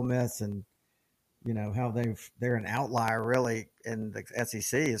Ole Miss, and how they're an outlier really in the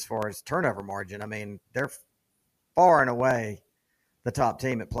SEC as far as turnover margin. I mean, they're far and away the top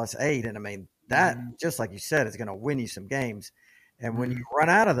team at +8, and I mean that just like you said is going to win you some games. And when you run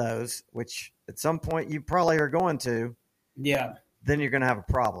out of those, which at some point you probably are going to, then you're going to have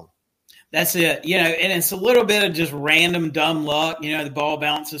a problem. That's it. And it's a little bit of just random dumb luck. The ball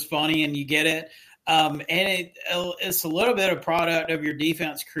bounces funny and you get it. And it's a little bit of product of your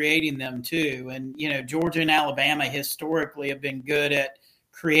defense creating them too. And, Georgia and Alabama historically have been good at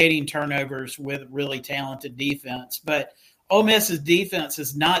creating turnovers with really talented defense. But Ole Miss's defense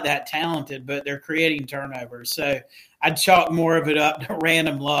is not that talented, but they're creating turnovers. So I'd chalk more of it up to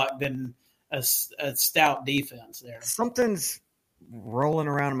random luck than a stout defense there. Something's rolling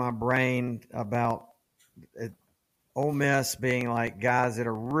around in my brain about Ole Miss being like guys that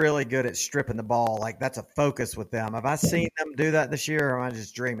are really good at stripping the ball. Like that's a focus with them. Have I seen them do that this year, or am I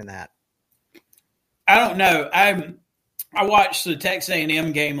just dreaming that? I don't know. I watched the Texas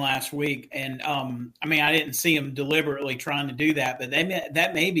A&M game last week, and I didn't see them deliberately trying to do that, but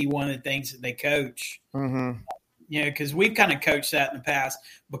that may be one of the things that they coach. Mm-hmm. Because we've kind of coached that in the past.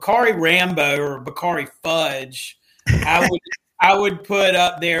 Bakari Rambo or Bakari Fudge, I would put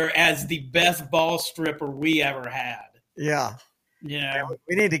up there as the best ball stripper we ever had. Yeah. We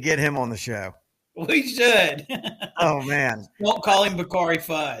need to get him on the show. We should. Oh, man. Don't call him Bakari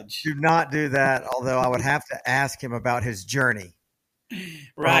Fudge. Do not do that, although I would have to ask him about his journey.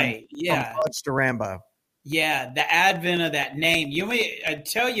 Right, from Fudge to Rambo. Yeah, the advent of that name. I'd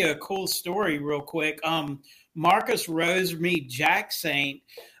tell you a cool story real quick. Marcus Rosemead Jacksaint,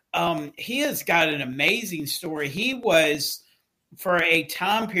 he has got an amazing story. He was, for a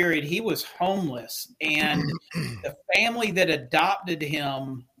time period, he was homeless, and the family that adopted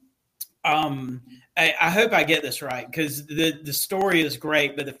him, I hope I get this right because the story is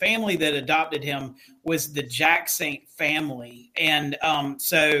great, but the family that adopted him was the Jacksaint family. And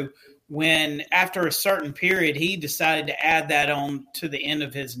so when after a certain period, he decided to add that on to the end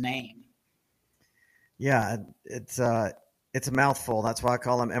of his name. Yeah, it's a mouthful. That's why I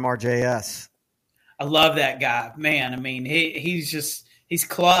call him MRJS. I love that guy, man. I mean, he's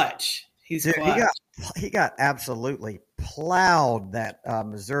clutch. He's clutch. He got absolutely plowed that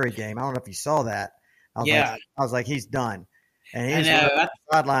Missouri game. I don't know if you saw that. I was like, he's done. And he was on the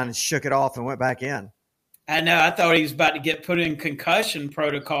sideline and shook it off and went back in. I know. I thought he was about to get put in concussion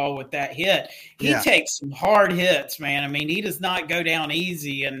protocol with that hit. He takes some hard hits, man. I mean, he does not go down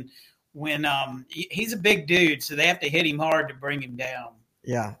easy. And when he's a big dude, so they have to hit him hard to bring him down.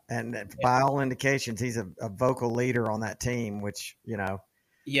 Yeah, and by all indications, he's a vocal leader on that team, which,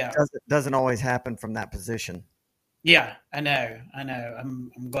 doesn't always happen from that position. Yeah, I know.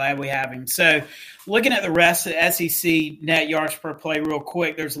 I'm glad we have him. So looking at the rest of the SEC net yards per play real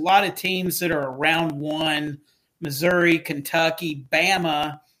quick, there's a lot of teams that are around 1. Missouri, Kentucky,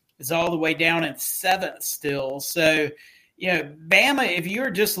 Bama is all the way down at 7th still. So, Bama, if you were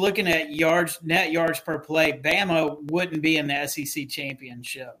just looking at net yards per play, Bama wouldn't be in the SEC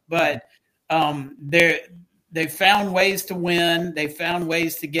championship. But they found ways to win. They found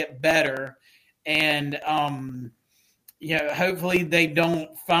ways to get better. And, hopefully they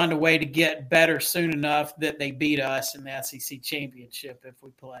don't find a way to get better soon enough that they beat us in the SEC championship if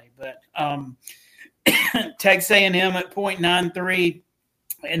we play. But Texas A&M at 0.93,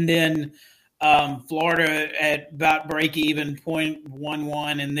 and then Florida at about break even,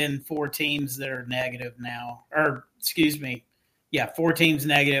 0.11, and then 4 teams that are negative now. Or, excuse me, 4 teams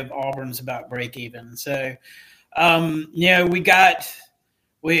negative. Auburn's about break even. So,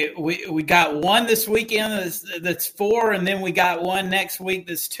 we got one this weekend that's 4, and then we got one next week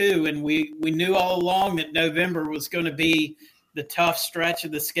that's 2. And we knew all along that November was going to be the tough stretch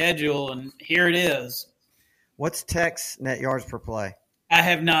of the schedule, and here it is. What's Tech's net yards per play? I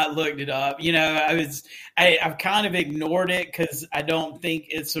have not looked it up. I've kind of ignored it because I don't think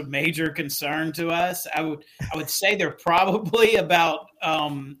it's a major concern to us. I would say they're probably about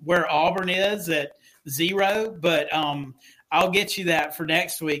where Auburn is at 0, but I'll get you that for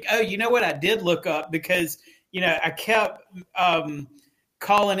next week. Oh, you know what I did look up because, I kept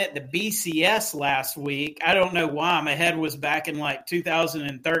calling it the BCS last week. I don't know why. My head was back in like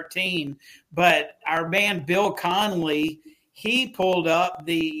 2013. But our man Bill Conley, he pulled up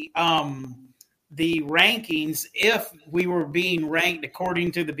the rankings if we were being ranked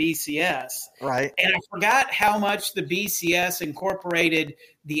according to the BCS. Right. And I forgot how much the BCS incorporated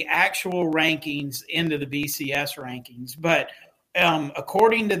the actual rankings into the BCS rankings. But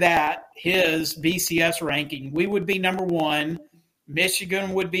according to that, his BCS ranking, we would be number 1,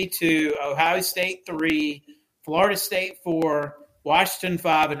 Michigan would be 2, Ohio State 3, Florida State 4, Washington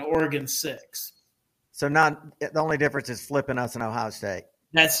 5, and Oregon 6. So the only difference is flipping us in Ohio State.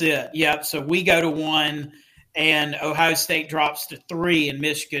 That's it. Yep. So we go to 1, and Ohio State drops to 3, and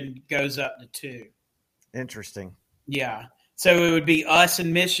Michigan goes up to 2. Interesting. Yeah. So it would be us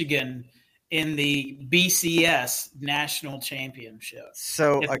and Michigan in the BCS national championship.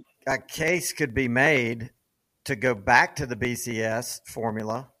 So a case could be made to go back to the BCS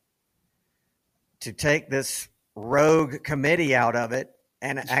formula, to take this rogue committee out of it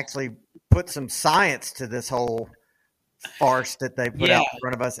and actually put some science to this whole farce that they put out in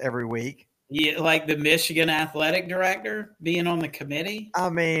front of us every week. Yeah, like the Michigan athletic director being on the committee. I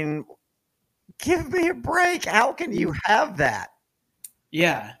mean, give me a break. How can you have that?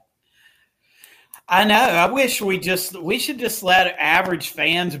 Yeah. I know. I wish we should just let average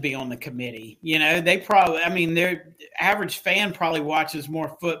fans be on the committee. Their average fan probably watches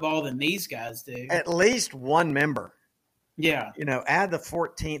more football than these guys do. At least one member. Yeah. Add the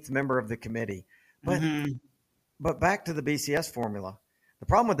 14th member of the committee. But But back to the BCS formula. The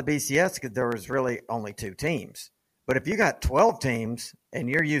problem with the BCS is there was really only 2 teams. But if you got 12 teams and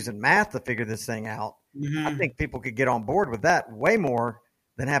you're using math to figure this thing out, I think people could get on board with that way more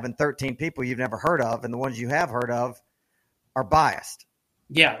than having 13 people you've never heard of, and the ones you have heard of are biased.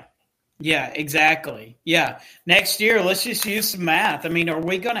 Yeah. Yeah, exactly. Yeah. Next year, let's just use some math. I mean, are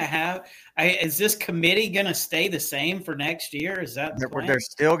we going to have – is this committee going to stay the same for next year? Is that the plan? They're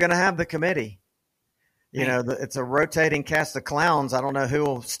still going to have the committee. It's a rotating cast of clowns. I don't know who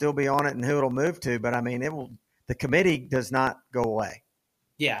will still be on it and who it'll move to, but, I mean, the committee does not go away.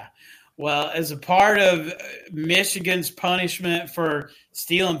 Yeah. Well, as a part of Michigan's punishment for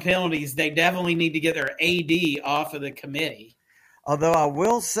stealing penalties, they definitely need to get their AD off of the committee. Although I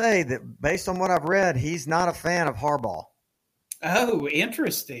will say that based on what I've read, he's not a fan of Harbaugh. Oh,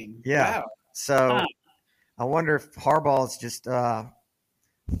 interesting. Yeah. Wow. So I wonder if Harbaugh's just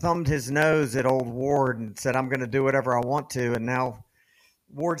thumbed his nose at old Ward and said, I'm going to do whatever I want to. And now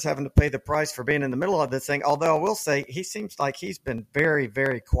Ward's having to pay the price for being in the middle of this thing. Although I will say he seems like he's been very,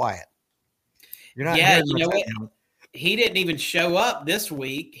 very quiet. You're not hearing you know much what? of him. He didn't even show up this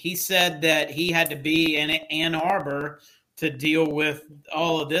week. He said that he had to be in Ann Arbor to deal with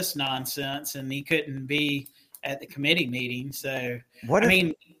all of this nonsense, and he couldn't be at the committee meeting. So,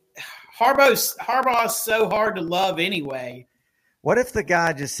 Harbaugh's so hard to love anyway. What if the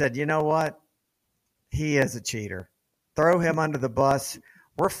guy just said, you know what? He is a cheater. Throw him under the bus.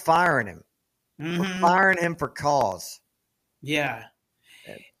 We're firing him. We're firing him for cause. Yeah.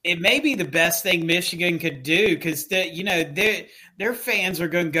 It may be the best thing Michigan could do because their fans are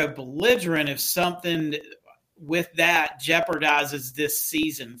going to go belligerent if something with that jeopardizes this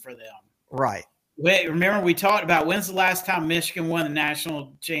season for them. Right. Remember we talked about when's the last time Michigan won the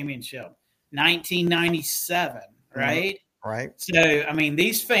national championship? 1997, right? Right. So, I mean,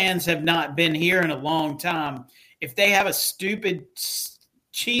 these fans have not been here in a long time. If they have a stupid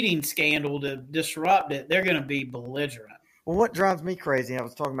cheating scandal to disrupt it, they're going to be belligerent. Well, what drives me crazy, I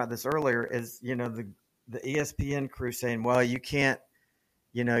was talking about this earlier, is, the ESPN crew saying, well, you can't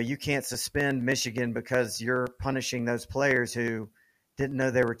suspend Michigan because you're punishing those players who didn't know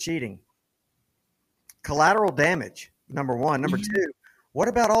they were cheating. Collateral damage. number one. Number two, what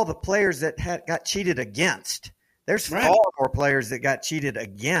about all the players that got cheated against? There's far more players that got cheated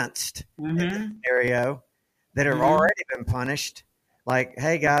against in this scenario that have already been punished. Like,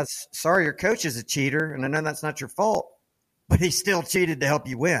 hey, guys, sorry your coach is a cheater, and I know that's not your fault, but he still cheated to help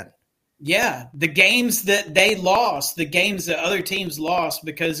you win. Yeah, the games that they lost, the games that other teams lost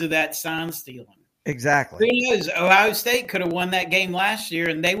because of that sign stealing. Exactly. Who knows? Ohio State could have won that game last year,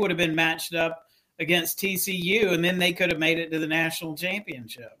 and they would have been matched up against TCU, and then they could have made it to the national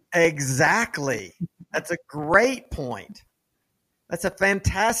championship. Exactly. That's a great point. That's a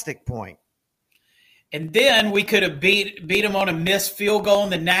fantastic point. And then we could have beat them on a missed field goal in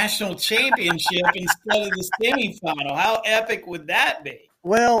the national championship instead of the semifinal. How epic would that be?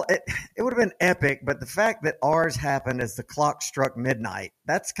 Well, it would have been epic, but the fact that ours happened as the clock struck midnight,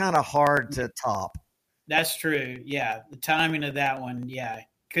 that's kind of hard to top. That's true. Yeah, the timing of that one,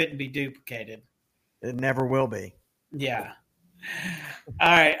 couldn't be duplicated. It never will be. Yeah. All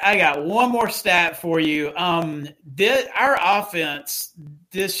right, I got one more stat for you. Our offense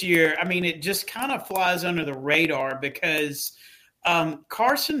this year, I mean, it just kind of flies under the radar because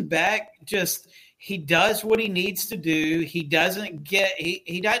Carson Beck he does what he needs to do. He doesn't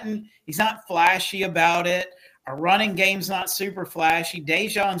he's not flashy about it. Our running game's not super flashy.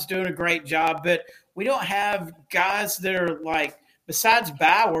 Dejon's doing a great job, but we don't have guys that are like, besides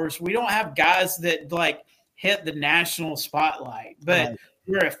Bowers, we don't have guys that like hit the national spotlight, but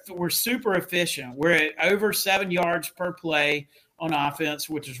we're super efficient. We're at over 7 yards per play on offense,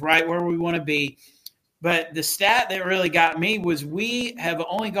 which is right where we want to be. But the stat that really got me was we have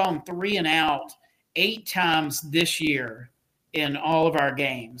only gone 3 and out 8 times this year in all of our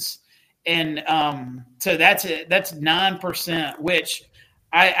games. And so that's 9%, which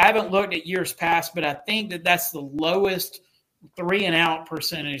I haven't looked at years past, but I think that's the lowest 3 and out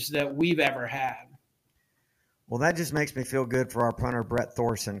percentage that we've ever had. Well, that just makes me feel good for our punter, Brett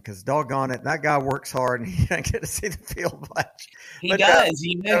Thorson, because doggone it, that guy works hard and he doesn't get to see the field much. He does.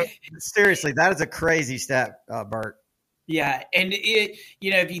 Seriously, that is a crazy stat, Bert. Yeah, and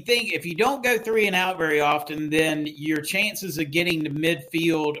if you don't go 3 and out very often, then your chances of getting to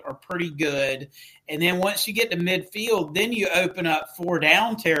midfield are pretty good. And then once you get to midfield, then you open up 4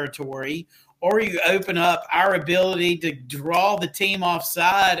 down territory, or you open up our ability to draw the team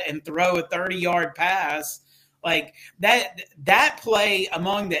offside and throw a 30-yard pass. Like that play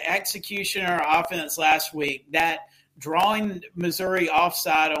among the execution of our offense last week, that drawing Missouri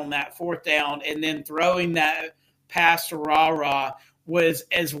offside on that 4th down and then throwing that pass to Rah was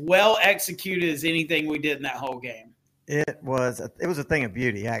as well executed as anything we did in that whole game. It was a thing of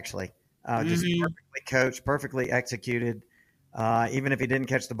beauty, actually. Just perfectly coached, perfectly executed. Even if he didn't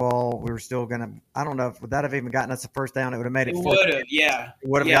catch the ball, we were still going to – I don't know, would that have even gotten us a first down? It would have made it – It would have, yeah. It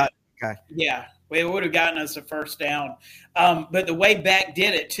would have gotten – okay. Yeah. It would have gotten us a first down. But the way Beck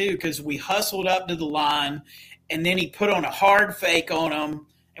did it, too, because we hustled up to the line, and then he put on a hard fake on them,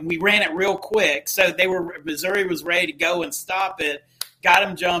 and we ran it real quick. So Missouri was ready to go and stop it, got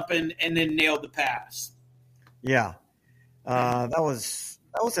him jumping, and then nailed the pass. Yeah. That was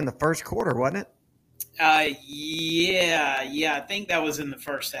in the first quarter, wasn't it? Yeah. I think that was in the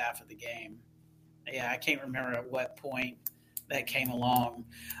first half of the game. Yeah, I can't remember at what point that came along.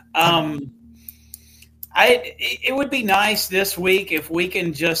 It would be nice this week if we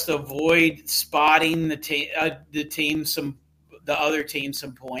can just avoid spotting the other team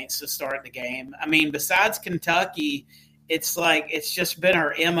some points to start the game. I mean, besides Kentucky, it's just been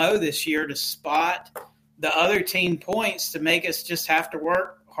our MO this year to spot the other team points to make us just have to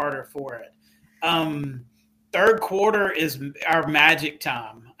work harder for it. Third quarter is our magic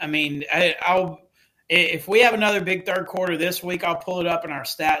time. I mean, if we have another big third quarter this week, I'll pull it up in our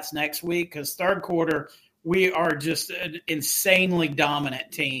stats next week, because third quarter, we are just an insanely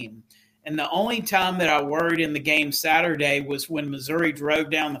dominant team. And the only time that I worried in the game Saturday was when Missouri drove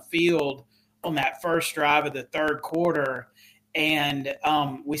down the field on that first drive of the third quarter, and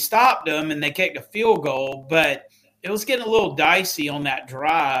we stopped them and they kicked a field goal, but it was getting a little dicey on that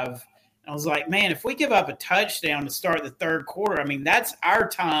drive. I was like, man, if we give up a touchdown to start the third quarter, I mean, that's our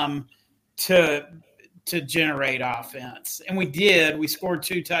time to generate offense. And we did. We scored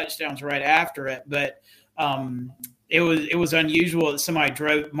 2 touchdowns right after it, but it was unusual that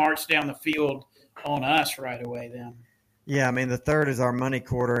somebody marched down the field on us right away then. Yeah, I mean, the third is our money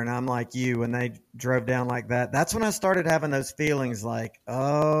quarter, and I'm like you, when they drove down like that. That's when I started having those feelings like,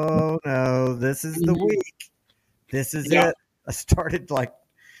 oh, no, this is the week. This is it. I started,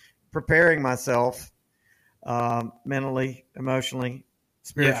 preparing myself mentally, emotionally,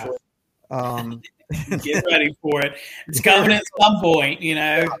 spiritually. Yeah. Get ready for it. It's coming at some point,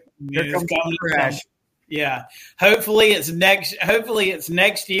 Here comes the crash. Yeah. Hopefully it's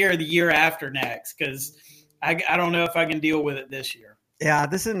next year or the year after next, because I don't know if I can deal with it this year. Yeah,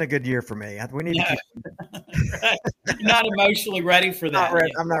 this isn't a good year for me. We need to keep... Right. You're not emotionally ready for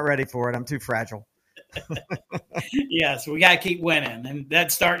that. I'm not ready for it. I'm too fragile. Yeah, so we got to keep winning, and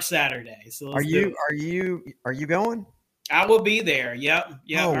that starts Saturday. So are you going? I will be there. Yep.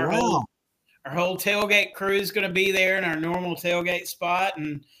 Oh, wow. Our whole tailgate crew is going to be there in our normal tailgate spot,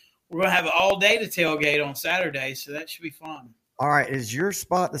 and we're going to have all day to tailgate on Saturday, so that should be fun. All right. Is your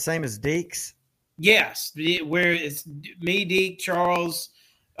spot the same as Deke's? Yes. Where it's me, Deke, Charles,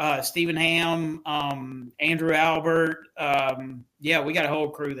 Stephen Ham, Andrew Albert. Yeah, we got a whole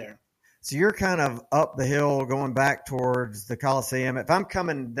crew there. So you're kind of up the hill going back towards the Coliseum. If I'm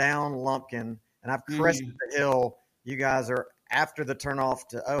coming down Lumpkin and I've crested the hill, you guys are after the turnoff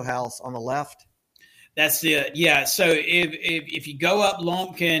to O House on the left? That's it. Yeah. So if you go up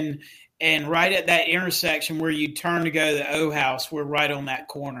Lumpkin and right at that intersection where you turn to go to the O House, we're right on that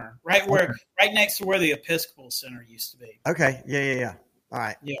corner, right next to where the Episcopal Center used to be. Okay. Yeah. All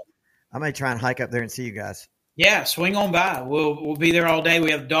right. Yeah. I may try and hike up there and see you guys. Yeah, swing on by. We'll be there all day.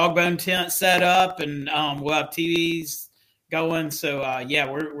 We have a dog bone tent set up, and we'll have TVs going. So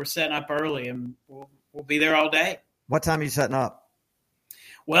we're setting up early, and we'll be there all day. What time are you setting up?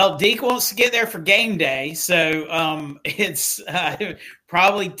 Well, Deke wants to get there for game day, so it's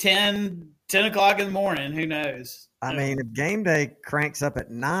probably 10 o'clock in the morning. Who knows? I mean, if game day cranks up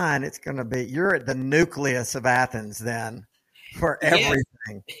at 9, it's going to be – you're at the nucleus of Athens then for everything.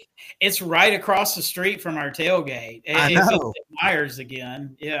 It's right across the street from our tailgate. I know. It's Myers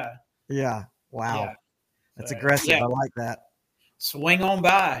again. Yeah. Yeah. Wow. Yeah. That's aggressive. Yeah. I like that. Swing on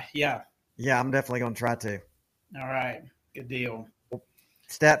by. Yeah. Yeah, I'm definitely going to try to. All right. Good deal.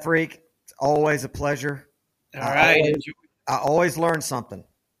 Stat Freak, it's always a pleasure. All right. I always learn something.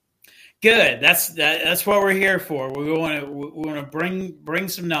 Good. That's what we're here for. We want to bring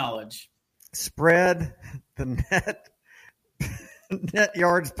some knowledge. Spread the net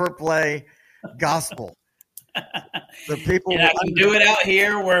yards per play gospel. The people and I can do it out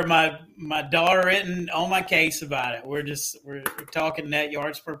here where my daughter isn't on my case about it. We're talking net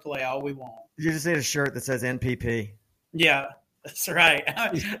yards per play all we want. You just need a shirt that says NPP. Yeah, that's right.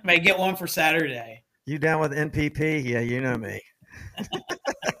 I may get one for Saturday. You down with NPP? Yeah, you know me.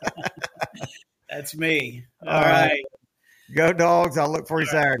 That's me. All right. Go Dogs. I'll look for you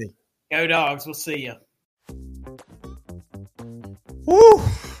Saturday. Go Dogs. We'll see you. Woo!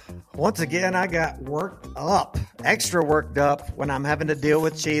 Once again, I got extra worked up when I'm having to deal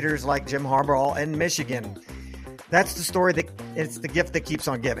with cheaters like Jim Harbaugh in Michigan. That's the story it's the gift that keeps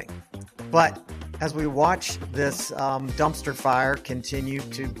on giving. But as we watch this dumpster fire continue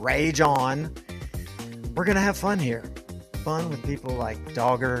to rage on, we're going to have fun here. Fun with people like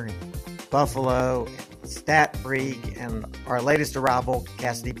Dogger, and Buffalo, and Stat Freak, and our latest arrival,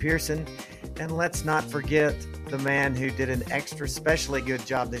 Cassidy Pearson. And let's not forget the man who did an extra specially good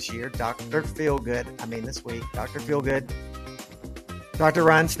job this year, Dr. Feelgood. This week, Dr. Feelgood, Dr.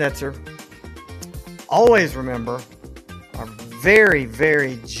 Ryan Snetzer. Always remember our very,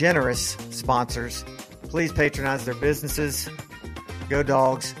 very generous sponsors. Please patronize their businesses. Go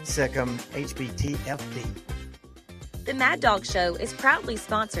Dogs, Sick'em, HBTFD. The Mad Dawg Show is proudly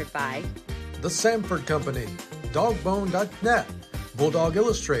sponsored by The Sanford Company, Dogbone.net, Bulldog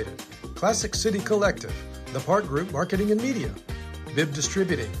Illustrated, Classic City Collective, The Park Group Marketing and Media, Bib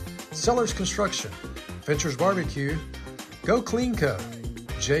Distributing, Sellers Construction, Fincher's Barbecue, Go Clean Co.,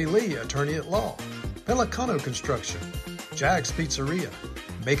 Jay Lee, Attorney at Law, Pelicano Construction, Jags Pizzeria,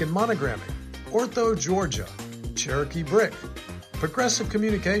 Macon Monogramming, Ortho Georgia, Cherokee Brick, Progressive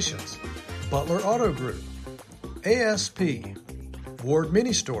Communications, Butler Auto Group, ASP, Ward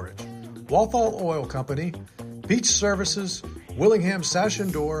Mini Storage, Walthall Oil Company, Beach Services, Willingham Sash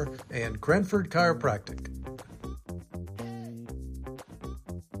and Door, and Cranford Chiropractic.